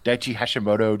 especially Daichi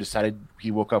Hashimoto decided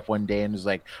he woke up one day and was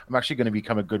like, I'm actually going to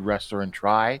become a good wrestler and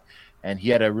try. And he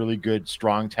had a really good,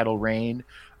 strong title reign.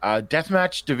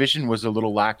 Deathmatch division was a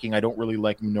little lacking. I don't really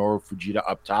like Minoru Fujita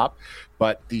up top,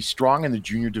 but the strong and the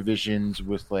junior divisions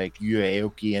with Yuya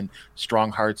Aoki and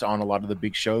Strong Hearts on a lot of the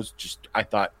big shows, I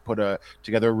thought put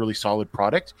together a really solid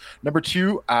product. Number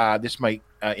 2, this might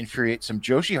infuriate some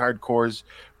Joshi hardcores,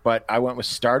 but I went with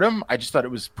Stardom. I just thought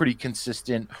it was pretty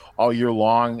consistent all year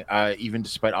long, even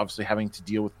despite obviously having to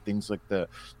deal with things like the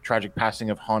tragic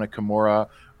passing of Hana Kimura.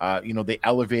 They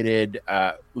elevated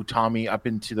Utami up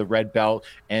into the red belt,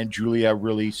 and Julia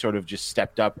really sort of just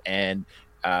stepped up, and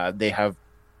they have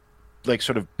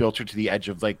sort of built her to the edge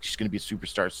of she's going to be a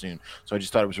superstar soon. So I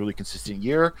just thought it was a really consistent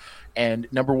year. And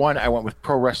number 1, I went with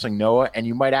Pro Wrestling Noah. And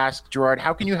you might ask, Gerard,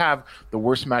 how can you have the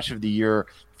worst match of the year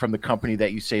from the company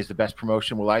that you say is the best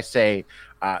promotion? Well, I say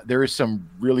there is some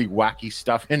really wacky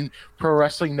stuff in Pro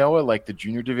Wrestling Noah, like the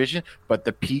junior division, but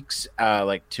the peaks,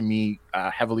 to me,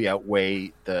 heavily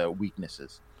outweigh the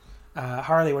weaknesses.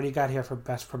 Harley, what do you got here for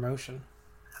best promotion?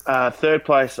 Third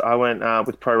place, I went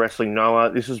with Pro Wrestling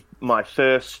Noah. This is my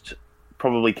first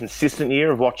probably consistent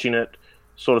year of watching it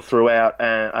sort of throughout,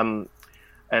 and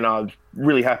I'm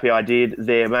really happy I did.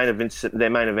 Their main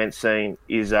event scene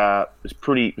was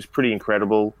pretty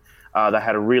incredible. They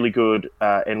had a really good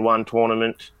N1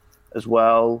 tournament as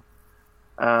well.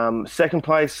 Second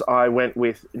place, I went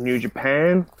with New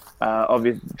Japan.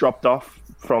 Obviously dropped off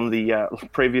from the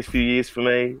previous few years for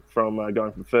me, from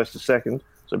going from first to second.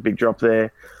 So a big drop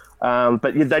there.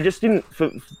 But yeah, they just didn't.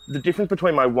 The difference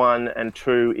between my 1 and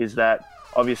 2 is that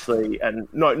obviously, and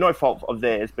no fault of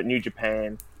theirs, but New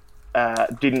Japan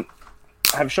didn't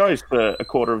have shows for a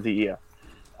quarter of the year.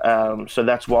 So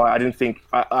that's why I didn't think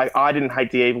I didn't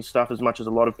hate the Evil stuff as much as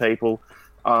a lot of people.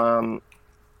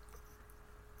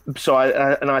 So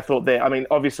I thought there. I mean,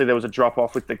 obviously there was a drop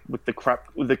off with the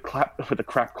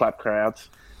crap clap crowds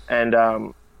and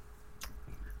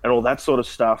all that sort of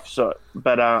stuff. So,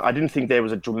 but I didn't think there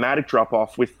was a dramatic drop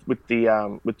off with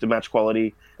the match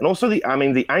quality, and also the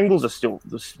angles are still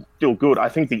good. I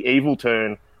think the Evil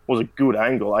turn was a good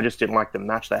angle. I just didn't like the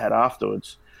match they had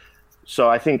afterwards. So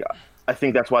I think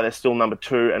that's why they're still number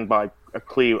 2 and by a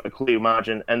clear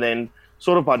margin. And then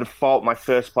sort of by default, my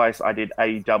first place I did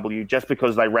AEW just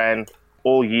because they ran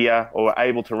all year or were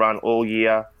able to run all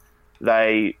year.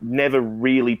 They never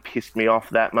really pissed me off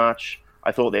that much.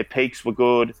 I thought their peaks were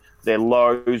good. Their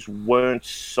lows weren't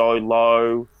so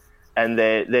low, and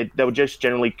they were just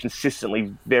generally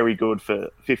consistently very good for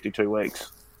 52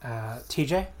 weeks.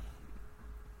 TJ?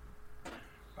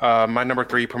 My number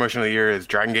 3 promotion of the year is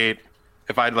Dragon Gate.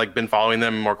 If I'd been following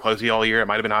them more closely all year, it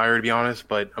might have been higher, to be honest.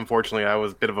 But unfortunately, I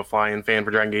was a bit of a fly-in fan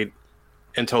for Dragon Gate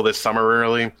until this summer,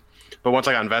 really. But once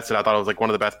I got invested, I thought it was one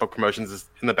of the best book promotions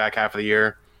in the back half of the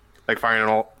year. Firing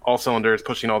on all cylinders,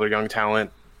 pushing all their young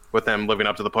talent, with them living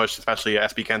up to the push, especially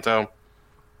SB Kento.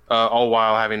 All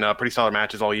while having pretty solid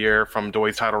matches all year, from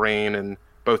Doi's title reign and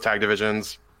both tag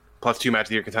divisions, plus 2 match of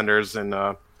the year contenders and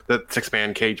the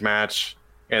 6-man cage match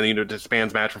and the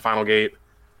disbands match from Final Gate.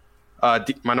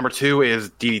 My number 2 is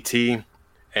DDT,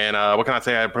 and what can I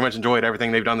say? I pretty much enjoyed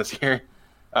everything they've done this year.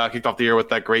 Kicked off the year with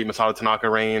that great Masato Tanaka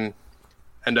reign.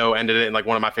 Endo ended it in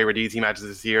one of my favorite DDT matches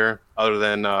this year, other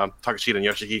than Takeshita and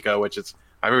Yoshihiko, which is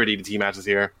my favorite DDT match this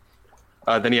year.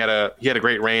 Then he had a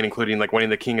great reign, including winning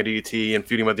the King of DDT and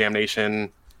feuding with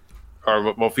Damnation,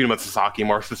 feuding with Sasaki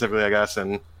more specifically, I guess.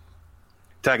 And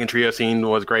tag and trio scene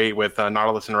was great with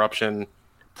Nautilus Interruption,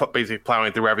 basically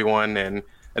plowing through everyone and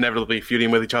inevitably feuding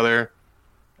with each other.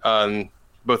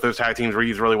 Both those tag teams were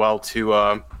used really well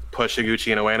to push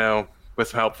Higuchi and Ueno, with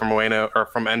some help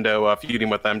from Endo feuding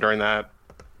with them during that.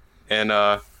 And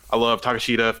I love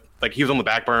Takeshita. He was on the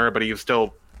back burner, but he was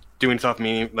still doing stuff,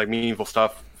 meaningful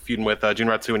stuff, feuding with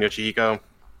Junratsu and Yoshihiko.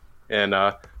 And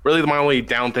really, my only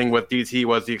down thing with DDT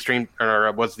was the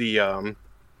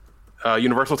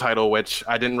Universal title, which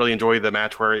I didn't really enjoy the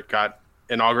match where it got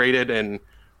inaugurated. And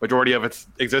majority of its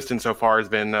existence so far has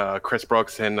been Chris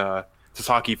Brooks and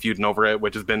Sasaki feuding over it,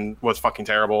 which was fucking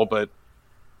terrible. But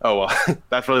oh well,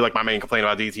 that's really my main complaint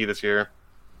about DDT this year.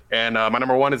 And my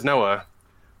number 1 is Noah.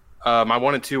 My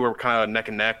 1 and 2 were kind of neck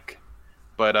and neck,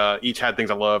 but each had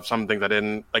things I loved, some things I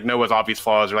didn't. Noah's obvious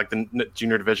flaws are the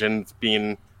junior division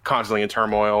being constantly in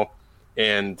turmoil,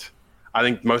 and I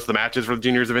think most of the matches for the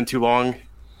juniors have been too long.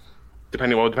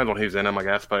 Depends on who's in them, I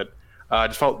guess. But I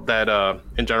just felt that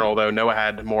in general, though, Noah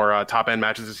had more top end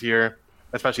matches this year,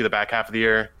 especially the back half of the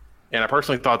year. And I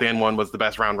personally thought the N1 was the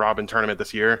best round robin tournament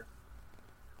this year.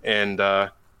 And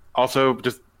also,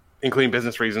 just including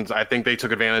business reasons, I think they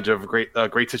took advantage of a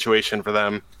great situation for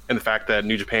them, and the fact that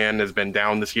New Japan has been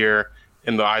down this year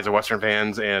in the eyes of Western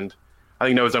fans. And I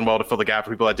think Noah's done well to fill the gap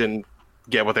for people that didn't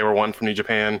get what they were wanting from New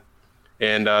Japan.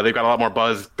 And they've got a lot more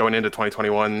buzz going into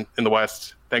 2021 in the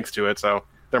West thanks to it. So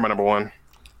they're my number 1.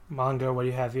 Mongo, what do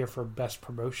you have here for best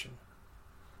promotion?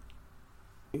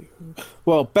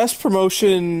 Well, best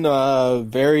promotion,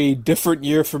 very different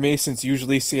year for me, since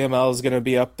usually CML is going to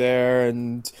be up there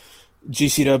and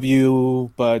GCW,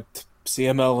 but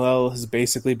CMLL has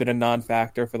basically been a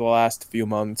non-factor for the last few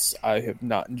months. I have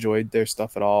not enjoyed their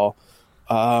stuff at all.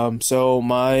 So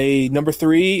my number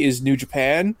 3 is New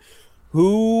Japan,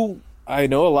 who I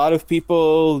know a lot of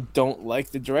people don't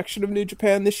like the direction of New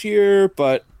Japan this year,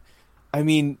 but I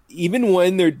mean, even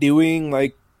when they're doing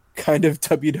kind of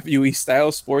WWE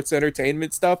style sports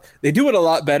entertainment stuff, they do it a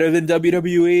lot better than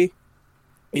WWE.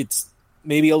 It's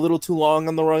maybe a little too long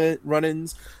on the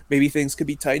run-ins. Maybe things could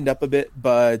be tightened up a bit,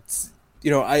 but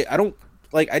I don't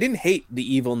I didn't hate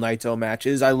the Evil Naito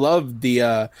matches. I loved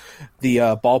the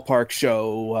Ballpark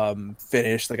show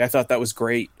finish. I thought that was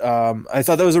great. I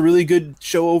thought that was a really good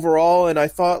show overall, and I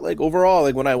thought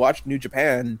overall when I watched New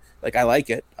Japan, I like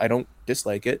it. I don't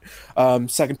dislike it.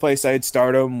 Second place I had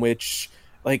Stardom, which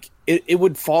it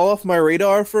would fall off my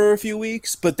radar for a few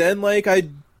weeks, but then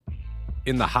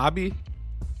in the hobby,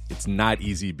 it's not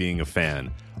easy being a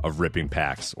fan of ripping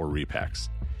packs or repacks.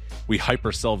 We hype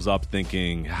ourselves up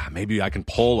thinking, maybe I can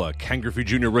pull a Ken Griffey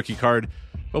Jr. rookie card,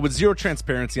 but with zero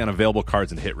transparency on available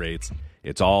cards and hit rates,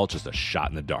 it's all just a shot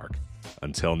in the dark.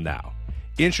 Until now.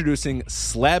 Introducing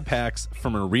Slab Packs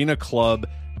from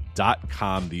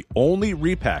ArenaClub.com, the only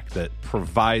repack that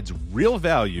provides real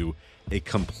value, a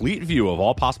complete view of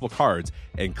all possible cards,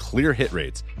 and clear hit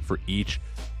rates for each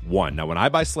one. Now, when I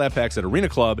buy Slab Packs at Arena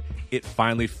Club, it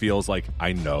finally feels like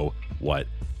I know what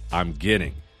I'm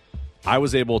getting. I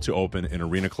was able to open an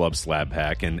Arena Club slab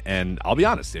pack, and I'll be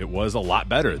honest, it was a lot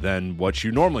better than what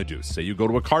you normally do. Say you go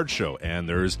to a card show, and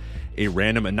there's a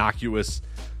random innocuous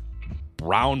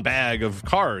brown bag of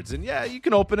cards, and yeah, you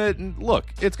can open it, and look,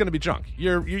 it's going to be junk.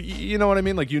 You know what I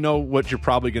mean? You know what you're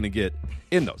probably going to get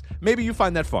in those. Maybe you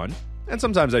find that fun, and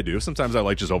sometimes I do. Sometimes I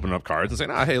like just opening up cards and saying,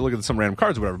 hey, look at some random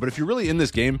cards or whatever. But if you're really in this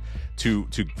game to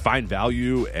find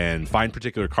value and find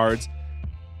particular cards,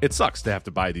 it sucks to have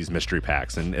to buy these mystery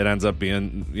packs, and it ends up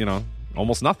being,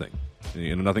 almost nothing.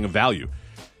 Nothing of value.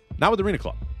 Not with Arena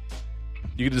Club.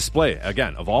 You can display,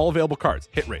 again, of all available cards,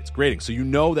 hit rates, grading, so you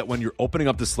know that when you're opening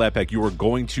up the slab pack, you are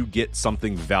going to get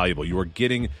something valuable. You are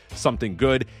getting something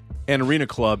good. And Arena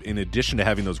Club, in addition to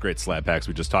having those great slab packs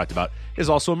we just talked about, is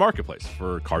also a marketplace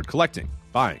for card collecting,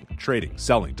 buying, trading,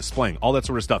 selling, displaying, all that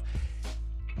sort of stuff.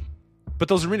 But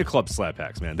those Arena Club slab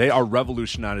packs, man, they are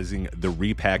revolutionizing the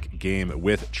repack game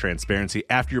with transparency.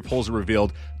 After your pulls are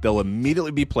revealed, they'll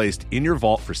immediately be placed in your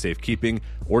vault for safekeeping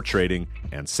or trading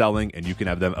and selling, and you can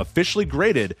have them officially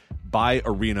graded by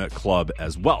Arena Club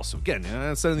as well. So again,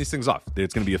 sending these things off,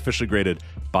 it's going to be officially graded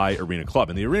by Arena Club.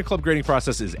 And the Arena Club grading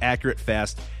process is accurate,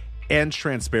 fast, and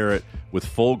transparent, with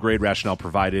full grade rationale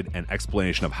provided and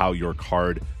explanation of how your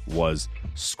card was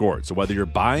scored. So whether you're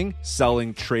buying,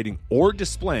 selling, trading, or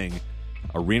displaying,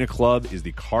 Arena Club is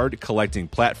the card collecting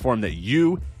platform that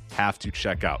you have to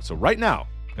check out. So right now,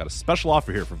 I've got a special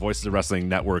offer here for Voices of Wrestling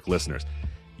Network listeners.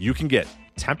 You can get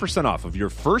 10% off of your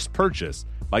first purchase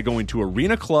by going to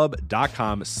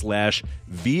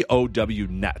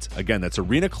arenaclub.com/VOWnet. Again, that's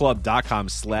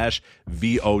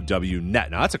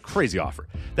arenaclub.com/VOWnet. Now, that's a crazy offer.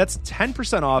 That's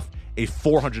 10% off a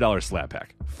 $400 slab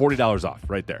pack. $40 off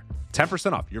right there.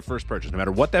 10% off your first purchase. No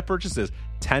matter what that purchase is,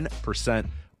 10%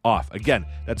 off. Again,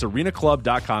 that's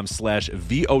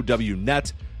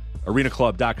arenaclub.com/VOWnet.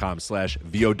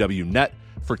 arenaclub.com/VOWnet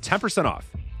for 10%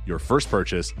 off your first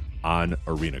purchase on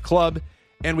Arena Club.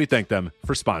 And we thank them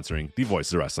for sponsoring the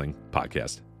Voices of Wrestling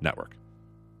Podcast Network.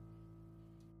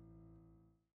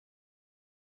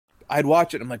 I'd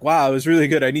watch it. I'm like, wow, it was really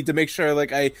good. I need to make sure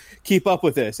like I keep up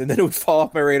with this. And then it would fall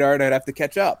off my radar and I'd have to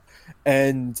catch up.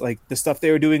 And like the stuff they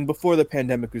were doing before the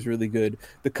pandemic was really good.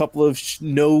 The couple of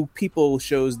no people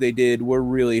shows they did were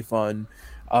really fun.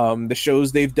 The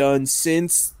shows they've done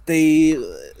since,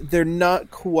 they're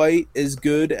not quite as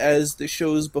good as the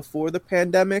shows before the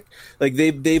pandemic. Like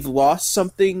they've lost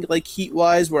something like heat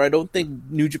wise, where I don't think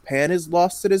New Japan has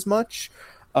lost it as much.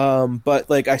 But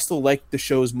like I still like the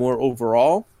shows more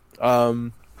overall.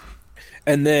 And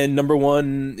then number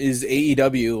one is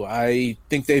AEW. I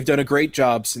think they've done a great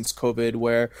job since COVID,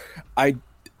 where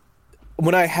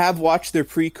when I have watched their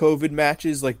pre-COVID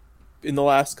matches, like in the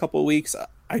last couple of weeks,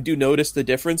 I do notice the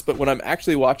difference. But when I'm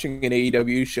actually watching an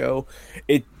AEW show,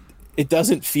 it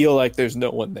doesn't feel like there's no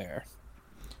one there.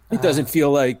 It doesn't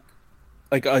feel like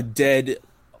a dead,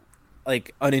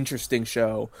 like uninteresting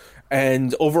show.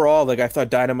 And overall, like I thought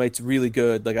Dynamite's really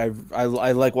good. Like I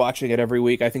like watching it every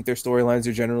week. I think their storylines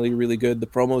are generally really good. The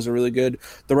promos are really good.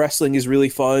 The wrestling is really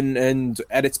fun, and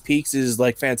at its peaks is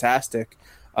like fantastic.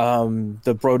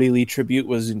 The Brody Lee tribute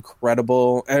was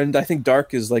incredible, and I think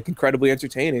Dark is like incredibly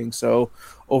entertaining. So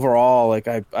overall, like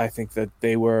I think that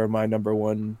they were my number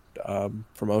one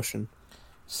promotion.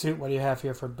 Suit, what do you have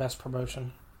here for best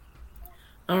promotion?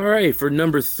 All right, for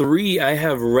number 3, I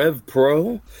have Rev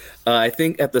Pro. I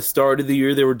think at the start of the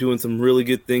year, they were doing some really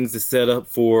good things to set up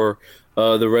for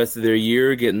the rest of their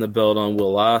year, getting the belt on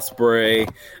Will Ospreay,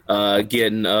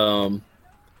 getting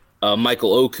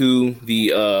Michael Oku,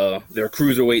 their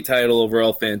cruiserweight title over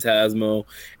El Phantasmo,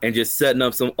 and just setting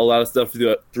up a lot of stuff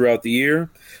throughout the year.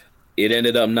 It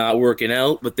ended up not working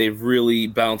out, but they've really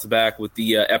bounced back with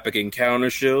the Epic Encounter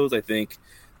shows. I think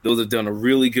those have done a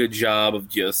really good job of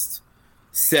just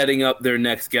setting up their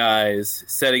next guys,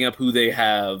 setting up who they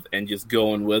have, and just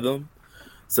going with them.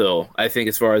 So I think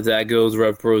as far as that goes,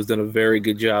 Rev Pro's done a very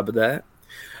good job of that.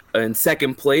 In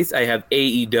second place, I have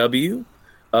AEW.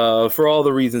 For all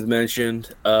the reasons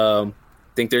mentioned, I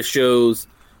think their shows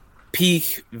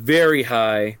peak very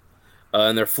high,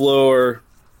 and their floor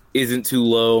isn't too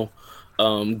low.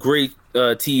 Great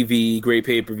TV, great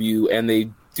pay-per-view, and they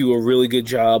do a really good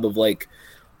job of like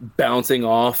bouncing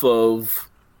off of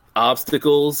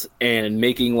obstacles and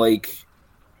making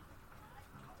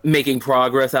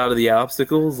progress out of the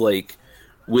obstacles. Like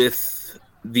with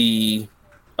the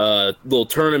little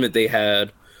tournament they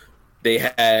had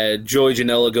Joey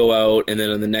Janela go out, and then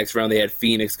in the next round they had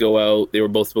Phoenix go out. They were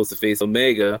both supposed to face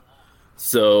Omega,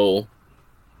 so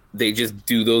they just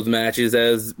do those matches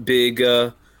as big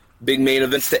main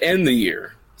events to end the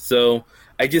year. So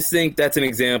I just think that's an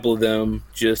example of them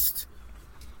just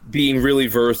being really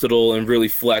versatile and really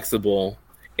flexible,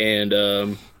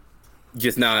 and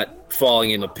just not falling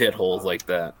into pit holes like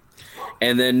that.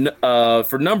 And then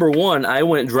for number 1, I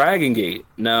went Dragon Gate.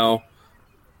 Now,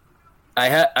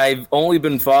 I've only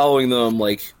been following them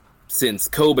like since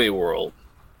Kobe World,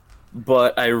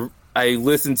 but I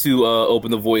listened to Open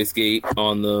the Voice Gate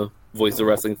on the Voice of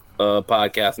Wrestling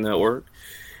podcast network,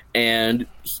 and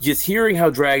just hearing how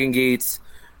Dragon Gate's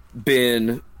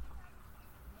been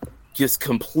just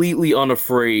completely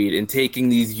unafraid in taking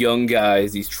these young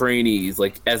guys, these trainees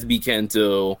like SB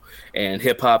Kento and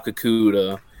Hip Hop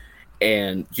Kakuta,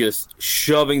 and just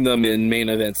shoving them in main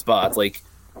event spots. Like,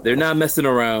 they're not messing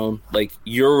around. Like,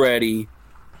 you're ready,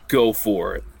 go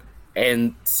for it.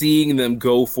 And seeing them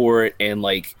go for it and,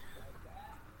 like,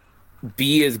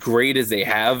 be as great as they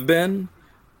have been,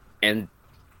 and,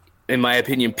 in my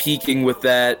opinion, peaking with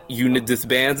that Unit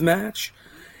Disbands match,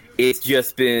 it's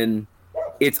just been...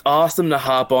 It's awesome to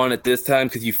hop on at this time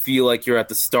because you feel like you're at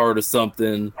the start of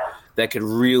something that could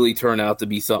really turn out to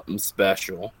be something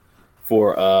special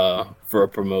for a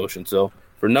promotion. So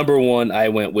for number one, I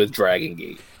went with Dragon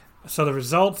Gate. So the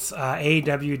results,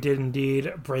 AEW did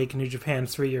indeed break New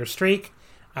Japan's 3-year streak.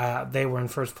 They were in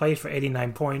first place for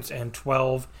 89 points and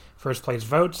 12 first-place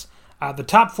votes. The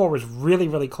top 4 was really,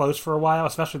 really close for a while,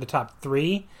 especially the top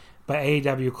 3. But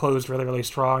AEW closed really, really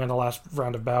strong in the last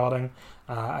round of balloting.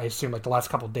 I assume, like, the last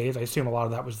couple of days, I assume a lot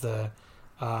of that was the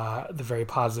very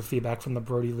positive feedback from the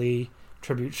Brody Lee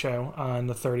tribute show on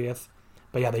the 30th.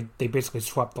 But yeah, they basically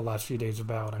swept the last few days of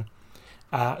balloting.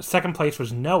 Second place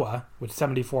was Noah with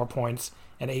 74 points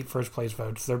and 8 first-place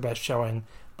votes, their best showing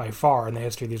by far in the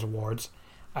history of these awards.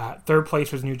 Third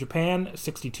place was New Japan,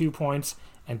 62 points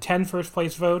and 10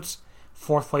 first-place votes.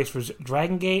 Fourth place was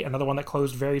Dragon Gate, another one that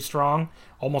closed very strong,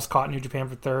 almost caught New Japan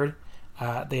for third.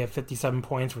 They have 57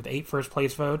 points with 8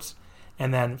 first-place votes.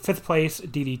 And then fifth place,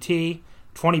 DDT,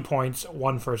 20 points,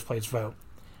 1 first-place vote.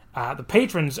 The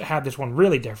patrons had this one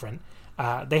really different.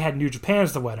 They had New Japan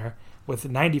as the winner with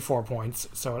 94 points,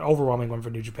 so an overwhelming win for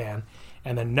New Japan.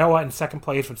 And then Noah in second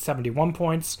place with 71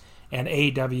 points, and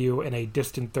AEW in a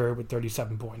distant third with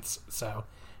 37 points. So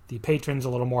the patrons a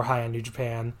little more high on New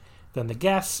Japan than the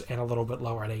guests, and a little bit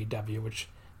lower on AEW, which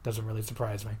doesn't really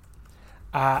surprise me.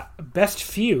 Best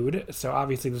feud, so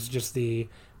obviously this is just the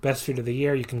best feud of the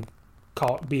year. You can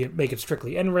make it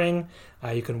strictly in-ring.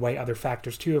 You can weigh other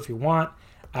factors too if you want.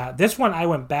 This one I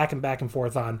went back and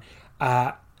forth on.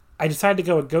 I decided to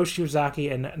go with Go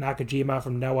Shiozaki and Nakajima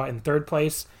from Noah in third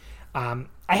place. I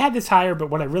had this higher, but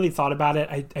when I really thought about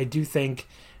it, I do think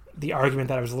the argument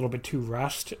that I was a little bit too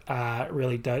rushed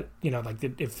really does, like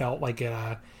it felt like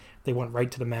they went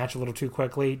right to the match a little too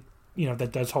quickly.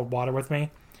 That does hold water with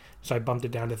me. So I bumped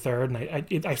it down to third.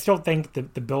 And I still think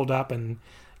the build-up and,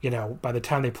 by the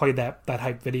time they played that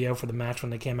hype video for the match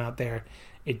when they came out there,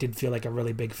 it did feel like a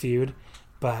really big feud.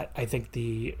 But I think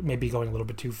maybe going a little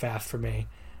bit too fast for me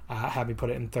had me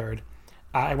put it in third.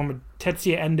 I went with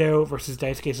Tetsuya Endo versus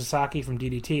Daisuke Sasaki from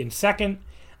DDT in second.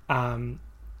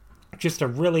 Just a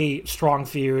really strong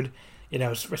feud,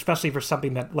 especially for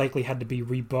something that likely had to be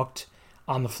rebooked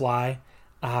on the fly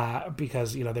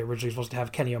because, they were originally supposed to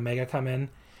have Kenny Omega come in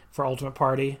for Ultimate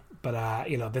Party. But,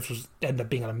 this ended up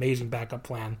being an amazing backup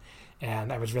plan,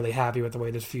 and I was really happy with the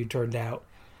way this feud turned out.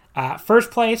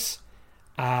 First place,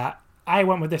 I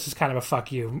went with this as kind of a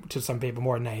fuck you to some people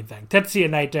more than anything. Tetsuya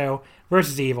Naito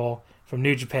versus Evil from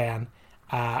New Japan,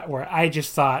 where I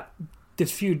just thought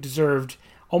this feud deserved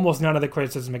almost none of the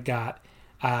criticism it got.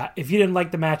 If you didn't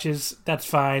like the matches, that's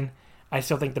fine. I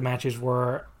still think the matches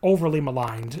were overly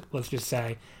maligned, let's just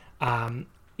say. I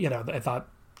thought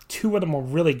 2 of them were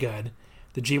really good.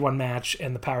 The G1 match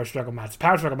and the Power Struggle match. The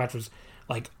Power Struggle match was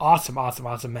like awesome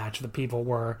match. The people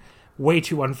were way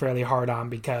too unfairly hard on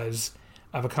because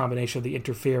of a combination of the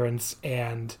interference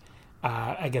and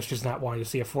I guess just not wanting to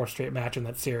see a 4th straight match in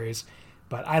that series.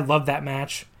 But I love that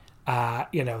match.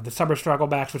 The Summer Struggle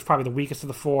match was probably the weakest of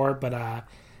the 4, but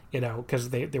because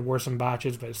there were some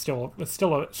botches, but it's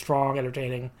still a strong,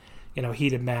 entertaining,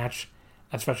 heated match,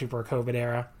 especially for a COVID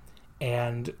era.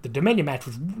 And the Dominion match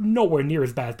was nowhere near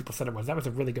as bad as people said it was. That was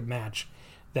a really good match.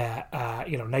 That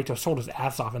Naito sold his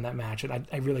ass off in that match, and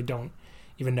I really don't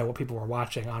even know what people were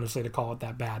watching, honestly, to call it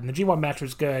that bad. And the G1 match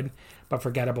was good, but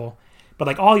forgettable. But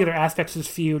like all the other aspects of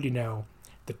this feud,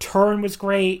 the turn was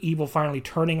great. Evil finally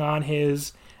turning on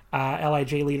his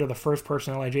LIJ leader, the first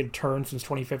person LIJ to turn since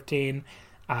 2015.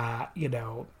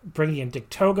 Bringing in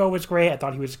Dick Togo was great. I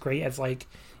thought he was great as like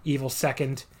Evil's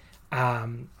second.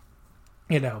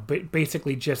 But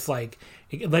basically just like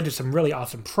it led to some really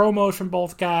awesome promos from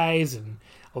both guys and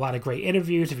a lot of great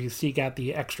interviews. If you seek out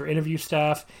the extra interview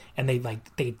stuff, and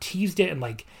they teased it and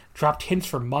like dropped hints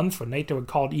for months when Naito had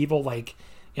called Evil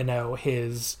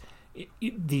his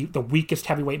the weakest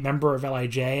heavyweight member of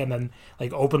LIJ, and then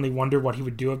like openly wondered what he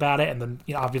would do about it, and then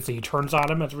obviously he turns on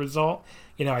him as a result.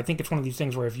 I think it's one of these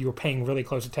things where if you were paying really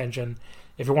close attention,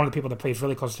 if you're one of the people that pays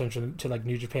really close attention to like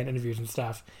New Japan interviews and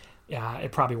stuff,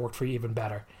 it probably worked for you even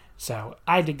better. So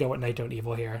I did go with Naito and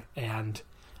Evil here, and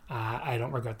I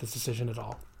don't regret this decision at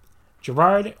all.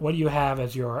 Gerard, what do you have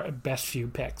as your best few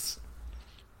picks?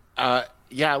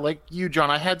 Yeah, like you, John,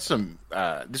 I had some.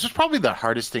 This was probably the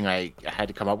hardest thing I had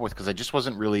to come up with because I just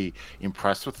wasn't really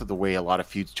impressed with the way a lot of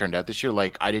feuds turned out this year.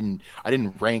 Like I didn't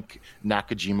rank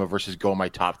Nakajima versus Go in my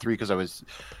top 3 because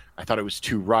I thought it was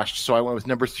too rushed. So I went with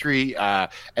number 3,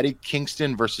 Eddie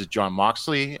Kingston versus John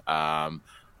Moxley.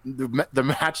 The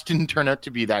match didn't turn out to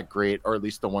be that great, or at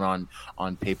least the one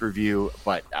on pay-per-view,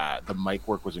 but the mic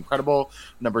work was incredible.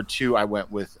 Number 2, I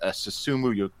went with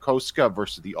Susumu Yokosuka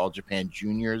versus the All Japan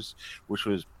Juniors, which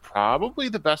was probably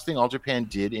the best thing All Japan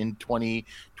did in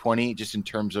 2020, just in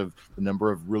terms of the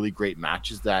number of really great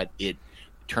matches that it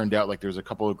turned out. Like there was a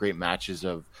couple of great matches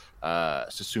of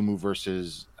Susumu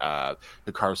versus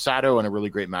Hikaru Sato, and a really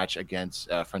great match against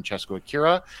Francesco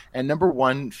Akira. And number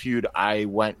 1 feud, I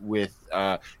went with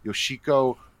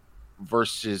Yoshiko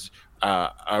versus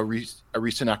Arisa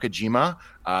Nakajima.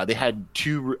 They had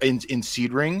 2 in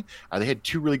Seed Ring. They had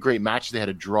 2 really great matches. They had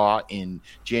a draw in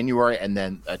January and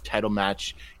then a title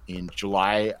match in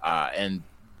July. And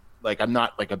like I'm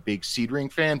not like a big Seed Ring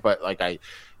fan, but like I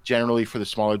generally for the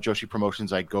smaller Joshi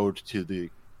promotions, I go to the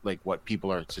like what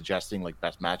people are suggesting, like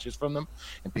best matches from them,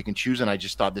 and pick and choose. And I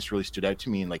just thought this really stood out to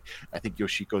me. And like, I think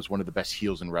Yoshiko is one of the best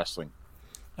heels in wrestling.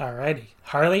 Alrighty,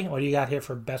 Harley, what do you got here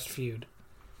for best feud?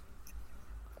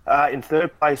 In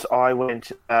third place, I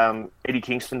went Eddie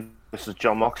Kingston versus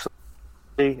John Moxley.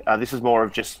 This is more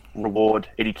of just reward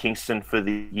Eddie Kingston for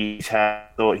the years. I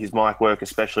thought his mic work,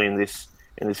 especially in this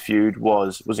feud,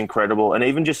 was incredible, and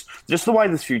even just the way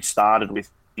this feud started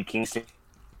with Eddie Kingston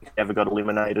never got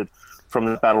eliminated from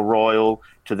the Battle Royal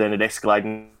to then it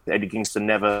escalated. Eddie Kingston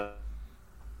never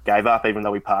gave up, even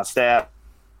though he passed out.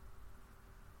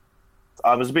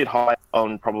 I was a bit high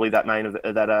on probably that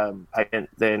payment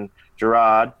than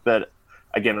Gerard, but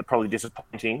again, probably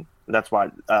disappointing. That's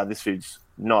why this feud's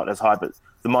not as high, but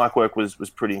the mic work was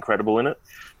pretty incredible in it.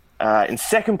 In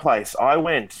second place, I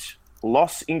went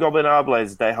Los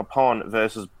Ingobernables de Japón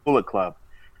versus Bullet Club.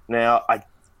 Now, I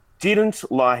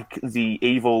didn't like the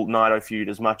Evil Naito feud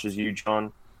as much as you,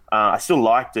 John. I still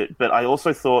liked it, but I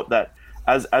also thought that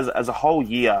as a whole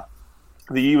year,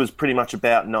 the year was pretty much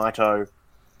about Naito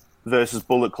versus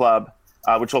Bullet Club,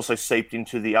 which also seeped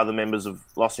into the other members of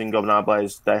Los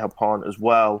Ingobernables de Japón as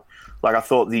well. Like, I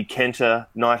thought the Kenta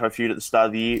Naito feud at the start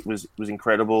of the year was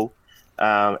incredible,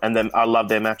 and then I loved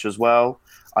their match as well.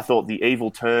 I thought the Evil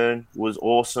turn was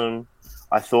awesome.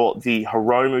 I thought the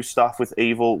Hiromu stuff with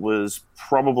Evil was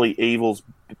probably Evil's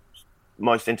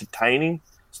most entertaining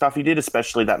stuff he did,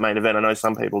 especially that main event. I know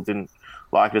some people didn't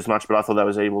like it as much, but I thought that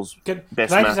was Evil's best match.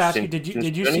 Can I just ask you, did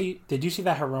you see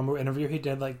that Hiromu interview he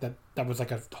did? Like that was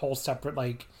like a whole separate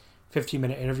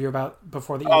 15-minute interview about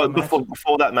before the Evil match?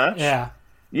 Before that match? Yeah,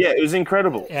 it was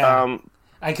incredible. Yeah.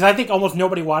 Because I think almost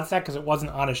nobody watched that because it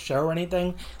wasn't on a show or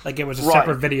anything. Like it was a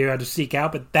separate video you had to seek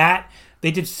out, but that. They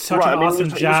did such an awesome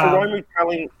job.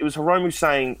 It was Hiromu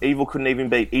saying Evil couldn't even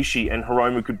beat Ishii, and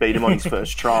Hiromu could beat him on his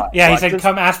first try. Yeah, he said,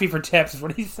 "Come ask me for tips," is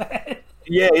what he said.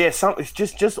 Yeah, it's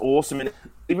just awesome, and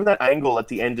even that angle at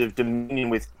the end of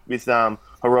Dominion with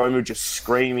Hiromu just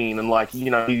screaming and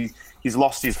he's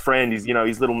lost his friend,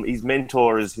 his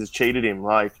mentor has cheated him,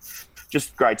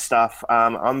 just great stuff.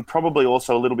 I'm probably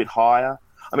also a little bit higher.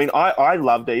 I mean, I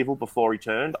loved Evil before he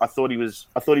turned. I thought he was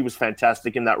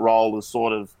fantastic in that role as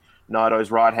sort of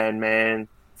Naito's right-hand man,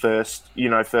 first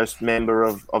member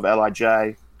of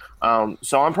LIJ.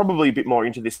 So I'm probably a bit more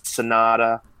into this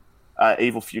Sonata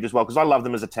Evil feud as well, because I love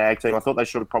them as a tag team. I thought they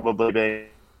should have probably been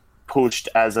pushed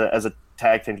as a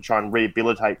tag team to try and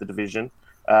rehabilitate the division,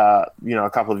 a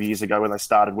couple of years ago when they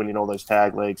started winning all those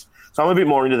tag leagues. So I'm a bit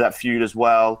more into that feud as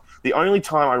well. The only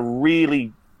time I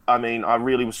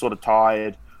really was sort of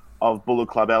tired of Bullet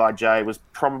Club LIJ was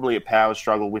probably a power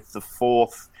struggle with the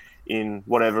fourth in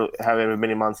however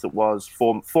many months it was,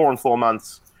 4 and 4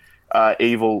 months,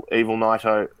 Evil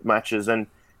Naito matches. And,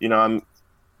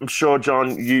 I'm sure,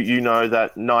 John, you know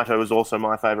that Naito is also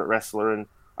my favorite wrestler, and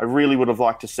I really would have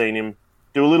liked to seen him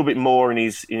do a little bit more in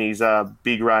his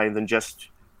big reign than just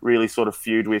really sort of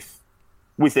feud with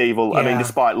Evil. Yeah. I mean,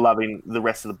 despite loving the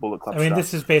rest of the Bullet Club stuff.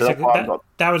 This is basically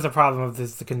that was the problem of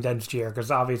the condensed year,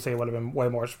 because obviously it would have been way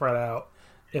more spread out.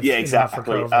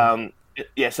 Exactly.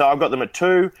 So I've got them at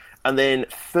 2. And then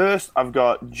first, I've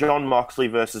got John Moxley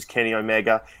versus Kenny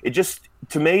Omega.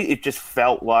 To me, it just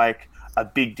felt like a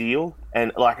big deal,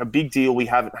 and like a big deal we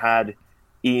haven't had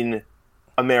in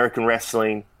American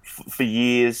wrestling for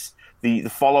years. The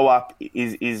follow-up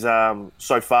is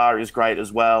so far is great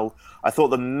as well. I thought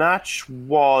the match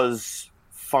was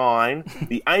fine.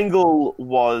 The angle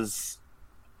was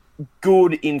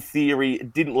good in theory.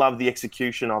 Didn't love the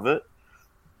execution of it.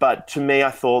 But to me,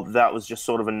 I thought that was just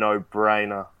sort of a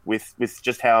no-brainer with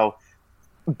just how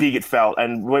big it felt.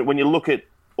 And when you look at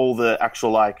all the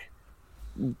actual like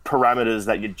parameters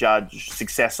that you judge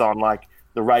success on, like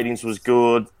the ratings was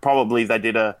good. Probably they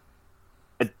did a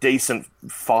decent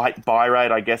fight buy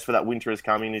rate, I guess, for that Winter Is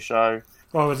Coming show.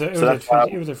 Well, it was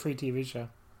a free TV show.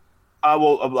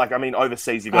 Well, like I mean,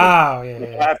 overseas you got. Oh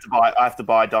yeah. I have to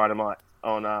buy Dynamite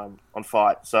on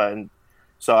Fight. So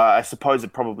I suppose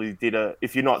it probably did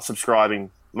if you're not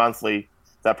subscribing monthly,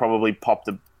 that probably popped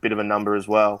a bit of a number as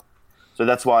well. So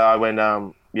that's why I went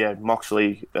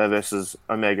Moxley versus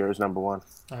Omega is number one.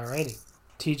 Alrighty,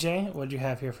 TJ, what do you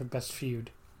have here for best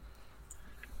feud?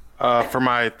 For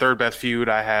my third best feud,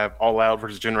 I have All Out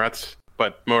versus Jinretsu,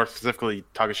 but more specifically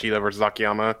Takeshita versus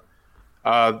Akiyama.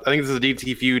 I think this is a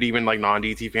DT feud even like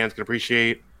non-DT fans can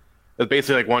appreciate. It's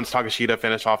basically like once Takeshita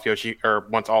finished off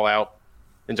once All Out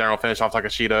in general finished off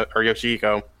Takeshita or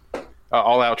Yoshihiko,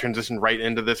 All Out transitioned right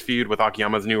into this feud with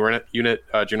Akiyama's new unit,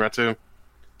 Jinretsu.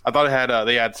 I thought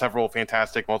they had several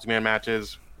fantastic multi-man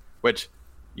matches, which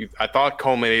I thought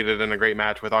culminated in a great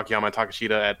match with Akiyama and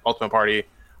Takeshita at Ultimate Party,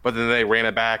 but then they ran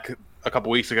it back a couple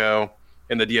weeks ago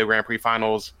in the Dio Grand Prix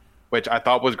finals, which I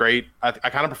thought was great. I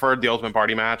kind of preferred the Ultimate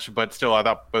Party match, but still I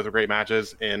thought both were great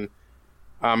matches, and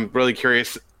I'm really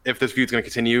curious if this feud's going to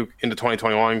continue into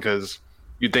 2021, because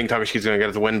you'd think Takeshita's going to get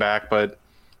his win back, but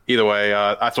either way,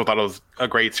 I still thought it was a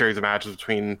great series of matches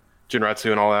between Jinretsu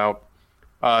and All Out.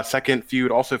 Second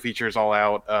feud also features All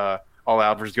Out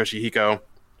versus Yoshihiko.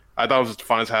 I thought it was just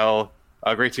fun as hell.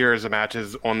 A great series of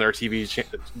matches on their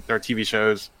TV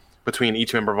shows between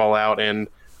each member of All Out and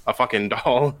a fucking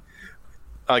doll.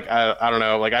 Like I don't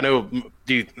know. Like I know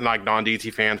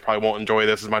non-DT fans probably won't enjoy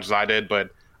this as much as I did, but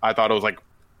I thought it was like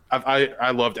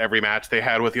I loved every match they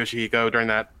had with Yoshihiko during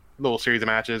that little series of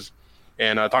matches.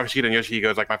 And Takeshita and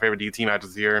Yoshihiko is like my favorite DT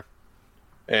matches this year.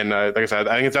 And like I said,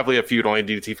 I think it's definitely a feud only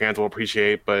DDT fans will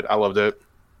appreciate, but I loved it.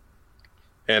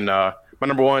 And my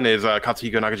number one is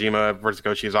Katsuhiko Nakajima versus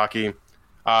Go Shiozaki.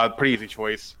 Pretty easy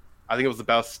choice. I think it was the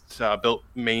best built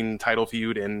main title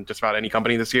feud in just about any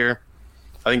company this year.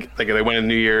 I think they went in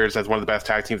New Year's as one of the best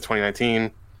tag teams of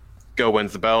 2019. Go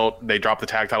wins the belt. They drop the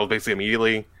tag titles basically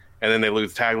immediately, and then they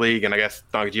lose the tag league. And I guess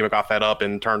Nakajima got fed up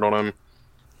and turned on him.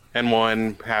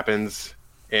 N1 happens,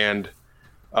 and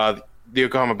the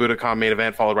Yokohama Budokan main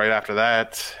event followed right after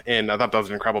that, and I thought that was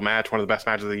an incredible match, one of the best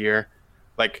matches of the year.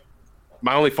 Like,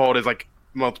 my only fault is, like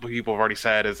multiple people have already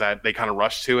said, is that they kind of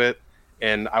rushed to it,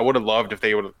 and I would have loved if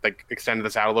they would have like extended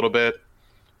this out a little bit,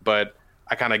 but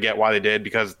I kind of get why they did,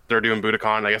 because they're doing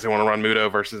Budokan. I guess they want to run Muto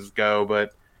versus Go,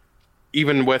 but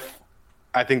even though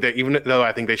I think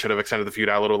they should have extended the feud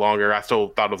out a little longer, I still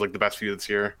thought it was like the best feud this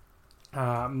year.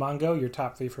 Mongo, your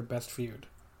top three for best feud.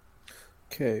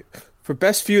 Okay. For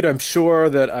best feud, I'm sure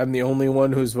that I'm the only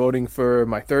one who's voting for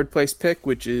my third place pick,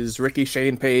 which is Ricky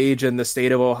Shane Page and the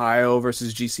state of Ohio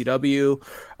versus GCW.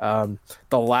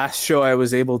 The last show I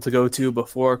was able to go to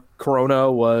before Corona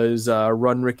was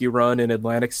Run Ricky Run in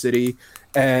Atlantic City,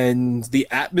 and the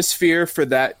atmosphere for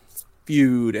that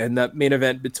feud and that main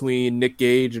event between Nick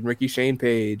Gage and Ricky Shane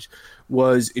Page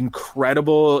was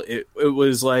incredible. It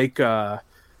was like an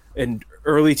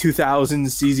early 2000s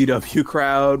CZW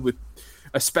crowd, with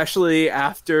especially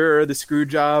after the screw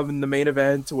job in the main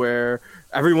event where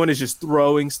everyone is just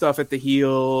throwing stuff at the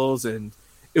heels, and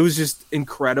it was just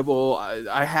incredible.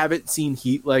 I haven't seen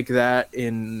heat like that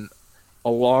in a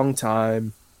long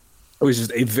time. It was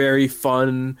just a very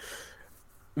fun,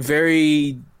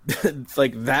 very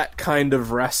like that kind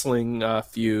of wrestling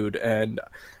feud, and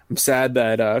I'm sad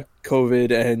that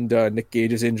COVID and Nick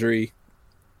Gage's injury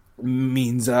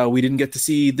means we didn't get to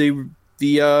see the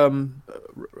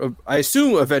I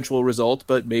assume eventual result,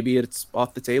 but maybe it's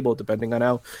off the table depending on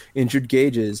how injured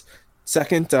Gage is.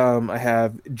 Second, I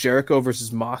have Jericho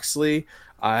versus Moxley.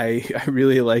 I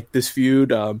really like this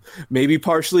feud, maybe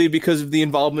partially because of the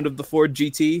involvement of the Ford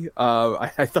GT.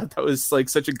 I thought that was like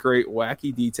such a great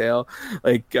wacky detail,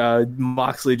 like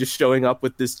Moxley just showing up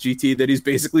with this GT that he's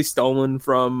basically stolen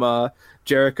from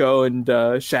Jericho,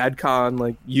 and Shad Khan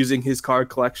like using his card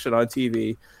collection on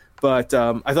TV. But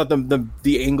I thought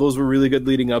the angles were really good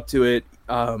leading up to it.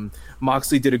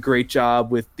 Moxley did a great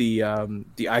job with the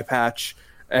eye patch,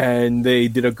 and they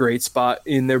did a great spot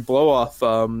in their blow-off,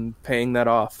 paying that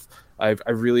off. I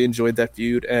really enjoyed that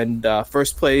feud. And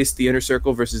first place, the Inner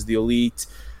Circle versus the Elite.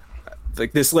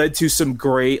 Like, this led to some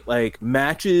great like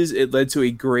matches. It led to a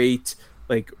great,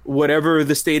 like, whatever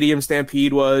the Stadium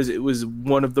Stampede was, it was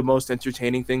one of the most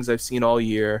entertaining things I've seen all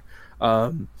year.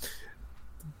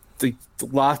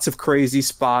 Lots of crazy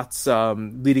spots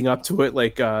leading up to it,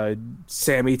 like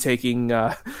Sammy taking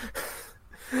the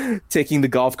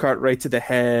golf cart right to the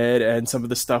head, and some of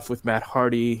the stuff with Matt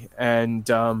Hardy. And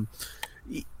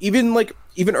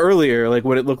even earlier, like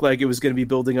when it looked like it was going to be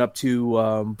building up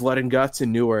to Blood and Guts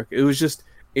in Newark, it was just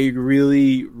a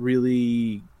really,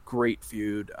 really great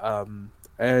feud.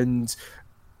 And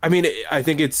I mean, I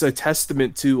think it's a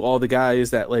testament to all the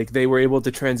guys that like they were able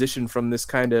to transition from this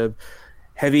kind of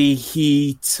heavy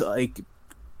heat, like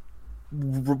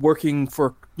working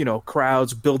for, you know,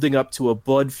 crowds, building up to a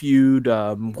blood feud,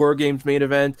 War Games main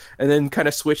event, and then kind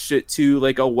of switched it to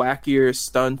like a wackier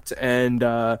stunt and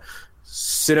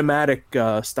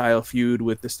cinematic style feud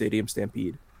with the Stadium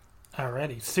Stampede.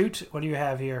 Alrighty. Suit, what do you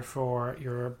have here for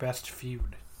your best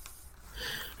feud?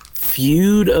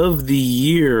 Feud of the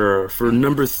year. For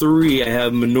number 3, I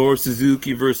have Minoru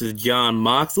Suzuki versus Jon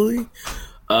Moxley.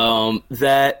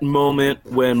 That moment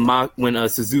when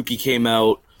Suzuki came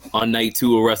out on night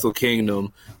 2 of Wrestle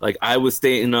Kingdom, like I was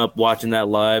staying up watching that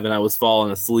live and I was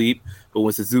falling asleep, but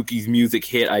when Suzuki's music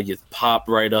hit, I just popped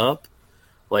right up.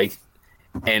 Like,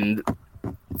 and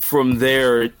from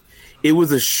there, it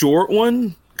was a short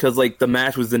one because like the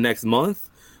match was the next month,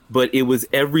 but it was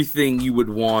everything you would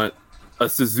want a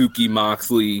Suzuki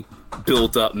Moxley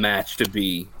built up match to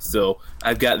be. So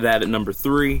I've got that at number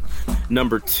 3.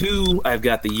 Number 2, I've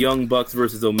got the Young Bucks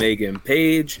versus Omega and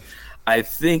Page. I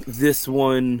think this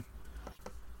one,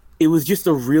 it was just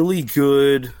a really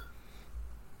good,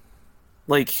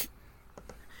 like, it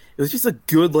was just a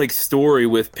good like story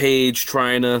with Page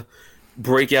trying to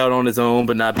break out on his own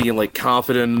but not being like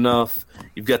confident enough.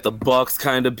 You've got the Bucks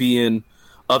kind of being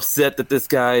upset that this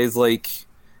guy is like,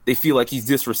 they feel like he's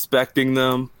disrespecting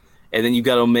them, and then you've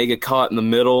got Omega caught in the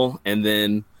middle, and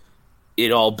then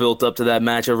it all built up to that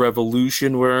match at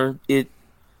Revolution where it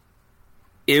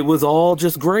was all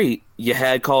just great. You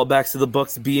had callbacks to the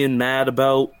Bucks being mad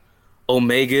about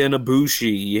Omega and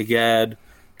Ibushi. You had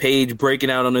Page breaking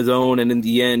out on his own and in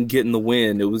the end getting the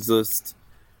win. It was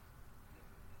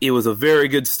a very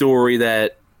good story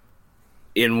that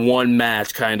in one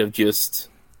match kind of just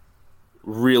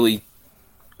really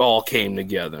all came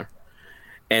together.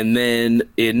 And then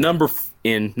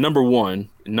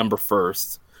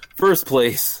first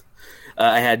place,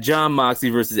 I had Jon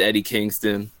Moxley versus Eddie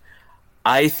Kingston.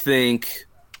 I think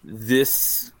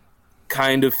this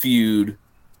kind of feud,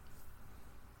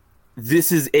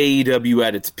 this is AEW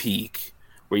at its peak,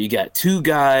 where you got two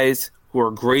guys who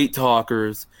are great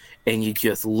talkers, and you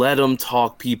just let them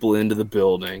talk people into the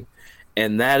building.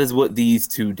 And that is what these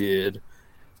two did.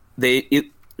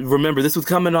 Remember, this was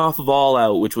coming off of All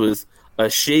Out, which was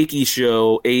a shaky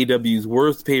show, AEW's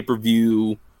worst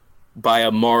pay-per-view by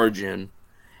a margin.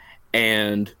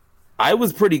 And I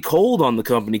was pretty cold on the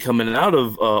company coming out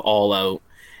of All Out.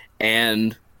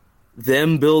 And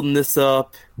them building this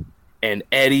up, and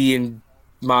Eddie and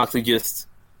Moxley just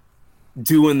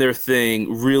doing their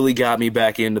thing really got me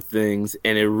back into things,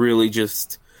 and it really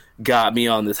just got me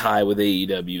on this high with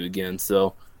AEW again.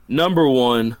 So, number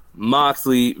 1,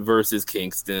 Moxley versus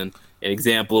Kingston, an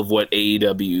example of what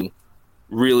AEW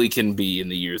really can be in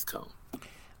the years come.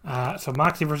 So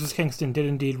Moxley versus Kingston did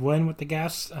indeed win with the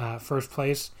guests. First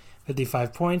place,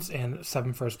 55 points and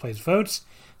 7 first place votes.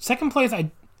 Second place,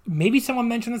 maybe someone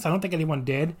mentioned this. I don't think anyone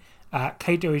did.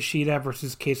 Kaito Ishida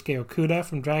versus Keisuke Okuda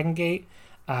from Dragon Gate.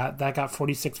 That got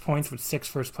 46 points with 6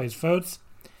 first place votes.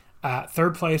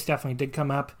 Third place definitely did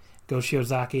come up. Go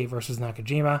Shiozaki versus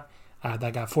Nakajima.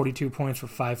 That got 42 points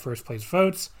with 5 first place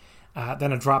votes.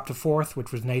 Then a drop to 4th,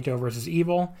 which was Naito versus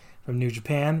Evil from New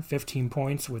Japan. 15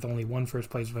 points with only 1 first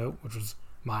place vote, which was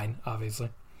mine, obviously.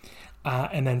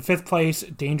 And then 5th place,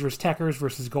 Dangerous Tekkers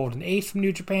versus Golden Ace from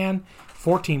New Japan.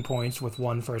 14 points with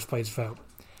 1 first place vote.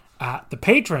 The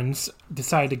patrons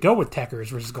decided to go with Tekkers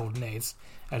versus Golden Ace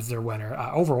as their winner.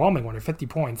 Overwhelming winner, 50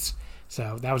 points.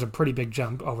 So that was a pretty big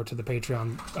jump over to the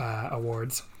Patreon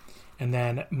awards. And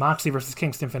then Moxley versus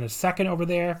Kingston finished second over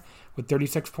there with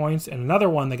 36 points. And another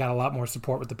one that got a lot more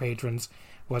support with the patrons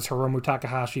was Hiromu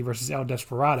Takahashi versus El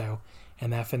Desperado.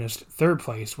 And that finished third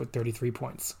place with 33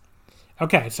 points.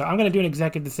 Okay, so I'm going to do an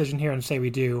executive decision here and say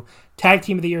we do Tag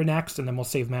Team of the Year next, and then we'll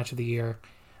save Match of the Year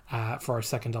for our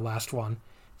second to last one.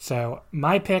 So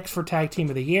my picks for Tag Team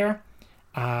of the Year,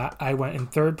 I went in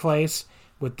third place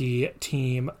with the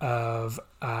team of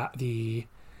the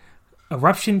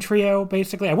Eruption Trio,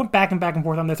 basically. I went back and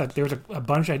forth on this. There was a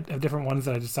bunch of different ones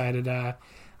that I decided. I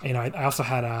also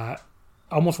had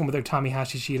almost one with Tommy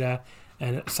Hashishida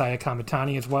and Saya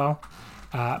Kamitani as well.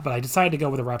 But I decided to go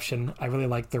with Eruption. I really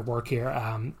liked their work here,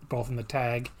 both in the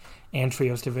tag and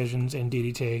trios divisions in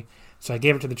DDT. So I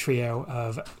gave it to the trio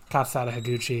of Katsada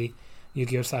Higuchi,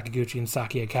 Yukio Sakaguchi, and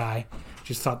Saki Akai.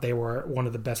 Just thought they were one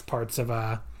of the best parts of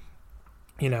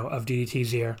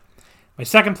DDT's year. My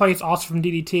second place, also from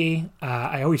DDT.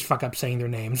 I always fuck up saying their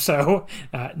names. So,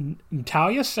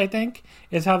 Natalius, I think,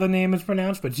 is how the name is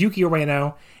pronounced. But Yuki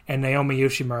Ueno and Naomi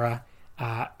Yoshimura,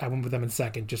 I went with them in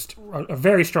second. Just a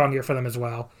very strong year for them as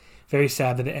well. Very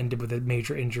sad that it ended with a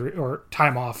major injury or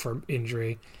time off for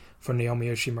injury for Naomi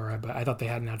Yoshimura. But I thought they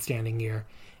had an outstanding year.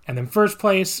 And then first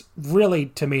place, really,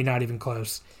 to me, not even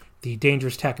close. The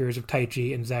Dangerous Techers of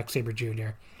Taichi and Zack Sabre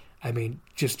Jr. I mean,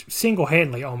 just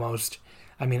single-handedly almost.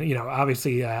 I mean,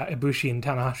 obviously Ibushi and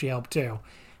Tanahashi helped too,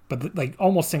 but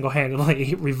almost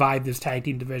single-handedly revived this tag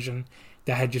team division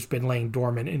that had just been laying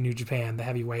dormant in New Japan, the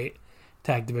heavyweight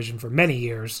tag division, for many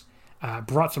years.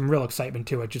 Brought some real excitement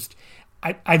to it. Just,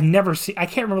 I've never seen. I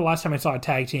can't remember the last time I saw a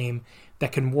tag team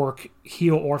that can work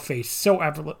heel or face so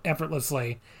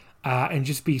effortlessly, and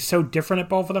just be so different at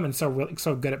both of them and so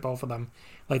good at both of them,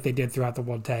 like they did throughout the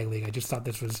World Tag League. I just thought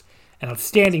this was an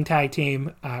outstanding tag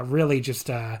team. Really, just.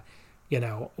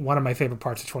 One of my favorite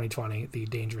parts of 2020, the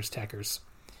Dangerous Techers.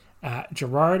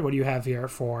 Gerard, what do you have here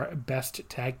for best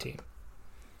tag team?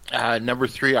 Number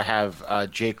 3, I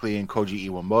have Jake Lee and Koji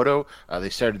Iwamoto. They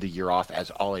started the year off as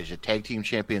All Asia Tag Team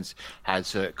Champions,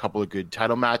 has a couple of good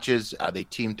title matches. They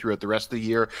teamed throughout the rest of the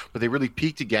year, but they really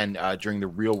peaked again during the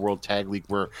Real World Tag League,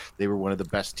 where they were one of the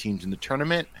best teams in the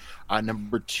tournament.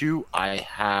 Number 2, I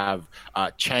have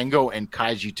Chango and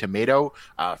Kaiji Tomato,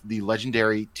 the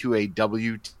legendary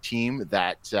 2AW team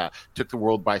that took the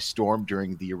world by storm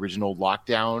during the original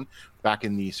lockdown back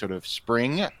in the sort of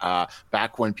spring,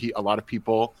 back when a lot of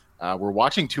people were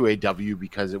watching 2AW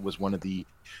because it was one of the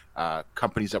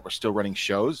companies that were still running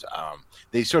shows.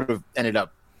 They sort of ended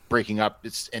up breaking up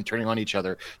and turning on each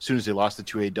other as soon as they lost the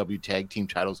 2AW tag team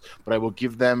titles. But I will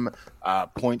give them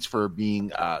points for being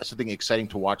something exciting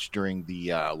to watch during the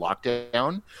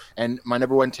lockdown. And my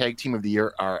number 1 tag team of the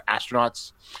year are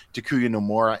Astronauts, Takuya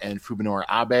Nomura and Fubinori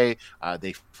Abe.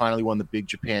 They finally won the Big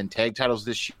Japan tag titles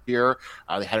this year.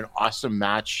 They had an awesome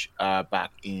match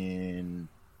back in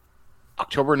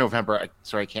October, November,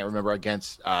 sorry, I can't remember,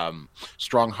 against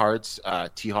Strong Hearts,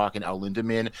 T-Hawk, and Al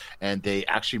Lindemann, and they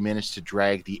actually managed to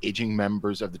drag the aging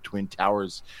members of the Twin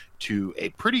Towers to a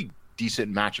pretty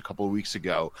decent match a couple of weeks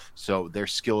ago. So their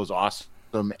skill is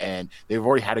awesome, and they've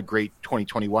already had a great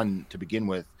 2021 to begin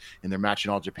with in their match in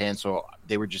All Japan, so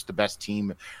they were just the best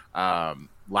team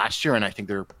last year, and I think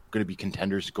they're going to be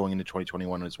contenders going into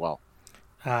 2021 as well.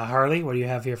 Harley, what do you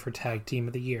have here for Tag Team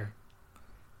of the Year?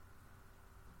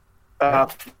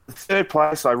 Third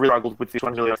place, I really struggled with this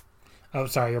one. Really. Oh,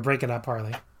 sorry, you're breaking up,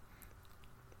 Harley.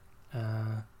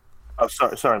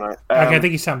 Sorry, mate. Okay, I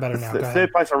think you sound better now. Go ahead.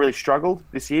 Third place, I really struggled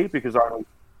this year because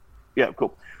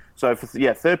cool. So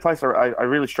third place, I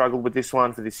really struggled with this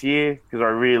one for this year because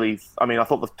I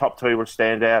thought the top 2 were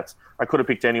standouts. I could have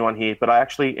picked anyone here, but I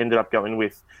actually ended up going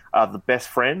with the best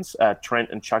friends, Trent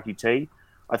and Chucky T.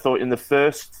 I thought in the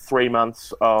first 3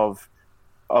 months of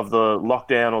the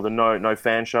lockdown or the no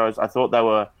fan shows, I thought they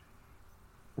were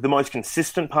the most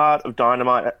consistent part of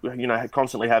Dynamite,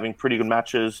 constantly having pretty good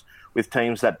matches with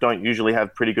teams that don't usually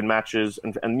have pretty good matches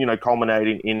and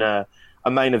culminating in a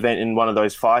main event in one of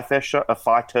those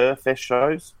Fighter Fest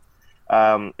shows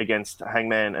against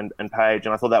Hangman and Page.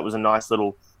 And I thought that was a nice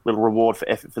little reward for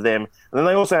effort for them. And then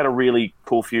they also had a really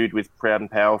cool feud with Proud and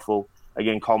Powerful,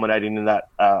 again, culminating in that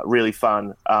really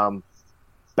fun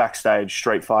backstage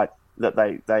street fight that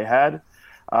they had.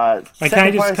 Can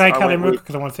I cut in real quick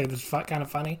because I want to say this is kind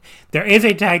of funny. There is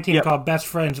a tag team called Best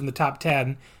Friends in the top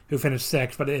 10 who finished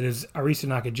 6th, but it is Arisa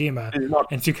Nakajima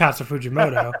and Tsukasa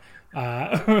Fujimoto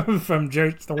from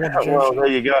the World of Jersey. Well, there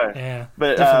you go. Yeah,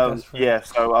 but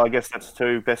so I guess that's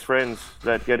 2 best friends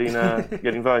that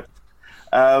getting votes.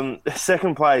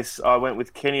 Second place, I went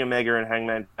with Kenny Omega and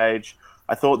Hangman Page.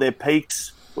 I thought their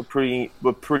peaks were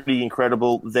pretty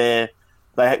incredible. They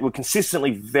were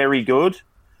consistently very good.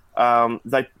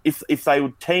 If they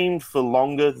would teamed for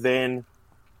longer, then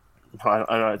I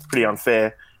know it's pretty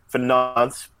unfair for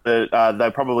 9th, but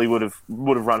they probably would have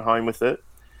run home with it.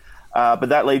 But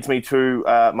that leads me to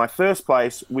my first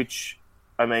place, which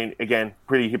again,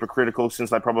 pretty hypocritical since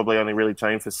they probably only really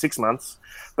teamed for 6 months,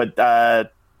 but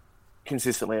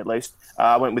consistently at least.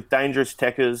 I went with Dangerous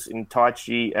Techers in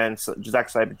Taichi and Zack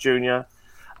Sabre Jr.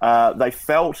 They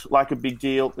felt like a big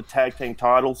deal. The tag team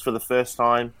titles for the first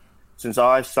time since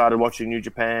I started watching New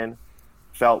Japan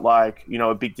felt like,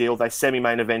 a big deal. They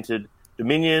semi-main evented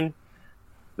Dominion.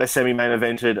 They semi-main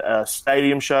evented a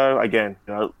stadium show. Again,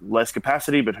 less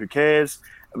capacity, but who cares?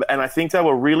 And I think they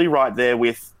were really right there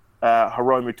with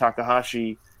Hiromu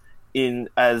Takahashi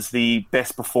as the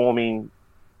best performing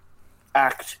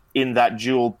act in that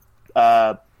dual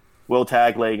World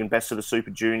Tag League and Best of the Super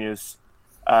Juniors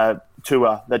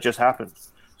tour that just happened.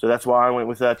 So that's why I went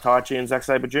with Taichi and Zack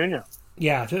Sabre Jr.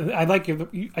 Yeah,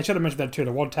 I should have mentioned that too.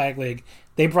 The World Tag League,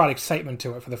 they brought excitement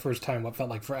to it for the first time. What felt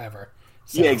like forever.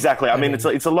 So, yeah, exactly. I mean,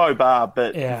 it's a low bar,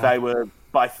 but they had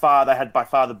by far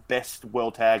the best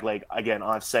World Tag League again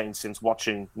I've seen since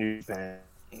watching New Japan.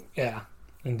 Yeah,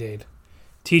 indeed.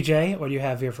 TJ, what do you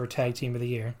have here for Tag Team of the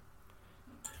Year?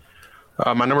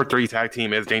 My number 3 tag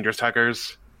team is Dangerous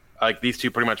Tekkers. Like, these two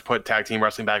pretty much put tag team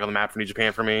wrestling back on the map for New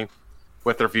Japan for me,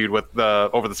 with their feud with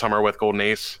over the summer with Golden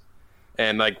Ace.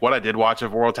 And like what I did watch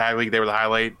of World Tag League, they were the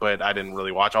highlight, but I didn't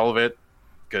really watch all of it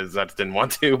because I just didn't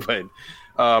want to.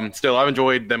 But still, I've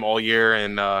enjoyed them all year,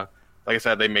 and like I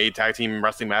said, they made tag team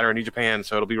wrestling matter in New Japan.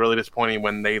 So it'll be really disappointing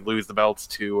when they lose the belts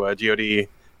to God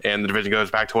and the division goes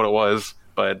back to what it was.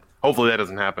 But hopefully that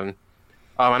doesn't happen.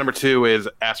 My number 2 is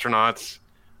Astronauts.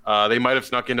 They might have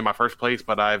snuck into my first place,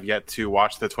 but I've yet to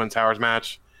watch the Twin Towers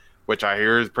match, which I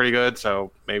hear is pretty good.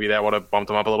 So maybe that would have bumped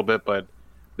them up a little bit, but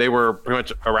they were pretty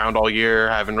much around all year,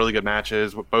 having really good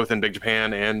matches, both in Big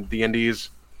Japan and the Indies.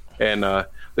 And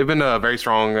they've been very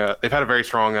strong. They've had a very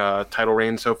strong title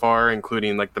reign so far,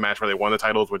 including like the match where they won the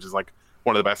titles, which is like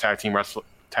one of the best tag team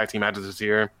matches this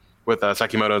year with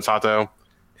Sekimoto and Sato.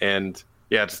 And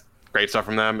yeah, it's great stuff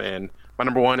from them. And my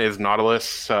number 1 is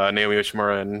Nautilus, Naomi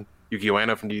Yoshimura and Yuki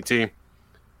Ueno from DDT.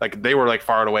 Like, they were like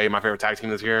far and away my favorite tag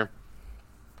team this year.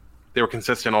 They were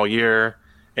consistent all year,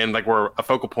 and like were a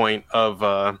focal point of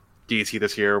DDT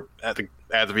this year as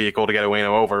a vehicle to get Ueno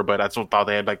over. But I still thought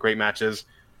they had like great matches.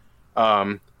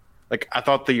 Like, I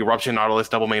thought the Eruption Nautilus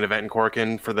double main event in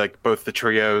Korakuen for both the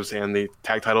trios and the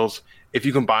tag titles, if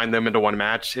you combine them into one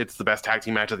match, it's the best tag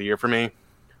team match of the year for me.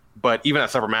 But even at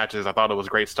separate matches, I thought it was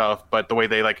great stuff. But the way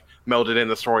they like melded in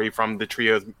the story from the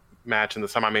trios match and the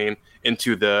semi-main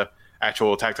into the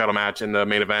actual tag title match in the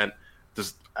main event,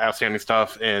 just outstanding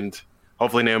stuff. And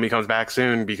hopefully Naomi comes back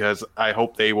soon, because I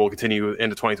hope they will continue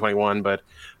into 2021. But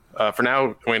for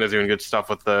now, Ueno's doing good stuff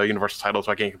with the Universal title,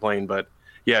 so I can't complain. But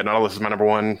yeah, Nautilus is my number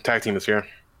 1 tag team this year.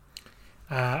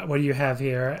 What do you have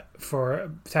here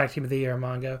for Tag Team of the Year,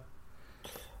 Mongo?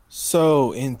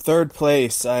 So, in third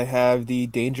place, I have the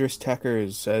Dangerous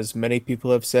Tekkers. As many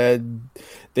people have said,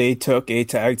 they took a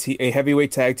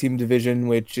heavyweight tag team division,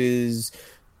 which is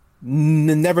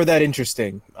never that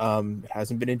interesting. It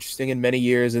hasn't been interesting in many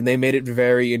years, and they made it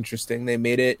very interesting. They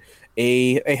made it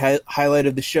a highlight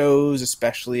of the shows,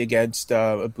 especially against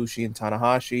Ibushi and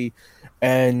Tanahashi.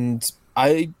 And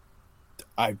I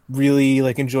really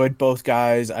enjoyed both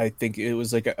guys. I think it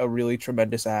was like a really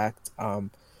tremendous act.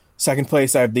 Second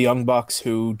place, I have the Young Bucks,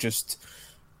 who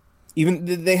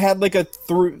they had like a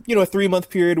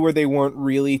 3-month period where they weren't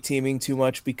really teaming too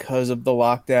much because of the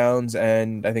lockdowns,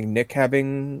 and I think Nick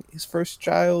having his first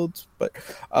child. But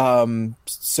and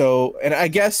I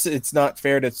guess it's not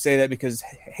fair to say that, because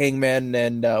Hangman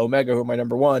and Omega, who are my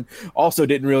number 1, also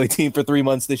didn't really team for 3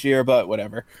 months this year. But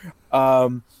whatever.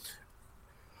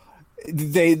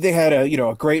 They had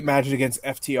a great match against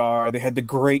FTR. They had the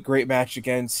great match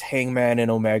against Hangman and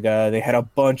Omega. They had a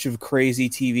bunch of crazy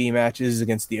TV matches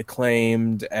against the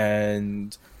Acclaimed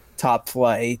and Top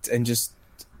Flight, and just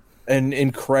an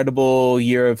incredible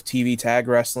year of TV tag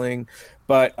wrestling.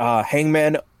 But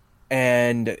Hangman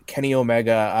and Kenny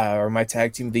Omega are my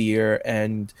tag team of the year,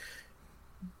 and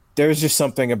there's just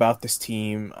something about this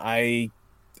team. I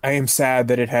am sad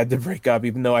that it had to break up,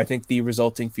 even though I think the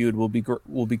resulting feud will be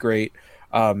great.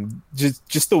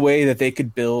 Just the way that they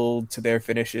could build to their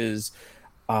finishes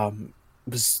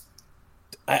was.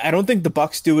 I don't think the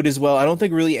Bucks do it as well. I don't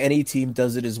think really any team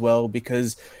does it as well,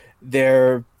 because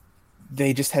they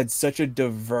just had such a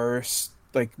diverse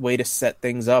way to set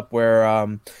things up.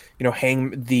 Where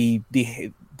the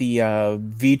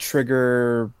V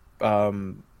trigger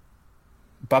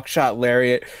buckshot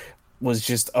lariat was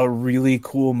just a really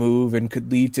cool move and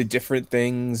could lead to different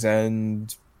things.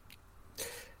 And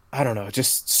I don't know,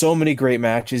 just so many great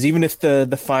matches. Even if the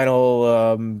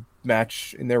final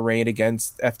match in their reign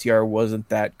against FTR wasn't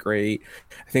that great,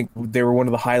 I think they were one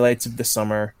of the highlights of the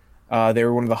summer. They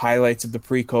were one of the highlights of the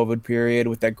pre-COVID period,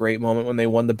 with that great moment when they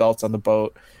won the belts on the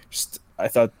boat. I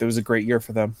thought it was a great year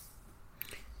for them.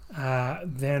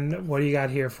 Then what do you got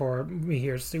here for me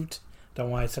here, Suit? Don't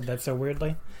know why I said that so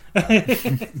weirdly.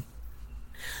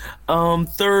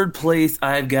 Third place,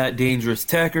 I've got Dangerous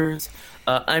Tekkers.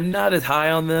 I'm not as high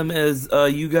on them as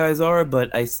you guys are,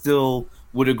 but I still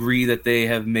would agree that they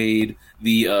have made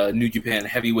the New Japan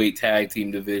heavyweight tag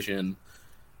team division.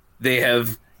 They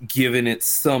have given it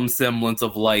some semblance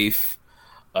of life.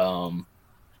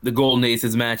 The Golden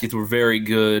Aces matches were very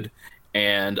good,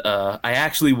 and I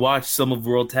actually watched some of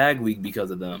World Tag League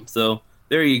because of them. So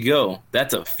there you go.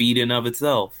 That's a feat in of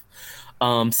itself.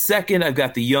 Second, I've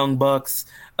got the Young Bucks.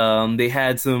 They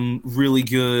had some really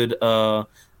good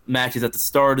matches at the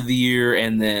start of the year,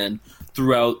 and then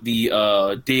throughout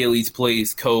the Daily's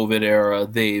Place COVID era,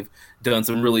 they've done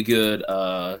some really good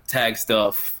tag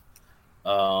stuff,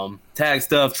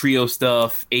 trio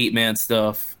stuff, 8-man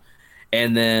stuff.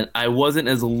 And then I wasn't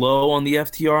as low on the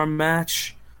FTR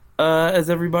match as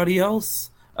everybody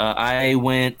else. I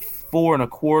went 4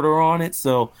 1/4 on it,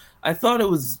 so I thought it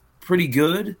was pretty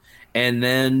good. And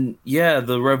then,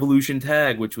 the Revolution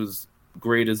tag, which was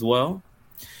great as well.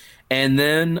 And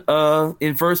then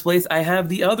in first place, I have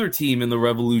the other team in the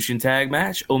Revolution tag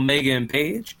match, Omega and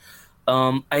Page.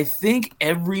 I think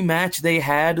every match they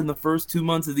had in the first 2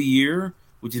 months of the year,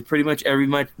 which is pretty much every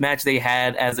match they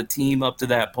had as a team up to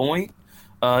that point,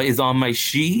 is on my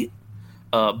sheet.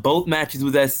 Both matches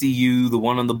with SCU, the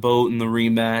one on the boat and the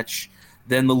rematch,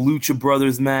 then the Lucha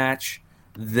Brothers match,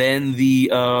 then the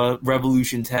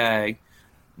Revolution tag,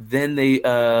 then they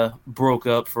broke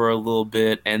up for a little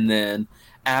bit, and then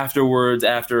afterwards,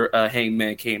 after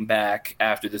Hangman came back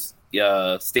after this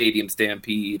Stadium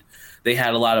Stampede, they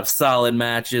had a lot of solid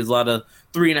matches, a lot of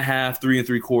 3.5, 3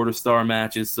 3/4 star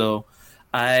matches. So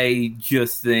I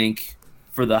just think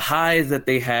for the highs that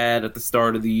they had at the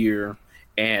start of the year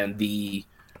and the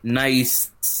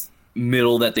nice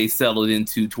middle that they settled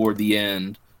into toward the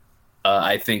end,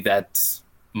 I think that's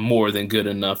more than good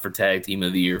enough for Tag Team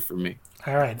of the Year for me.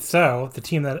 All right, so the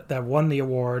team that won the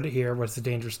award here was the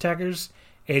Dangerous Tekkers,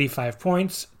 85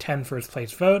 points, 10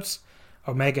 first-place votes.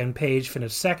 Omega and Page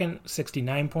finished second,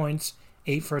 69 points,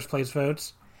 8 first-place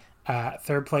votes.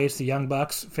 Third place, the Young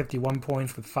Bucks, 51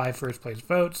 points with 5 first-place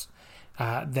votes.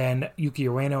 Then Yuki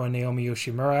Ueno and Naomi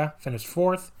Yoshimura finished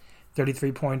fourth,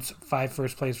 33 points, 5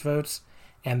 first-place votes.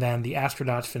 And then the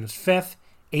Astronauts finished fifth,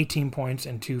 18 points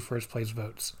and 2 first-place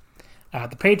votes.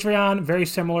 The Patreon, very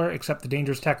similar, except the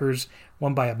Dangerous Tekkers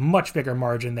won by a much bigger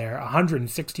margin there,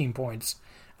 116 points.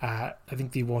 I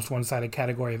think the most one-sided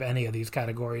category of any of these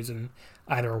categories in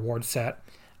either award set.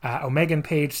 Omega and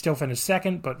Page still finished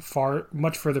second, but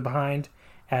much further behind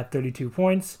at 32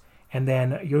 points. And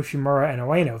then Yoshimura and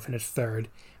Ueno finished third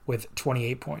with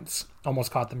 28 points.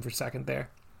 Almost caught them for second there.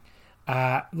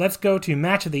 Let's go to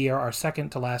Match of the Year, our second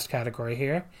to last category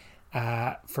here.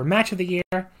 For Match of the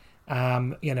Year,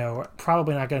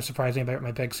 probably not going to surprise anybody with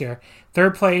my picks here.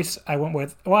 Third place, I went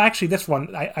with... Well, actually, this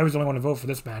one, I was the only one to vote for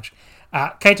this match.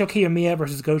 Kaito Kiyomiya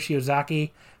versus Go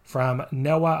Shiozaki from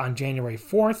Noah on January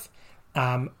 4th.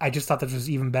 I just thought this was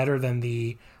even better than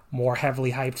the more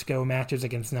heavily hyped Go matches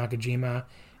against Nakajima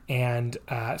and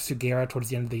Sugiura towards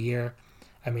the end of the year.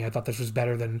 I mean, I thought this was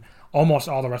better than almost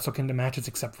all the Wrestle Kingdom matches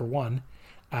except for one.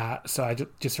 So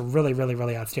just a really, really,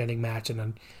 really outstanding match and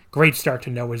a great start to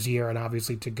Noah's year and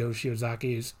obviously to Go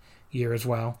Shiozaki's year as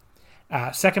well.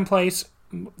 Second place,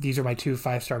 these are my 2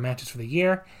 5-star matches for the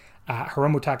year.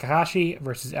 Hiromu Takahashi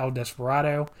versus El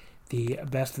Desperado, the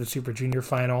Best of the Super Junior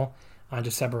final on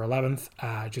December 11th.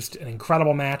 Just an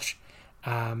incredible match.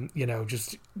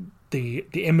 Just the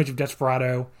image of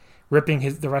Desperado ripping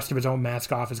the rest of his own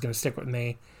mask off is going to stick with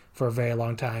me for a very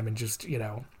long time, and just,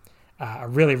 a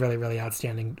really, really, really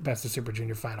outstanding Best of Super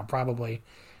Junior final. Probably,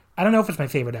 I don't know if it's my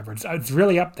favorite ever. It's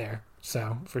really up there,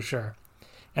 so for sure.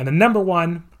 And the number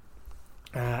one,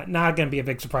 not going to be a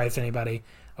big surprise to anybody,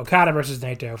 Okada versus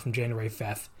Naito from January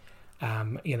 5th.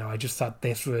 I just thought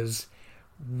this was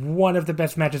one of the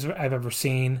best matches I've ever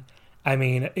seen. I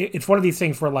mean, it's one of these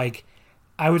things where,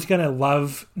 I was going to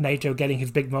love Naito getting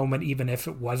his big moment even if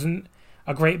it wasn't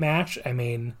a great match. I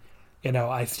mean,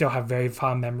 I still have very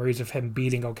fond memories of him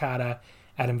beating Okada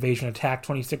at Invasion Attack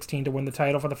 2016 to win the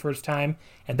title for the first time.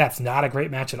 And that's not a great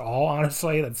match at all,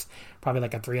 honestly. That's probably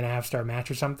like a 3.5-star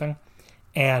match or something.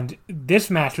 And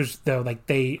this match was, though,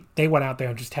 they went out there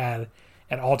and just had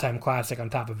an all-time classic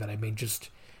on top of it. I mean, just,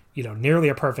 nearly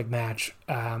a perfect match.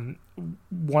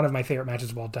 One of my favorite matches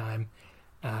of all time.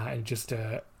 And just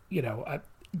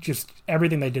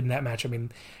everything they did in that match. I mean,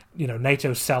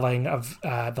 Naito's selling of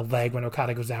the leg when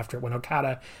Okada goes after it, when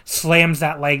Okada slams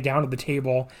that leg down to the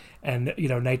table, and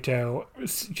Naito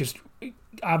just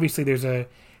obviously there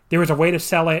was a way to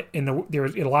sell it, and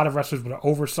a lot of wrestlers would have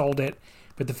oversold it,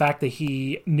 but the fact that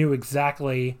he knew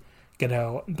exactly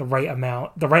the right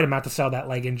amount to sell that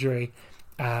leg injury,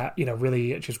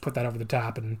 really just put that over the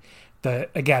top. And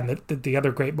the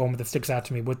other great moment that sticks out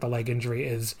to me with the leg injury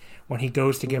is when he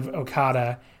goes to give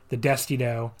Okada the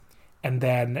Destino and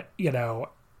then,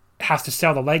 has to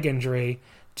sell the leg injury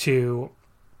to,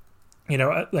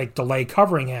 delay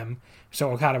covering him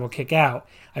so Okada will kick out.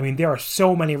 I mean, there are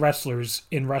so many wrestlers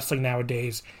in wrestling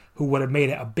nowadays who who would have made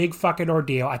it a big fucking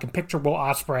ordeal. I can picture Will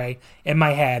Ospreay in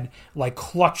my head, like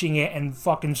clutching it and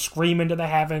fucking screaming to the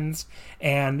heavens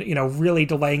and, you know, really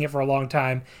delaying it for a long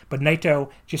time. But Naito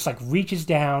just like reaches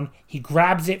down, he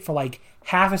grabs it for like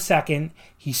half a second,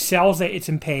 he sells it, it's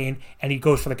in pain, and he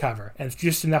goes for the cover. And it's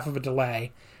just enough of a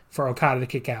delay for Okada to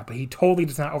kick out. But he totally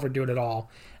does not overdo it at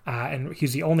all. And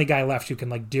he's the only guy left who can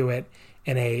like do it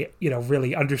in a, you know,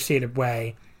 really understated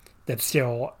way that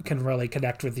still can really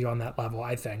connect with you on that level,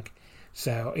 I think.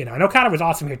 So, you know, and Okada was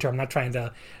awesome here too. I'm not trying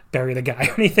to bury the guy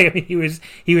or anything. I mean,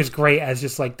 he was great as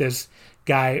just like this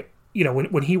guy, you know,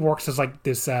 when he works as like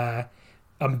this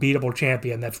unbeatable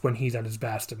champion, that's when he's at his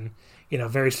best. And, you know,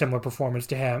 very similar performance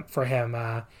to him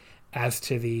as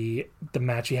to the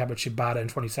match he had with Shibata in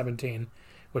 2017,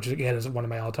 which again is one of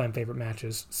my all-time favorite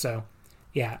matches. So,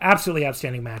 yeah, absolutely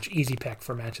outstanding match. Easy pick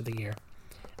for match of the year.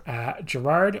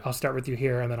 Gerard, I'll start with you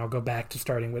here, and then I'll go back to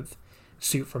starting with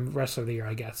suit from Wrestler of the Year,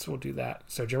 I guess. We'll do that.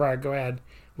 So, Gerard, go ahead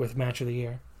with match of the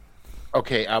year.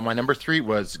 Okay, my number 3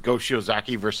 was Go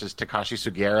Shiozaki versus Takashi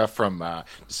Sugiura from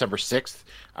December 6th.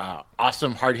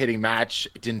 Awesome, hard-hitting match.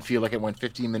 It didn't feel like it went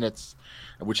 15 minutes,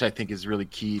 which I think is really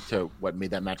key to what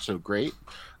made that match so great.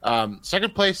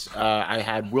 Second place, I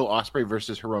had Will Ospreay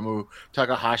versus Hiromu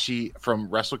Takahashi from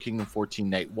Wrestle Kingdom 14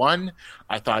 Night 1.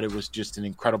 I thought it was just an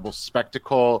incredible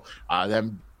spectacle.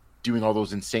 Them doing all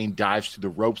those insane dives to the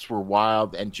ropes were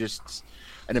wild and just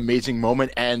an amazing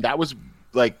moment. And that was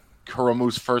like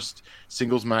Hiromu's first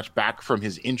singles match back from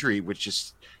his injury, which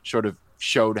just sort of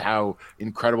showed how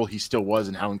incredible he still was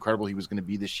and how incredible he was going to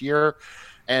be this year.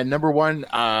 And number 1,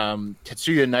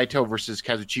 Tetsuya Naito versus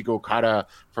Kazuchika Okada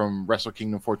from Wrestle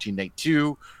Kingdom 14 Night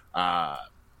 2.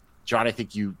 John, I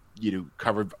think you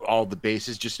covered all the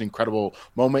bases. Just an incredible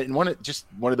moment, and one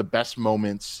of the best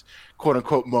moments, quote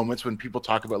unquote moments, when people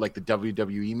talk about like the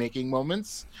WWE making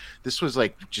moments. This was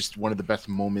like just one of the best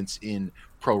moments in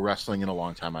pro wrestling in a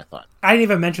long time, I thought. I didn't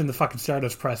even mention the fucking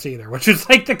Stardust Press either, which is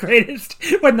like the greatest.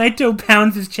 When Naito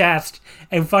pounds his chest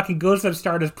and fucking goes to the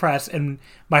Stardust Press, and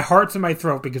my heart's in my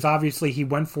throat because obviously he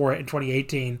went for it in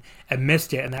 2018 and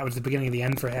missed it, and that was the beginning of the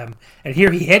end for him. And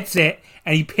here he hits it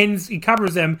and he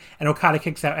covers him, and Okada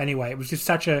kicks out anyway. It was just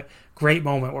such a great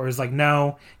moment where it was like,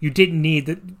 no, you didn't need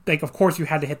the, like, of course you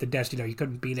had to hit the desk, you know, you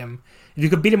couldn't beat him. If you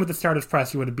could beat him with the Stardust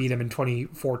Press, you would have beat him in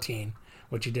 2014.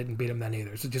 Which you didn't beat him then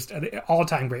either. So just an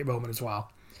all-time great moment as well.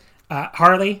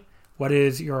 Harley, what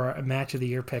is your match of the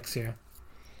year picks here?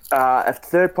 At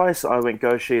third place, I went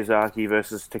Go Shiozaki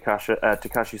versus Takashi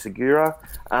Sugiura.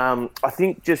 I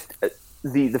think just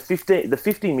the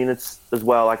 50 minutes as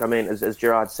well. Like, I mean, as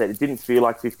Gerard said, it didn't feel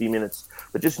like 50 minutes,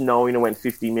 but just knowing it went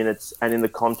 50 minutes, and in the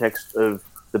context of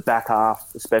the back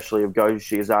half, especially of Go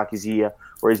Shiozaki's year,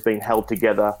 where he's been held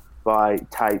together by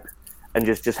tape. And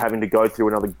just having to go through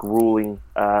another grueling,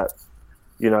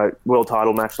 world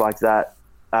title match like that,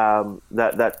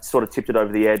 that sort of tipped it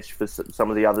over the edge for some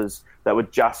of the others that were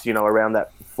just, around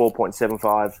that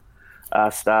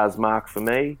 4.75 stars mark for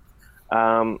me.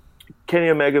 Kenny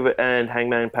Omega and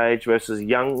Hangman Page versus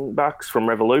Young Bucks from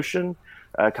Revolution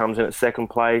comes in at second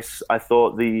place. I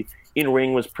thought the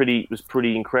in-ring was pretty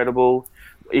incredible.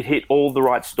 It hit all the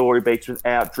right story beats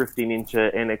without drifting into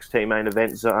NXT main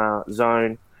event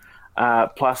zone.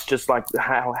 Plus, just like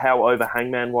how over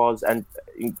Hangman was, and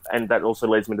that also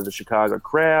leads me to the Chicago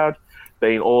crowd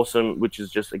being awesome, which is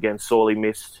just again sorely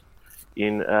missed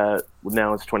in now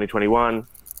it's 2021.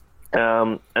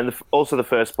 And also the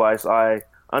first place, I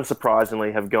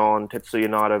unsurprisingly have gone Tetsuya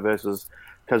Naito versus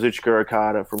Kazuchika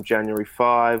Okada from January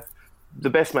 5. The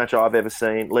best match I've ever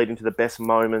seen, leading to the best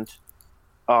moment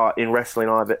in wrestling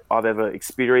I've ever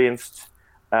experienced.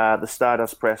 The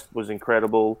Stardust Press was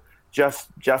incredible. Just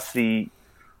the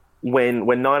when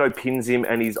Naito pins him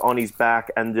and he's on his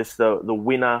back, and just the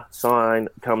winner sign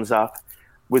comes up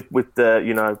with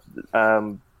the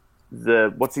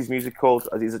the what's his music called?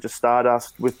 Is it just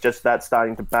Stardust? With just that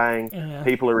starting to bang, yeah.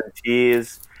 People are in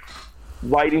tears,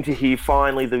 waiting to hear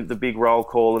finally the big roll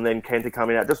call, and then Kenta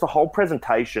coming out. Just the whole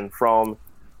presentation from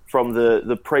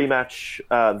the pre-match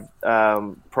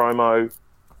promo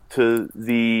to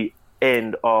the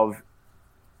end of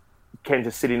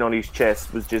Kenta sitting on his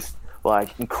chest was just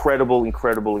like incredible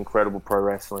pro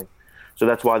wrestling. So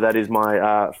that's why that is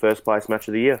my first place match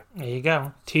of the year. There you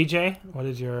go. TJ, what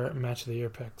is your match of the year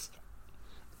picks?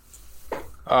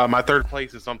 My third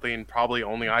place is something probably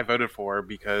only I voted for,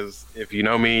 because if you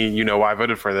know me, you know why I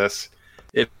voted for this.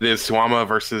 It is Suwama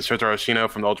versus Shotaro Ashino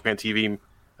from the All Japan TV.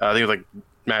 I think it was like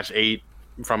match 8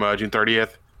 from June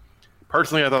 30th.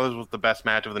 Personally, I thought this was the best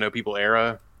match of the No People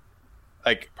era.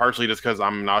 Like, partially just because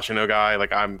I'm an Ashino guy.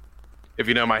 Like, if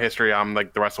you know my history, I'm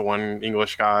like the Wrestle One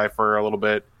English guy for a little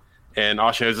bit. And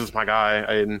Ashino's is my guy.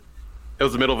 And it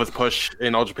was the middle of his push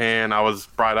in All Japan. I was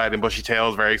bright-eyed and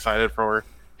bushy-tailed, very excited for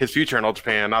his future in All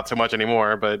Japan. Not so much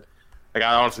anymore, but like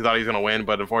I honestly thought he was going to win,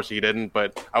 but unfortunately he didn't.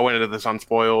 But I went into this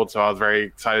unspoiled, so I was very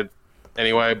excited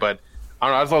anyway. But I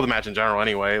don't know, I just love the match in general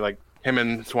anyway. Like, him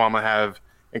and Suwama have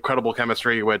incredible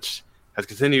chemistry, which has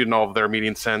continued in all of their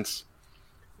meetings since.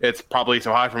 It's probably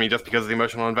so high for me just because of the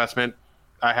emotional investment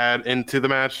I had into the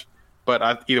match.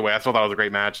 But either way, I still thought it was a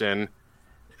great match. And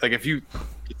like, if you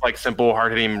like simple,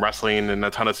 hard-hitting wrestling and a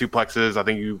ton of suplexes, I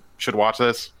think you should watch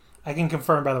this. I can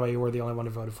confirm, by the way, you were the only one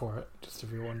who voted for it, just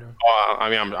if you're wondering. I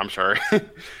mean, I'm sure.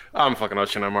 I'm fucking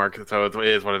Oshino, Mark, so it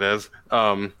is what it is.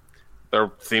 There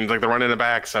seems like they're running it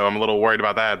back, so I'm a little worried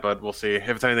about that, but we'll see. If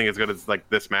it's anything as good as like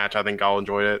this match, I think I'll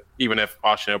enjoy it, even if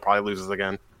Oshino probably loses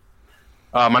again.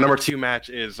 My number 2 match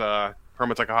is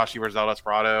Hiromu Takahashi versus El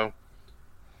Desperado.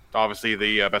 Obviously,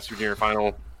 the Best Junior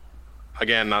final.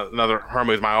 Again, another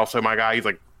Hiromu is also my guy. He's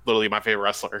like literally my favorite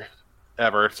wrestler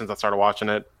ever since I started watching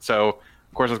it. So,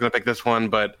 of course, I was going to pick this one,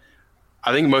 but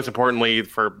I think most importantly,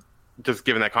 for just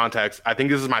giving that context, I think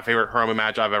this is my favorite Hiromu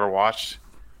match I've ever watched.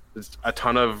 There's a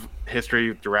ton of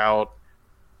history throughout,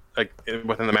 like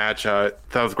within the match. That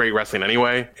was great wrestling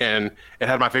anyway, and it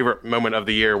had my favorite moment of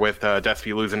the year with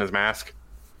Despy losing his mask.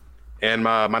 And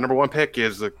my number 1 pick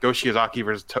is Go Shiozaki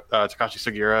versus Takashi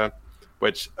Sugiura,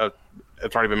 which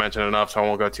it's already been mentioned enough, so I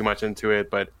won't go too much into it.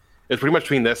 But it's pretty much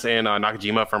between this and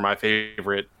Nakajima for my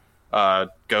favorite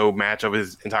Go match of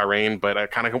his entire reign. But I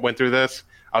kind of went through this.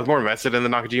 I was more invested in the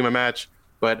Nakajima match,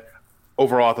 but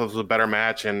overall I thought this was a better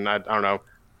match. And I don't know,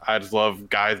 I just love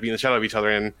guys beating the shit out of each other.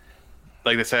 And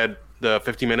like they said, the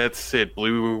 50 minutes, it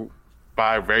blew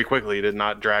by very quickly. It did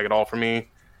not drag at all for me.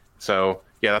 So,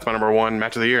 yeah, that's my number 1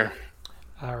 match of the year.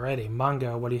 Alrighty.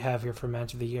 Mongo, what do you have here for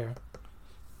match of the year?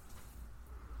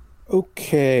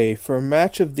 Okay, for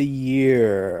match of the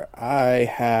year, I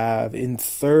have in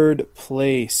 3rd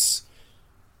place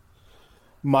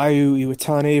Mayu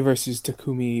Iwatani versus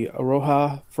Takumi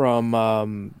Aroha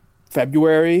from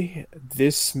February.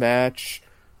 This match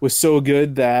was so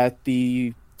good that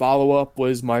the follow-up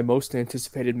was my most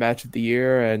anticipated match of the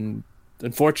year, and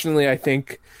unfortunately I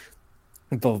think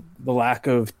the lack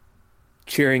of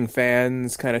cheering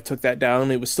fans kind of took that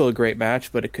down. It was still a great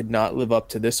match, but it could not live up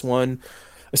to this one.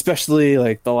 Especially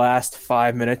like the last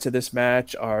 5 minutes of this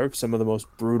match are some of the most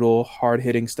brutal,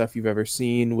 hard-hitting stuff you've ever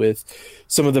seen, with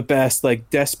some of the best like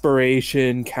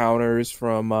desperation counters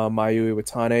from Mayu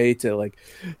Iwatani to like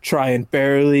try and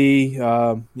barely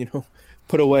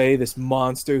put away this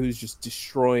monster who's just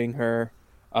destroying her.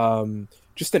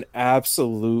 Just an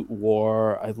absolute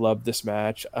war. I love this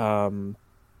match. And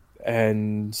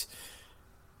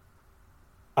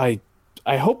I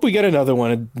hope we get another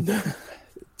one.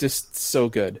 Just so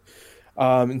good.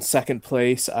 In 2nd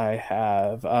place, I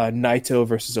have Naito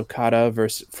versus Okada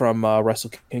from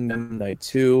Wrestle Kingdom Night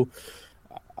 2.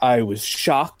 I was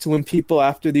shocked when people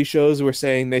after these shows were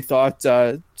saying they thought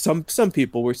some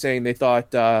people were saying they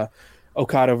thought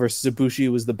Okada versus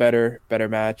Ibushi was the better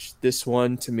match. This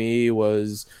one to me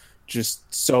was just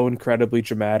so incredibly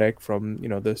dramatic, from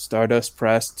the Stardust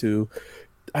press to,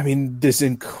 I mean, this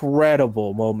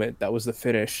incredible moment that was the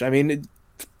finish. I mean,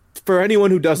 for anyone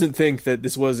who doesn't think that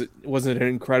this wasn't an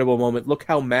incredible moment, look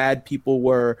how mad people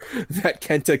were that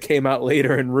Kenta came out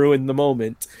later and ruined the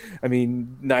moment. I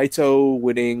mean, Naito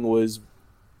winning was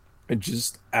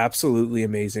just absolutely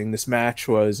amazing. This match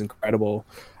was incredible.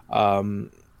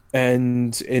 And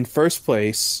in 1st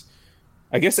place,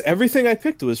 I guess everything I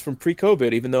picked was from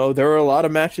pre-COVID, even though there were a lot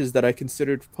of matches that I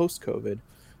considered post-COVID.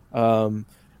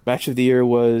 Match of the year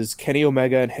was Kenny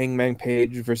Omega and Hangman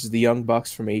Page versus the Young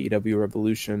Bucks from AEW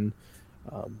Revolution.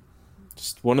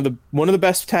 Just one of the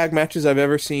best tag matches I've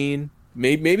ever seen.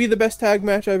 Maybe the best tag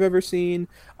match I've ever seen.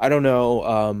 I don't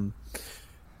know.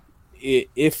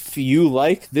 If you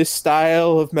like this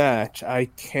style of match, I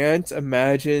can't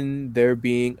imagine there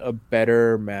being a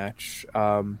better match.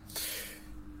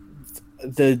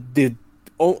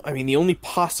 The only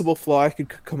possible flaw I could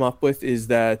come up with is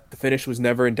that the finish was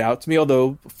never in doubt to me,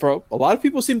 although for a lot of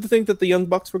people seem to think that the Young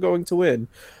Bucks were going to win.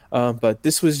 But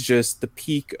this was just the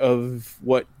peak of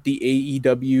what the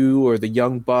AEW or the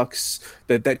Young Bucks,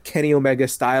 that Kenny Omega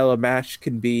style of match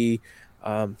can be.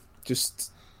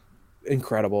 Just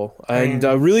incredible. And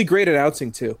really great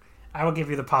announcing, too. I will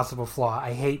give you the possible flaw.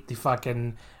 I hate the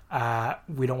fucking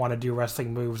we don't want to do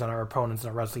wrestling moves on our opponents in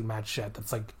a wrestling match shit.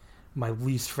 That's like my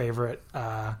least favorite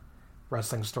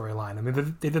wrestling storyline. I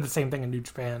mean, they did the same thing in New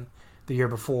Japan the year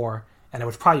before, and it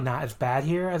was probably not as bad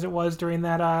here as it was during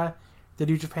that the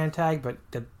New Japan tag, but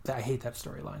I hate that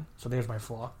storyline. So there's my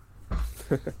flaw.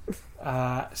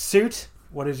 Suit,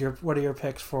 what are your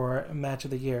picks for match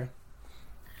of the year?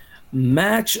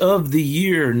 Match of the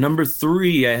year, number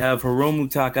 3, I have Hiromu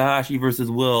Takahashi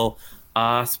versus Will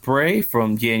Ospreay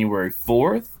from January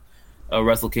 4th,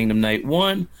 Wrestle Kingdom Night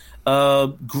 1.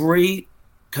 Great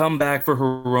comeback for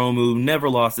Hiromu, never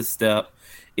lost a step.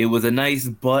 It was a nice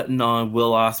button on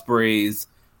Will Ospreay's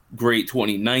great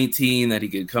 2019 that he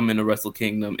could come into Wrestle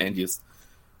Kingdom and just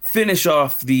finish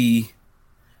off the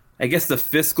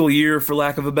fiscal year, for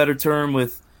lack of a better term,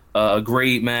 with a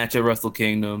great match at Wrestle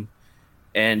Kingdom.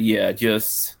 And yeah,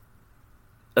 just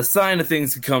a sign of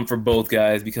things to come for both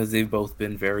guys because they've both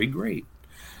been very great.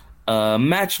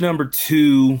 Match number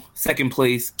 2, second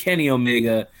place, Kenny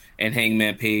Omega and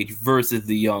Hangman Page versus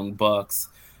the Young Bucks.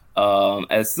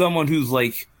 As someone who's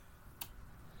like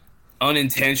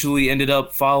unintentionally ended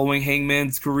up following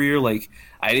Hangman's career, like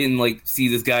I didn't like see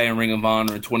this guy in Ring of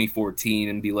Honor in 2014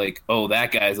 and be like, oh,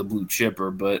 that guy's a blue chipper,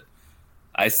 but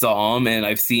I saw him and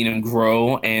I've seen him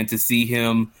grow, and to see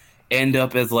him end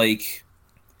up as like,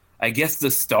 I guess,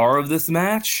 the star of this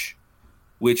match,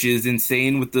 which is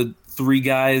insane with the 3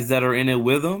 guys that are in it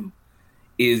with him,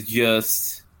 is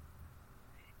just,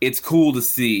 it's cool to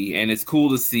see. And it's cool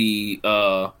to see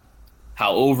how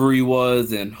over he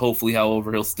was and hopefully how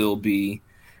over he'll still be.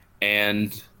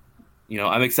 And, you know,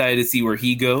 I'm excited to see where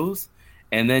he goes.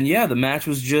 And then, yeah, the match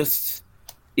was just,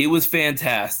 it was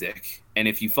fantastic. And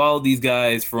if you follow these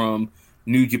guys from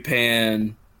New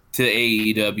Japan to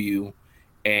AEW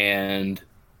and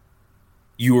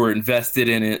you were invested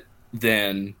in it,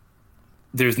 then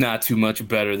there's not too much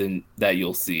better than that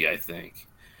you'll see, I think.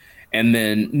 And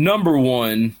then number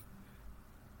 1,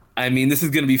 I mean, this is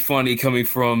going to be funny coming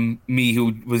from me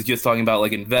who was just talking about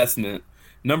like investment.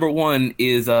 Number 1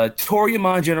 is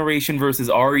Toryumon Generation versus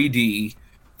RED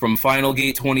from Final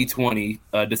Gate 2020,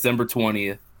 December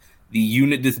 20th, the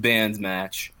unit disbands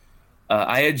match.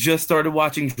 I had just started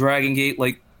watching Dragon Gate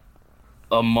like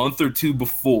a month or 2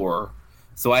 before,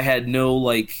 so I had no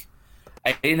like,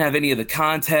 I didn't have any of the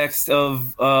context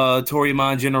of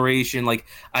Toryumon Generation. Like,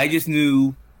 I just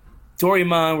knew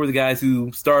Toryumon were the guys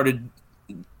who started,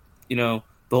 you know,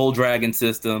 the whole Dragon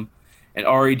system, and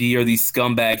RED are these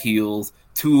scumbag heels.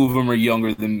 2 of them are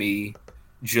younger than me,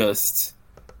 just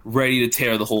ready to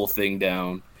tear the whole thing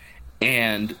down.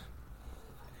 And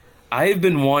I've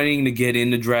been wanting to get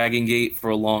into Dragon Gate for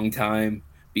a long time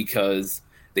because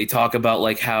they talk about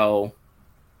like how,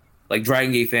 like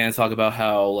Dragon Gate fans talk about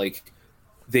how like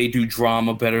they do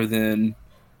drama better than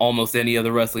almost any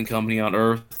other wrestling company on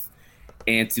earth.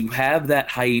 And to have that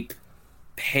hype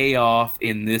pay off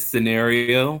in this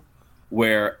scenario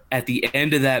where at the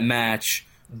end of that match,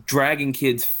 Dragon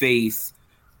Kid's face,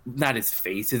 not his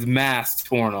face, his mask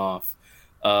torn off.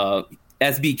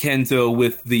 SB Kento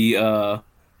with the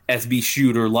SB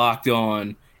shooter locked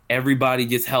on. Everybody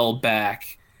gets held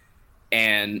back.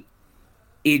 And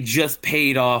it just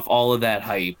paid off all of that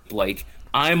hype. Like,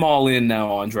 I'm all in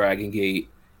now on Dragon Gate,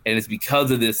 and it's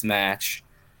because of this match.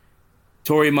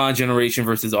 Toryumon Generation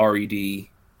versus RED,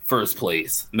 first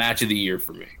place. Match of the year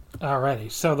for me. Alrighty,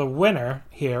 so the winner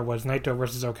here was Naito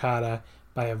versus Okada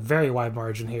by a very wide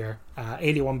margin here.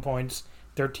 81 points,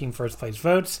 13 first place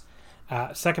votes.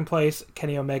 Second place,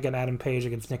 Kenny Omega and Adam Page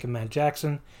against Nick and Matt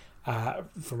Jackson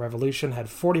from Revolution had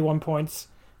 41 points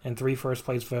and 3 first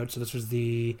place votes. So this was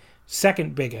the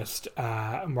second biggest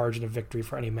margin of victory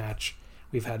for any match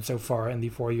we've had so far in the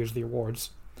 4 years of the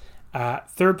awards.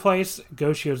 Third place,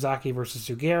 Go Shiozaki versus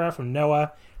Sugiura from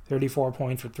Noah, 34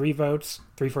 points with 3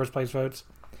 first place votes.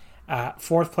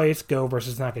 Fourth place, Go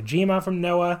versus Nakajima from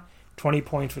Noah, 20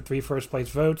 points with 3 first place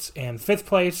votes. And fifth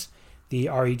place, the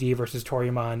RED versus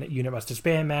Toryumon Unit Must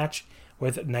Disband match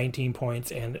with 19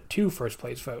 points and 2 first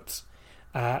place votes.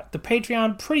 The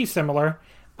Patreon, pretty similar.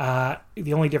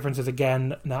 The only difference is,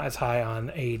 again, not as high on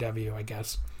AEW, I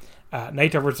guess.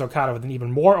 Naito versus Okada with an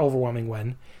even more overwhelming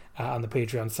win on the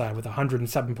Patreon side with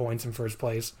 107 points in first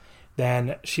place.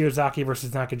 Then Shiozaki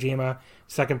versus Nakajima,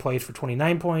 second place for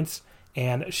 29 points,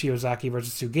 and Shiozaki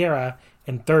versus Sugiura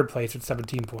in third place with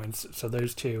 17 points. So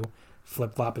those two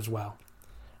flip-flop as well.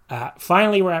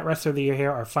 Finally, we're at Wrestler of the Year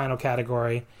here, our final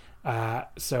category.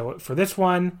 So for this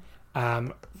one,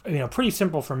 pretty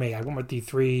simple for me. I went with the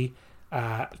 3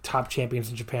 top champions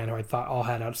in Japan who I thought all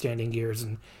had outstanding years.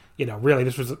 And, really,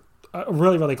 this was a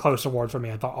really, really close award for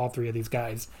me. I thought all 3 of these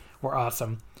guys were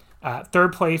awesome.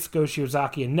 Third place goes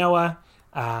Shiozaki and Noah.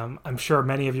 I'm sure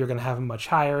many of you are going to have him much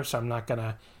higher, so I'm not going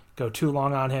to go too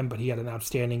long on him, but he had an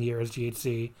outstanding year as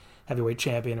GHC heavyweight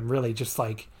champion and really just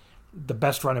like the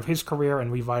best run of his career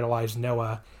and revitalized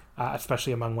Noah,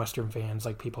 especially among Western fans,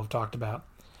 like people have talked about.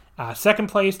 Second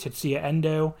place, Tetsuya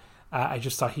Endo. I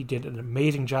just thought he did an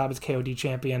amazing job as KOD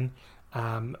champion.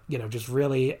 Just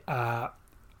really,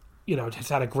 just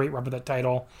had a great run with that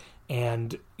title,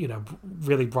 and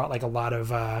really brought like a lot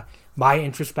of my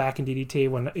interest back in DDT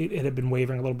when it had been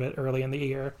wavering a little bit early in the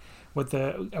year.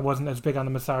 I wasn't as big on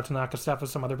the Masaru Tanaka stuff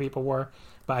as some other people were,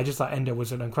 but I just thought Endo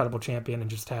was an incredible champion and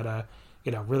just had a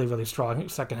really, really strong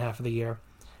second half of the year.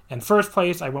 And first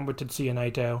place, I went with Tetsuya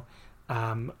Naito,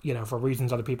 for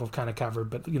reasons other people have kind of covered,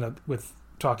 but with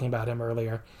talking about him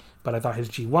earlier. But I thought his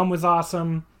G1 was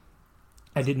awesome.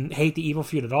 I didn't hate the Evil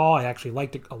feud at all. I actually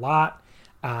liked it a lot.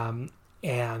 And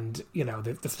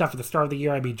the stuff at the start of the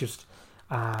year, I mean, just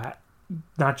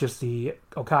not just the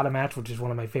Okada match, which is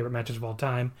one of my favorite matches of all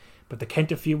time, but the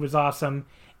Kenta feud was awesome.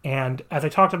 And as I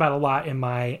talked about a lot in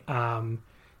my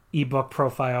ebook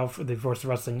profile for the Voice of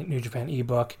Wrestling New Japan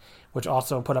ebook, which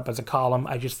also put up as a column,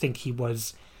 I just think he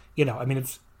was,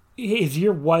 his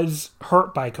year was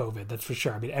hurt by COVID, that's for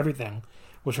sure. I mean, everything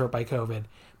was hurt by COVID,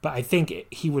 but I think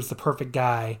he was the perfect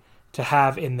guy to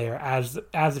have in there as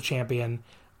a champion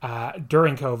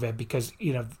during COVID, because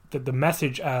the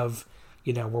message of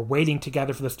we're waiting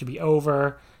together for this to be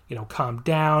over, calm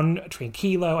down,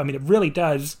 tranquilo. I mean, it really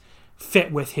does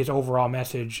fit with his overall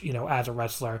message, as a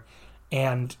wrestler.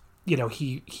 And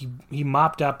he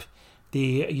mopped up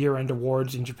the year-end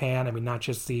awards in Japan. I mean, not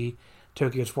just the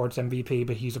Tokyo Sports MVP,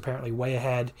 but he's apparently way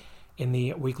ahead in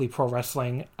the Weekly Pro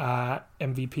Wrestling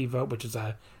MVP vote, which is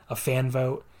a fan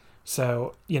vote.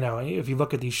 So, if you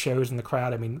look at these shows in the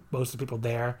crowd, I mean, most of the people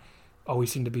there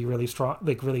always seem to be really strong,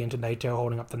 like really into Naito,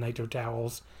 holding up the Naito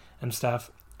towels and stuff.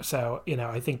 So,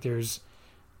 I think there's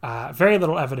very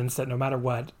little evidence that no matter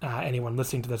what anyone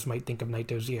listening to this might think of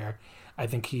Naito's year, I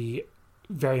think he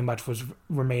very much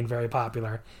remained very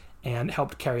popular and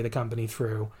helped carry the company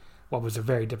through what was a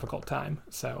very difficult time.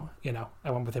 So,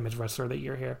 I went with him as Wrestler of the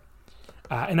Year here.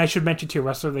 And I should mention, too,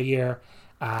 Wrestler of the Year,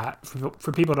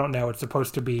 for people who don't know, it's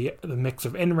supposed to be the mix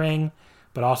of in-ring,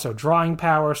 but also drawing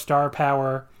power, star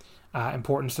power,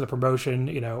 importance to the promotion,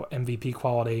 MVP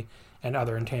quality, and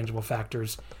other intangible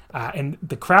factors. And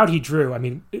the crowd he drew, I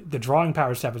mean, the drawing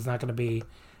power stuff is not going to be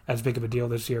as big of a deal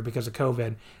this year because of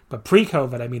COVID. But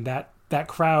pre-COVID, I mean, that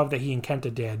crowd that he and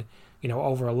Kenta did,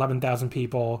 over 11,000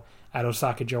 people at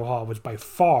Osaka-jo Hall was by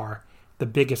far the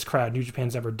biggest crowd New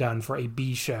Japan's ever done for a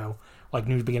B show like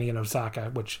New Beginning in Osaka,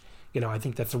 which, I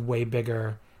think that's a way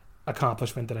bigger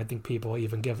accomplishment than I think people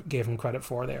even gave him credit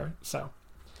for there. So,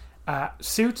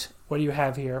 Suit, what do you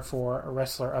have here for a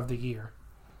Wrestler of the Year?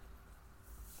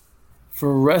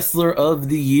 For Wrestler of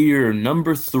the Year,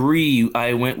 number 3,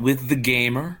 I went with The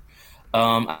Gamer.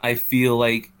 I feel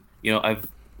like, I've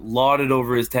lauded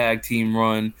over his tag team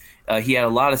run. He had a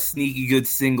lot of sneaky good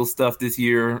single stuff this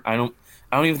year. I don't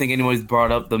even think anyone's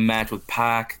brought up the match with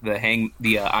Pac,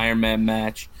 the Iron Man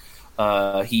match.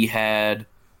 He had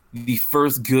the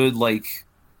first good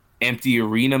empty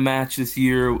arena match this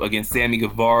year against Sammy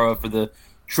Guevara for the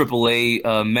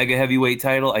AAA Mega Heavyweight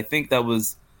title. I think that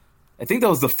was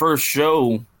the first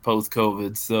show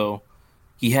post-COVID. So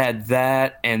he had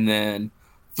that, and then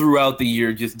throughout the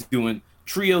year just doing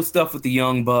trio stuff with the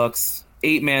Young Bucks,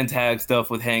 8-man tag stuff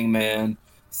with Hangman,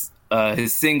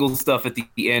 his single stuff at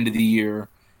the end of the year.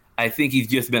 I think he's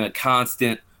just been a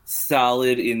constant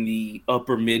solid in the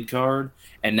upper mid-card,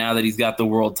 and now that he's got the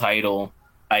world title,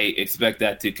 I expect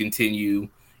that to continue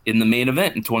in the main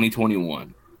event in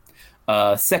 2021.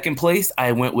 Second place,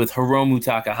 I went with Hiromu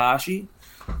Takahashi.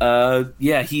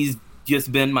 He's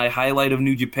just been my highlight of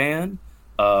New Japan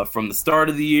from the start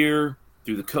of the year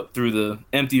through the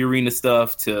empty arena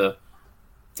stuff to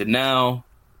now.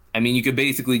 I mean, you could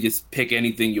basically just pick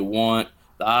anything you want.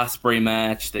 The Ospreay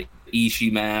match, the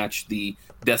Ishii match, the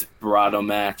Desperado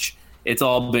match. It's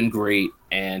all been great,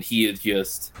 and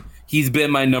he's been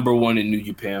my number 1 in New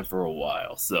Japan for a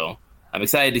while. So I'm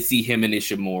excited to see him and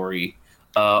Ishimori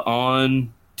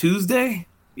on Tuesday.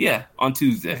 Yeah, on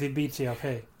Tuesday. If he beats you,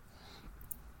 okay.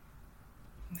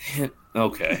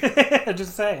 Okay.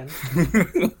 Just saying.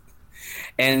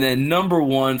 And then number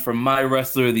 1 for my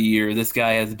Wrestler of the Year, this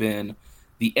guy has been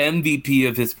the MVP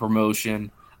of his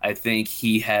promotion. I think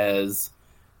he has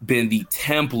been the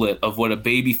template of what a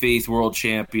babyface world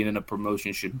champion in a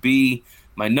promotion should be.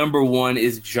 My number 1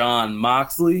 is Jon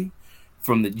Moxley.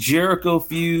 From the Jericho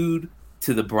feud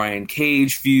to the Brian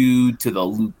Cage feud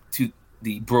to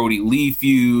the Brody Lee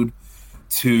feud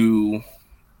to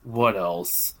what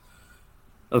else?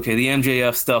 Okay, the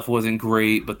MJF stuff wasn't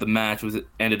great, but the match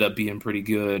ended up being pretty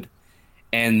good.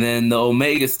 And then the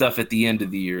Omega stuff at the end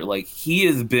of the year. He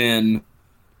has been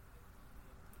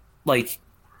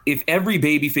if every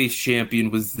babyface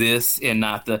champion was this and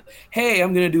not the, hey,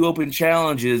 I'm going to do open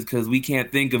challenges because we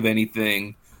can't think of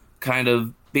anything kind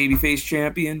of babyface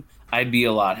champion, I'd be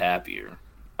a lot happier.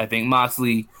 I think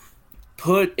Moxley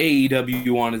put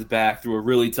AEW on his back through a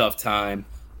really tough time.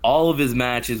 All of his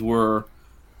matches were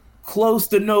close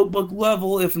to Notebook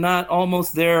level, if not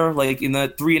almost there, like in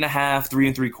the 3.5,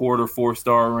 3 3/4,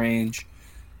 4-star range.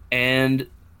 And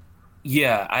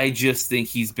yeah, I just think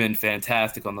he's been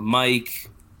fantastic on the mic.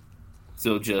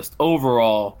 So just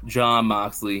overall, Jon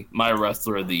Moxley, my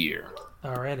wrestler of the year.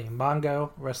 Alrighty,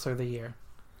 Mongo, wrestler of the year.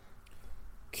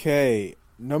 Okay,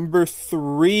 number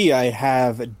 3,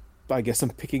 I guess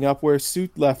I'm picking up where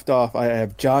Suit left off. I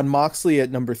have Jon Moxley at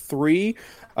number 3.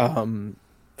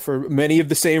 For many of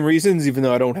the same reasons, even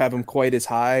though I don't have him quite as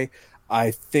high. I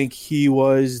think he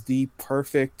was the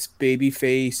perfect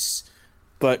babyface,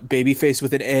 but babyface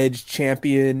with an edge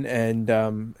champion and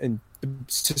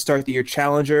to start the year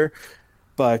challenger.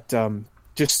 But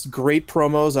just great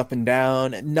promos up and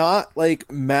down. Not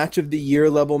like match of the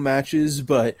year level matches,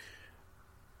 but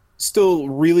still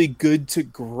really good to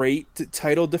great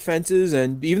title defenses.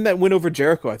 And even that win over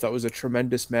Jericho I thought was a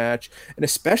tremendous match, and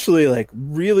especially like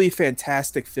really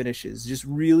fantastic finishes, just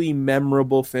really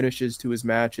memorable finishes to his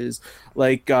matches,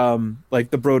 like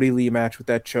the Brody Lee match with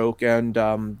that choke and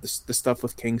the stuff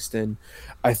with Kingston.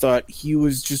 I thought he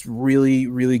was just really,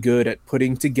 really good at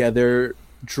putting together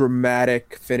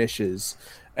dramatic finishes.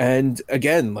 And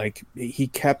again, like, he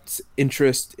kept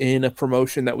interest in a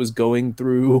promotion that was going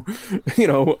through,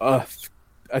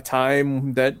 a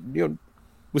time that,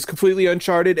 was completely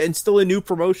uncharted and still a new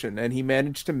promotion. And he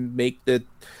managed to make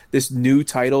this new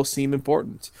title seem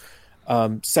important.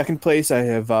 Second place, I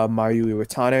have Mayu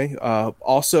Iwatani.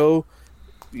 Also,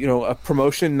 a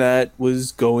promotion that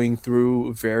was going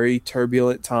through very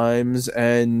turbulent times,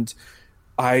 and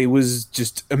I was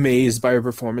just amazed by her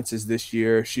performances this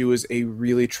year. She was a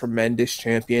really tremendous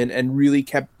champion and really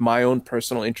kept my own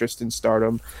personal interest in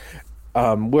Stardom.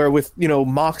 Where with,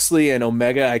 Moxley and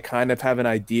Omega, I kind of have an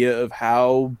idea of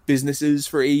how business is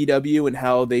for AEW and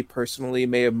how they personally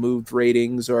may have moved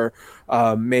ratings or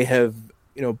may have,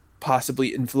 possibly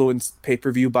influenced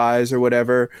pay-per-view buys or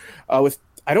whatever.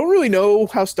 I don't really know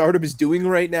how Stardom is doing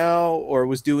right now or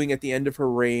was doing at the end of her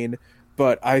reign,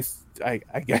 but I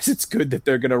guess it's good that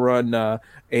they're going to run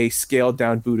a scaled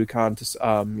down Budokan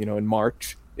to, in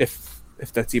March, if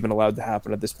that's even allowed to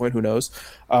happen at this point, who knows?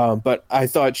 But I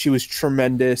thought she was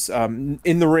tremendous in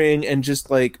the ring and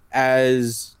just like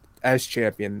as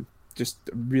champion, just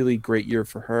a really great year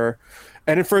for her.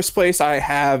 And in first place, I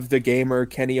have the gamer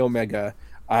Kenny Omega.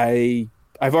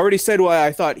 I've already said why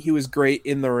I thought he was great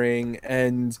in the ring,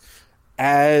 and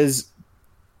as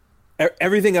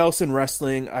everything else in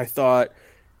wrestling, I thought,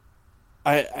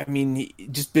 I mean,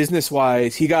 just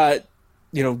business-wise, he got,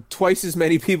 twice as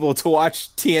many people to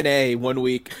watch TNA one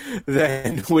week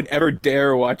than would ever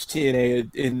dare watch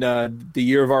TNA in the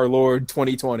year of our Lord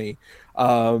 2020.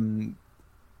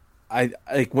 I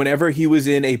like whenever he was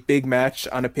in a big match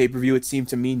on a pay-per-view, it seemed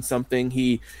to mean something.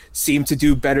 He seemed to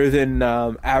do better than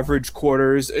average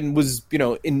quarters, and was,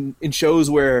 in shows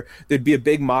where there'd be a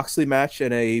big Moxley match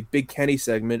and a big Kenny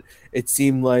segment, it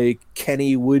seemed like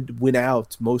Kenny would win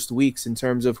out most weeks in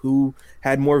terms of who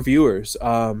had more viewers.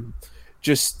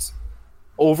 Just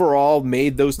overall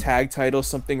made those tag titles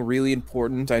something really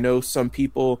important. I know some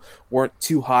people weren't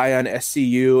too high on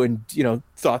SCU and,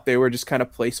 thought they were just kind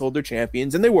of placeholder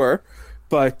champions, and they were,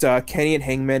 but Kenny and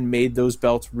Hangman made those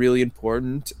belts really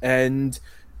important. And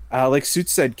like Suit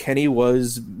said, Kenny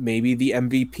was maybe the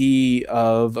MVP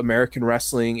of American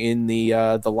wrestling in the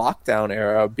lockdown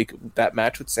era. That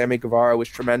match with Sammy Guevara was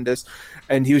tremendous,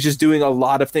 and he was just doing a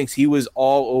lot of things. He was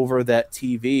all over that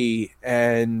TV,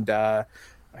 and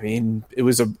it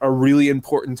was a really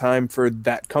important time for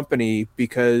that company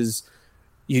because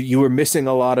you were missing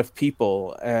a lot of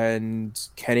people, and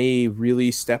Kenny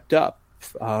really stepped up.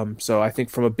 So I think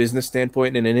from a business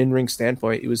standpoint and an in-ring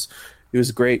standpoint, it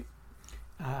was great.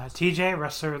 TJ,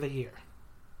 wrestler of the year.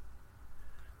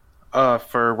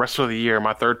 For wrestler of the year,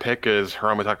 my third pick is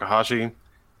Hiromu Takahashi.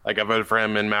 Like, I voted for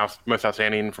him in most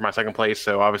outstanding for my second place,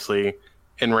 so obviously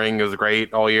in-ring was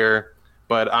great all year.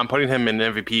 But I'm putting him in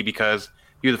MVP because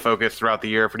he was the focus throughout the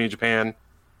year for New Japan.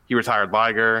 He retired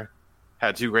Liger,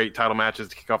 had 2 great title matches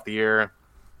to kick off the year,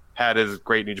 had his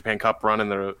great New Japan Cup run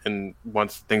in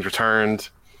once things returned.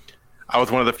 I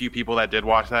was one of the few people that did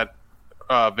watch that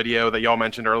video that y'all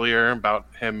mentioned earlier about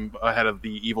him ahead of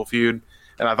the Evil feud,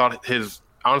 and I thought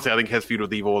I think his feud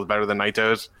with Evil was better than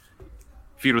Naito's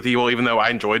feud with Evil, even though I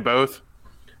enjoyed both.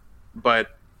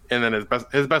 And then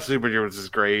his best Super Junior was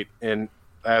just great, and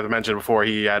as I mentioned before,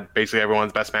 he had basically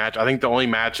everyone's best match. I think the only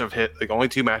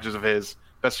 2 matches of his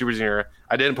best Super Junior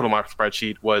I didn't put on my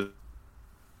spreadsheet was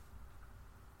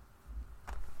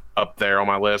up there on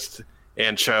my list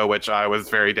and Cho, which I was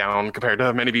very down compared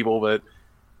to many people. But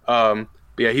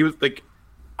yeah, he was like,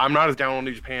 I'm not as down on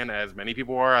New Japan as many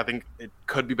people are. I think it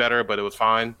could be better, but it was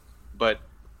fine. But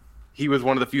he was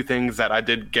one of the few things that I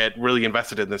did get really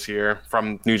invested in this year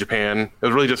from New Japan. It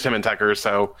was really just him and Tekker,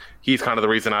 so he's kind of the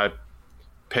reason I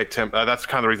picked him. That's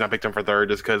kind of the reason I picked him for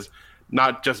third, is because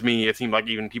not just me. It seemed like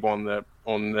even people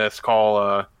on this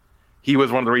call, he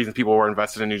was one of the reasons people were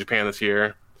invested in New Japan this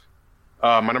year.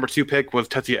 My number 2 pick was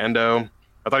Tetsuya Endo.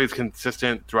 I thought he was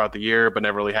consistent throughout the year, but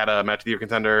never really had a match of the year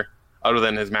contender other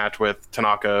than his match with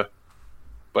Tanaka.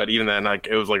 But even then, like,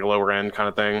 it was like a lower end kind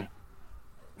of thing.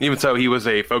 Even so, he was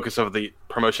a focus of the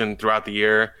promotion throughout the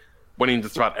year, winning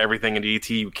just about everything in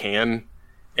DDT you can,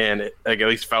 and it at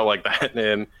least felt like that.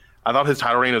 And I thought his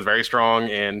title reign was very strong,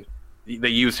 and they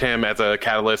used him as a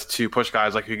catalyst to push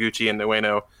guys like Higuchi and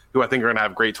Ueno, who I think are going to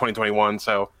have great 2021.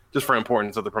 So just for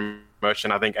importance of the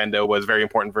promotion, I think Endo was very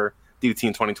important for DDT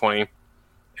in 2020.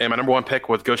 And my number 1 pick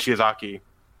was Go Shiozaki.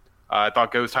 I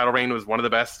thought Go's title reign was one of the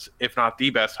best, if not the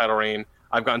best title reign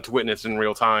I've gotten to witness in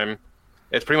real time.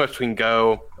 It's pretty much between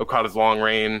Go, Okada's long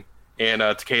reign, and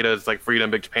Takeda's like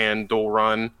Freedom Big Japan dual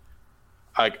run.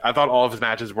 I thought all of his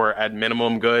matches were at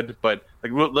minimum good, but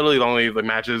like literally the only like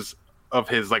matches of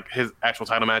his actual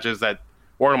title matches that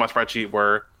weren't on my spreadsheet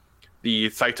were the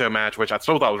Saito match, which I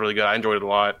still thought was really good. I enjoyed it a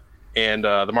lot, and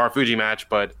the Marufuji match.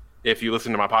 But if you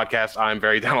listen to my podcast, I'm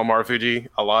very down on Marufuji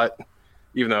a lot,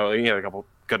 even though he had a couple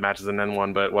good matches and then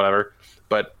one, but whatever.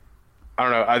 But I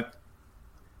don't know.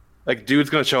 Dude's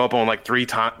going to show up on like three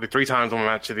times on my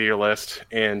match of the year list,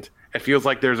 and it feels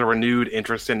like there's a renewed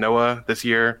interest in Noah this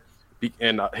year,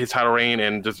 and his title reign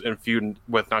and just in feud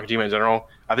with Nakajima in general.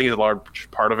 I think he's a large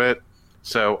part of it.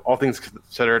 So all things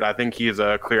considered, I think he is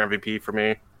a clear MVP for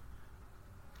me.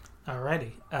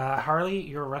 Alrighty, Harley,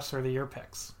 your wrestler of the year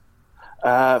picks.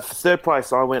 For third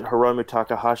place, I went Hiromu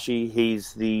Takahashi.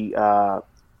 He's the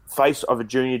face of a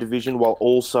junior division while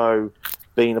also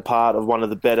being a part of one of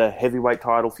the better heavyweight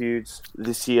title feuds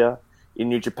this year in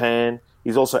New Japan.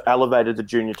 He's also elevated the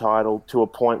junior title to a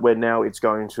point where now it's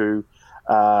going to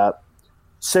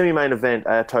semi-main event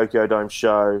at a Tokyo Dome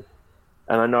show.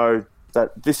 And I know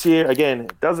that this year, again,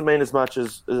 it doesn't mean as much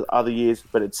as other years,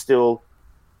 but it's still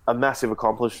a massive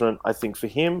accomplishment, I think, for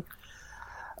him.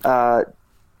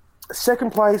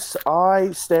 Second place,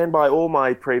 I stand by all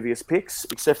my previous picks,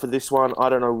 except for this one. I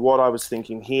don't know what I was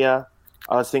thinking here.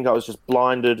 I think I was just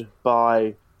blinded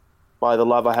by the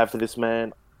love I have for this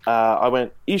man. I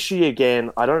went Ishii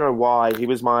again. I don't know why. He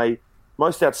was my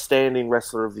most outstanding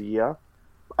wrestler of the year.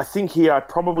 I think here I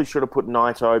probably should have put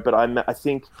Naito, but I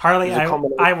think... Harley,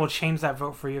 I will change that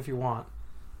vote for you if you want.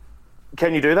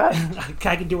 Can you do that?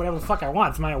 I can do whatever the fuck I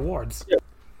want. It's my awards. Yeah.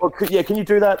 Well, can you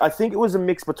do that? I think it was a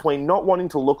mix between not wanting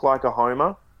to look like a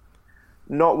homer,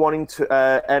 not wanting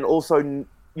to... and also...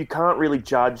 You can't really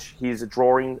judge his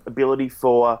drawing ability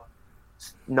for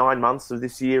 9 months of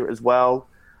this year as well.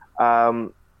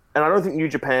 And I don't think New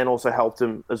Japan also helped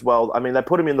him as well. I mean, they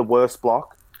put him in the worst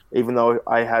block, even though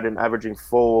I had him averaging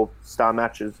 4-star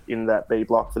matches in that B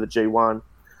block for the G1.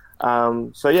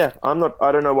 So yeah, I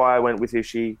don't know why I went with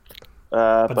Ishii.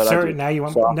 But sir, now you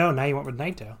went with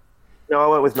Naito. No, I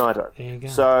went with Naito. There you go.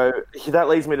 So that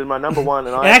leads me to my number 1.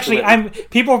 And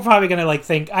people are probably going to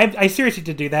think I seriously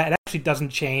did do that. It actually doesn't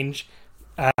change.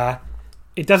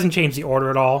 It doesn't change the order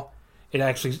at all. It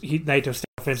actually Naito still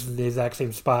finishes in the exact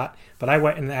same spot. But I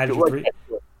went and added your 3.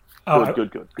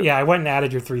 Good. Yeah, I went and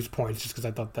added your 3 points just because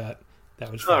I thought that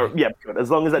was funny. Oh, yeah, good. As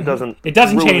long as that doesn't... It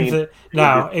doesn't change it.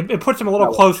 No, it puts him a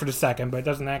little closer to second, but it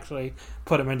doesn't actually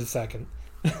put him into second.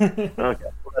 Okay,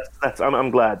 well, I'm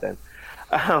glad then.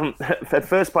 At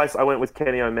first place, I went with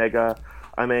Kenny Omega.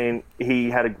 I mean, he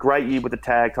had a great year with the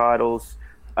tag titles.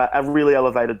 I really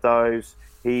elevated those.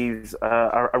 He's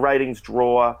a ratings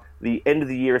drawer. The end of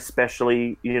the year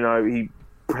especially, he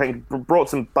brought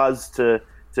some buzz to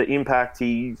Impact.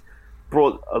 He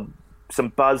brought some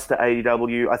buzz to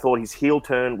AEW. I thought his heel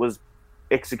turn was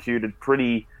executed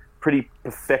pretty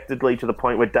perfectly to the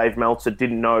point where Dave Meltzer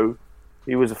didn't know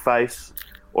he was a face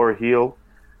or a heel.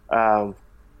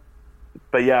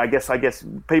 But yeah, I guess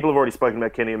people have already spoken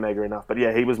about Kenny Omega enough. But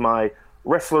yeah, he was my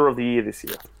wrestler of the year this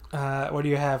year. What do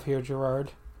you have here,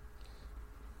 Gerard?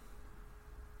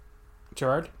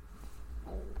 Gerard?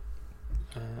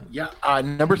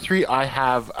 Number 3, I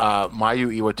have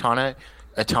Mayu Iwatani.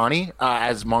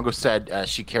 As Mongo said,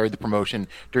 she carried the promotion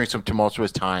during some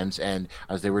tumultuous times, and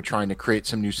as they were trying to create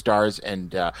some new stars.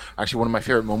 And actually, one of my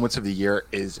favorite moments of the year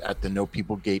is at the No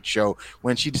People Gate show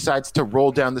when she decides to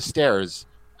roll down the stairs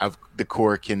of the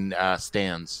Korakuen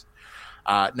stands.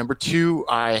 Number 2,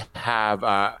 I have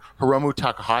Hiromu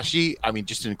Takahashi. I mean,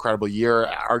 just an incredible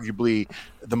year. Arguably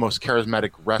the most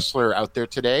charismatic wrestler out there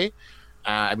today.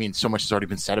 I mean, so much has already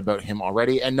been said about him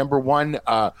already. And number 1,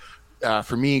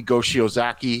 for me, Go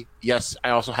Shiozaki. Yes, I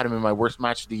also had him in my worst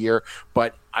match of the year,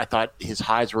 but I thought his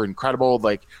highs were incredible.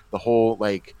 Like the whole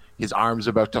his arms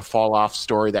about to fall off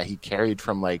story that he carried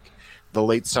from the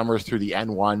late summer through the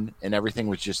N1 and everything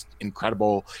was just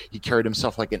incredible. He carried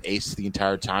himself like an ace the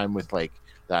entire time with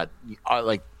that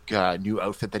new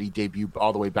outfit that he debuted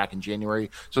all the way back in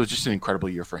January. So it's just an incredible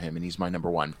year for him, and he's my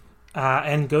number 1.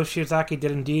 And Go Shiozaki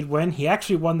did indeed win. He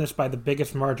actually won this by the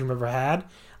biggest margin we've ever had.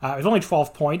 It was only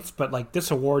 12 points, but this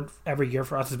award every year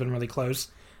for us has been really close.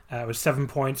 It was 7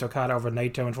 points Okada over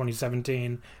Naito in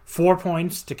 2017, 4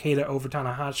 points Takeda over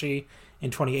Tanahashi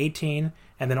in 2018,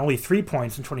 and then only 3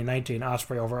 points in 2019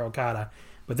 Ospreay over Okada.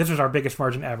 But this was our biggest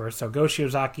margin ever. So Go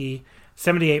Shiozaki,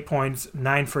 78 points,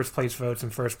 9 first place votes in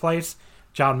first place.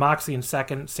 Jon Moxley in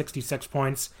second, 66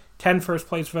 points, 10 first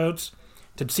place votes.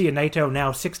 Tetsuya Naito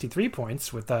now 63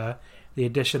 points with the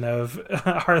addition of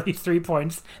Harley's 3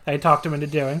 points that I talked him into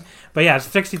doing. But yeah,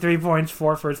 63 points,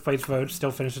 4 first place votes,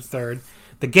 still finishes third.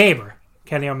 The Gaber,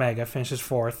 Kenny Omega, finishes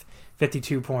fourth,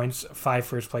 52 points, 5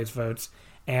 first place votes.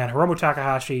 And Hiromu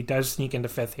Takahashi does sneak into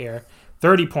fifth here,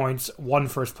 30 points, 1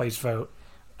 first place vote,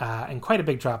 and quite a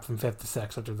big drop from fifth to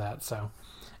sixth after that. So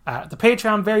the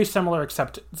Patreon, very similar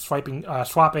except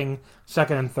swapping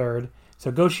second and third.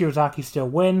 So Go Shiozaki still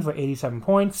wins with 87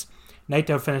 points.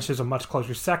 Naito finishes a much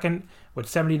closer second with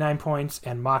 79 points,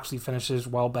 and Moxley finishes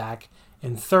well back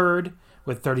in third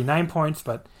with 39 points,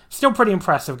 but still pretty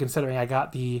impressive considering I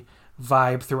got the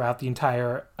vibe throughout the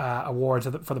entire awards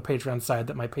for the Patreon side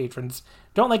that my patrons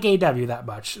don't like AEW that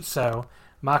much. So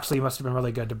Moxley must have been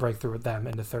really good to break through with them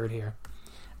into third here.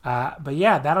 But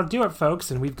yeah, that'll do it, folks,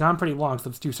 and we've gone pretty long, so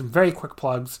let's do some very quick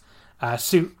plugs.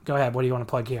 Suit, go ahead. What do you want to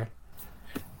plug here?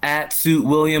 At Suit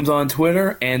Williams on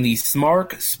Twitter and the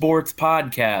Smark Sports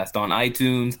Podcast on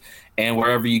iTunes and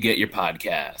wherever you get your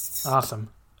podcasts. Awesome.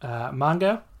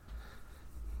 Mongo?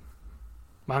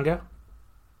 Mongo?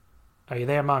 Are you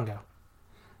there, Mongo?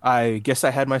 I guess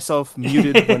I had myself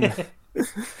muted when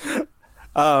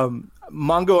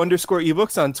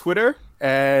Mongo_ebooks on Twitter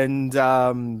and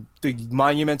the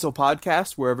Monumental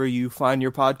Podcast, wherever you find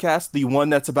your podcast. The one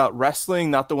that's about wrestling,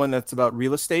 not the one that's about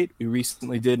real estate. We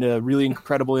recently did a really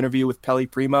incredible interview with Peli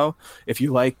Primo. If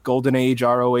you like Golden Age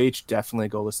ROH, definitely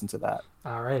go listen to that.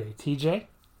 All right. TJ?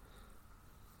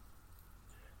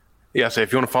 Yeah, so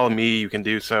if you want to follow me, you can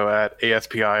do so at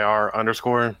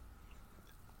ASPIR_.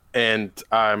 And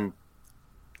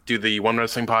do the One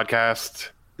Wrestling Podcast.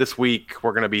 This week,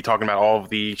 we're going to be talking about all of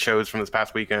the shows from this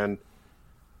past weekend.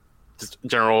 Just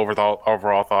general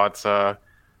overall thoughts.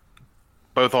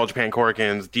 Both All Japan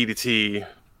Korakuens, DDT,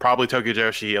 probably Tokyo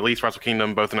Joshi, at least Wrestle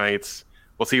Kingdom, both nights.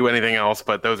 We'll see anything else,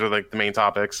 but those are the main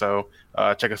topics. So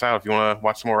check us out if you want to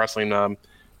watch some more wrestling.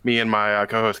 Me and my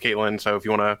co-host Caitlin. So if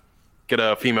you want to get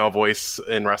a female voice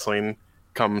in wrestling,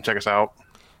 come check us out.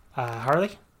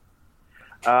 Harley?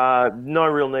 No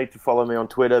real need to follow me on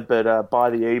Twitter, but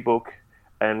buy the ebook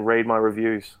and read my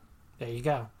reviews. There you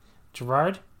go.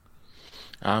 Gerard?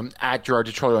 At Gerard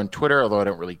DeTrollio on Twitter, although I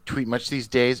don't really tweet much these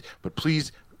days, but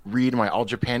please read my All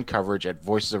Japan coverage at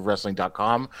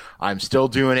voicesofwrestling.com. I'm still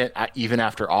doing it even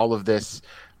after all of this,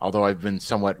 although I've been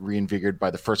somewhat reinvigorated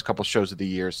by the first couple shows of the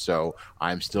year, so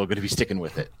I'm still going to be sticking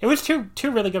with it. It was two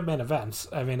really good main events.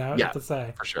 I mean, I would have to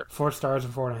say. For sure. 4 stars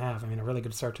and 4.5. I mean, a really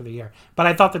good start to the year. But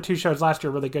I thought the 2 shows last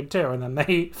year were really good too, and then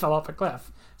they fell off a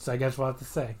cliff. So I guess we'll have to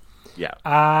say.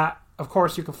 Yeah. Of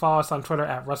course, you can follow us on Twitter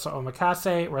at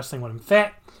WrestleOmakase, Wrestling When I'm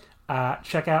Fit.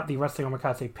 Check out the Wrestling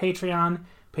Omakase Patreon,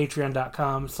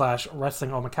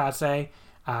 patreon.com/WrestlingOmakase.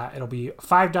 It'll be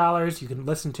 $5. You can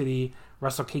listen to the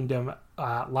Wrestle Kingdom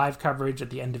live coverage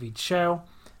at the end of each show,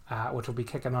 which will be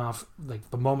kicking off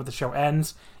the moment the show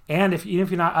ends. And even if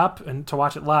you're not up and to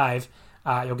watch it live,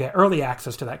 you'll get early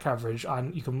access to that coverage.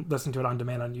 You can listen to it on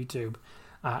demand on YouTube.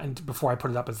 And before I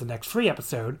put it up as the next free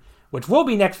episode, which will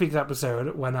be next week's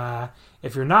episode, when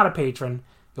if you're not a patron,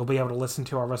 you'll be able to listen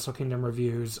to our Wrestle Kingdom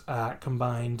reviews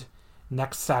combined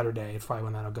next Saturday. It's probably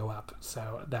when that'll go up.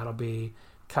 So that'll be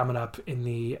coming up in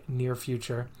the near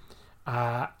future.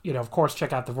 Of course,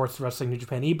 check out the Voice of Wrestling New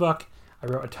Japan ebook. I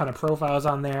wrote a ton of profiles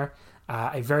on there.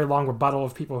 A very long rebuttal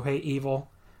of people who hate evil.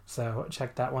 So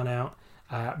check that one out.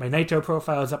 My Naito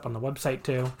profile is up on the website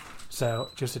too. So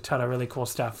just a ton of really cool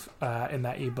stuff in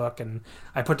that ebook. And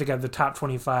I put together the top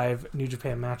 25 New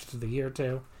Japan matches of the year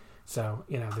too. So,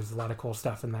 there's a lot of cool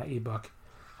stuff in that ebook.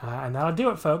 And that'll do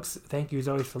it, folks. Thank you as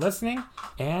always for listening.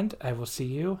 And I will see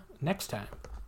you next time.